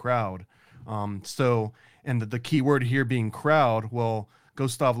unruly crowd. And the key word here being crowd, well,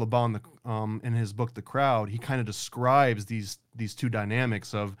 Gustav Le Bon, in his book The Crowd, he kind of describes these two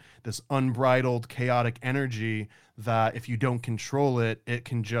dynamics of this unbridled, chaotic energy that if you don't control it, it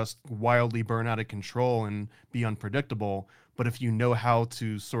can just wildly burn out of control and be unpredictable. But if you know how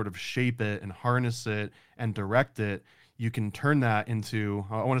to sort of shape it and harness it and direct it, you can turn that into,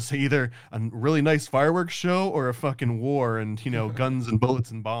 I want to say, either a really nice fireworks show or a fucking war and, guns and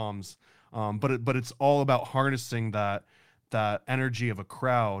bullets and bombs. But it's all about harnessing that energy of a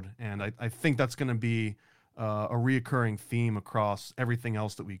crowd. And I think that's going to be a reoccurring theme across everything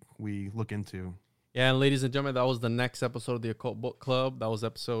else that we look into. Yeah, and ladies and gentlemen, that was the next episode of the Occult Book Club. That was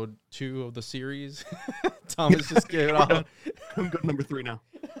episode 2 of the series. Thomas just gave it out. I'm good, number 3 now.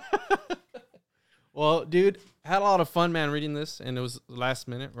 Well, dude, had a lot of fun, man, reading this, and it was last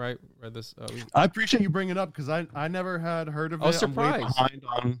minute, right? Read this. I appreciate you bringing it up because I never had heard of it. I was surprised. I'm way behind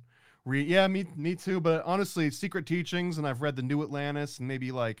on yeah, me too. But honestly, Secret Teachings, and I've read The New Atlantis and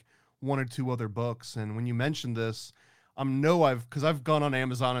maybe like 1 or 2 other books. And when you mentioned this, because I've gone on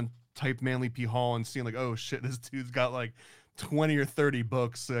Amazon and typed Manly P. Hall and seen like, oh shit, this dude's got like 20 or 30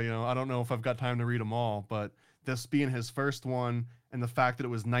 books. So, I don't know if I've got time to read them all, but this being his first one and the fact that it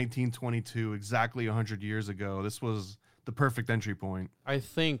was 1922, exactly 100 years ago, this was the perfect entry point. I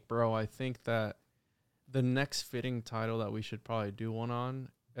think that the next fitting title that we should probably do one on,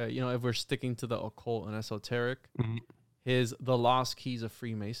 if we're sticking to the occult and esoteric, is The Lost Keys of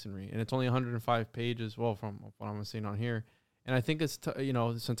Freemasonry. And it's only 105 pages, well, from what I'm seeing on here. And I think it's,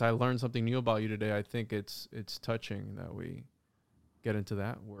 since I learned something new about you today, I think it's touching that we get into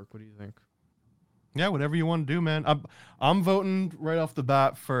that work. What do you think? Yeah, whatever you want to do, man. I'm voting right off the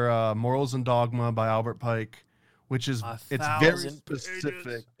bat for Morals and Dogma by Albert Pike, which is it's very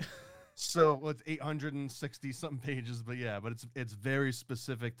specific. So it's 860 something pages, but it's very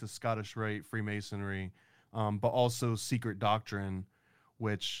specific to Scottish Rite Freemasonry, but also Secret Doctrine,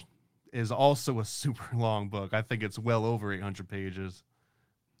 which is also a super long book. I think it's well over 800 pages.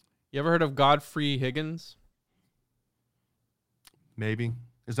 You ever heard of Godfrey Higgins? Maybe.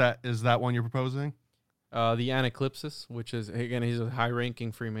 Is that one you're proposing? The Aneclipsis, which is, again, he's a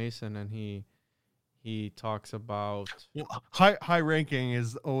high-ranking Freemason, and he talks about high ranking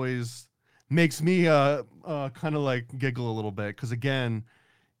is always makes me kind of like giggle a little bit, because again,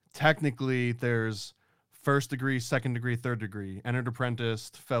 technically there's first degree, second degree, third degree, entered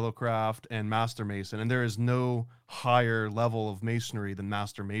apprentice, fellow craft, and master mason, and there is no higher level of masonry than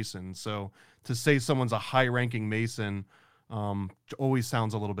master mason. So to say someone's a high-ranking mason always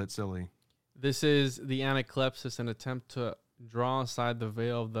sounds a little bit silly. This is the Aneclipsis, an attempt to draw aside the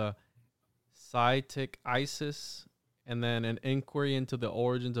veil of the Saitic Isis, and then an inquiry into the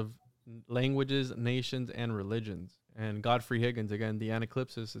origins of languages, nations, and religions. And Godfrey Higgins, again, the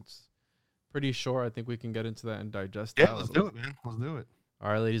Aneclipsis, it's pretty short. I think we can get into that and digest that. Yeah, let's do it, man. Let's do it.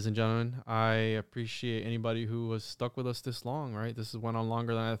 All right, ladies and gentlemen, I appreciate anybody who was stuck with us this long, right? This went on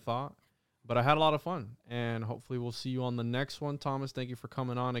longer than I thought, but I had a lot of fun, and hopefully we'll see you on the next one. Thomas, thank you for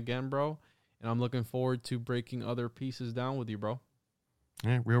coming on again, bro. And I'm looking forward to breaking other pieces down with you, bro.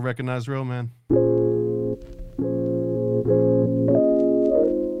 Yeah, real recognize real, man.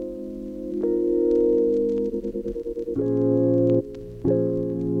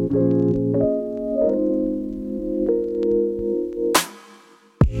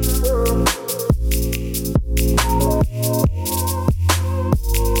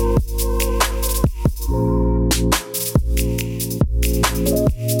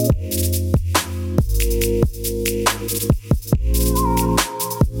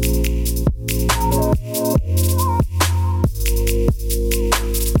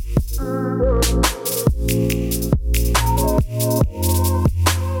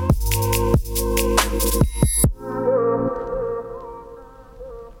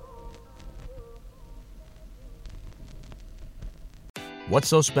 What's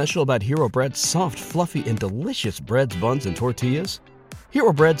so special about Hero Bread's soft, fluffy, and delicious breads, buns, and tortillas?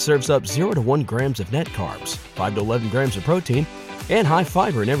 Hero Bread serves up 0 to 1 grams of net carbs, 5 to 11 grams of protein, and high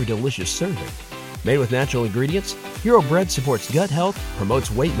fiber in every delicious serving. Made with natural ingredients, Hero Bread supports gut health,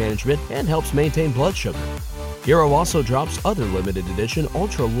 promotes weight management, and helps maintain blood sugar. Hero also drops other limited edition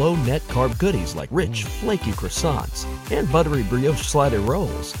ultra-low net carb goodies like rich, flaky croissants and buttery brioche slider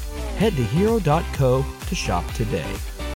rolls. Head to hero.co to shop today.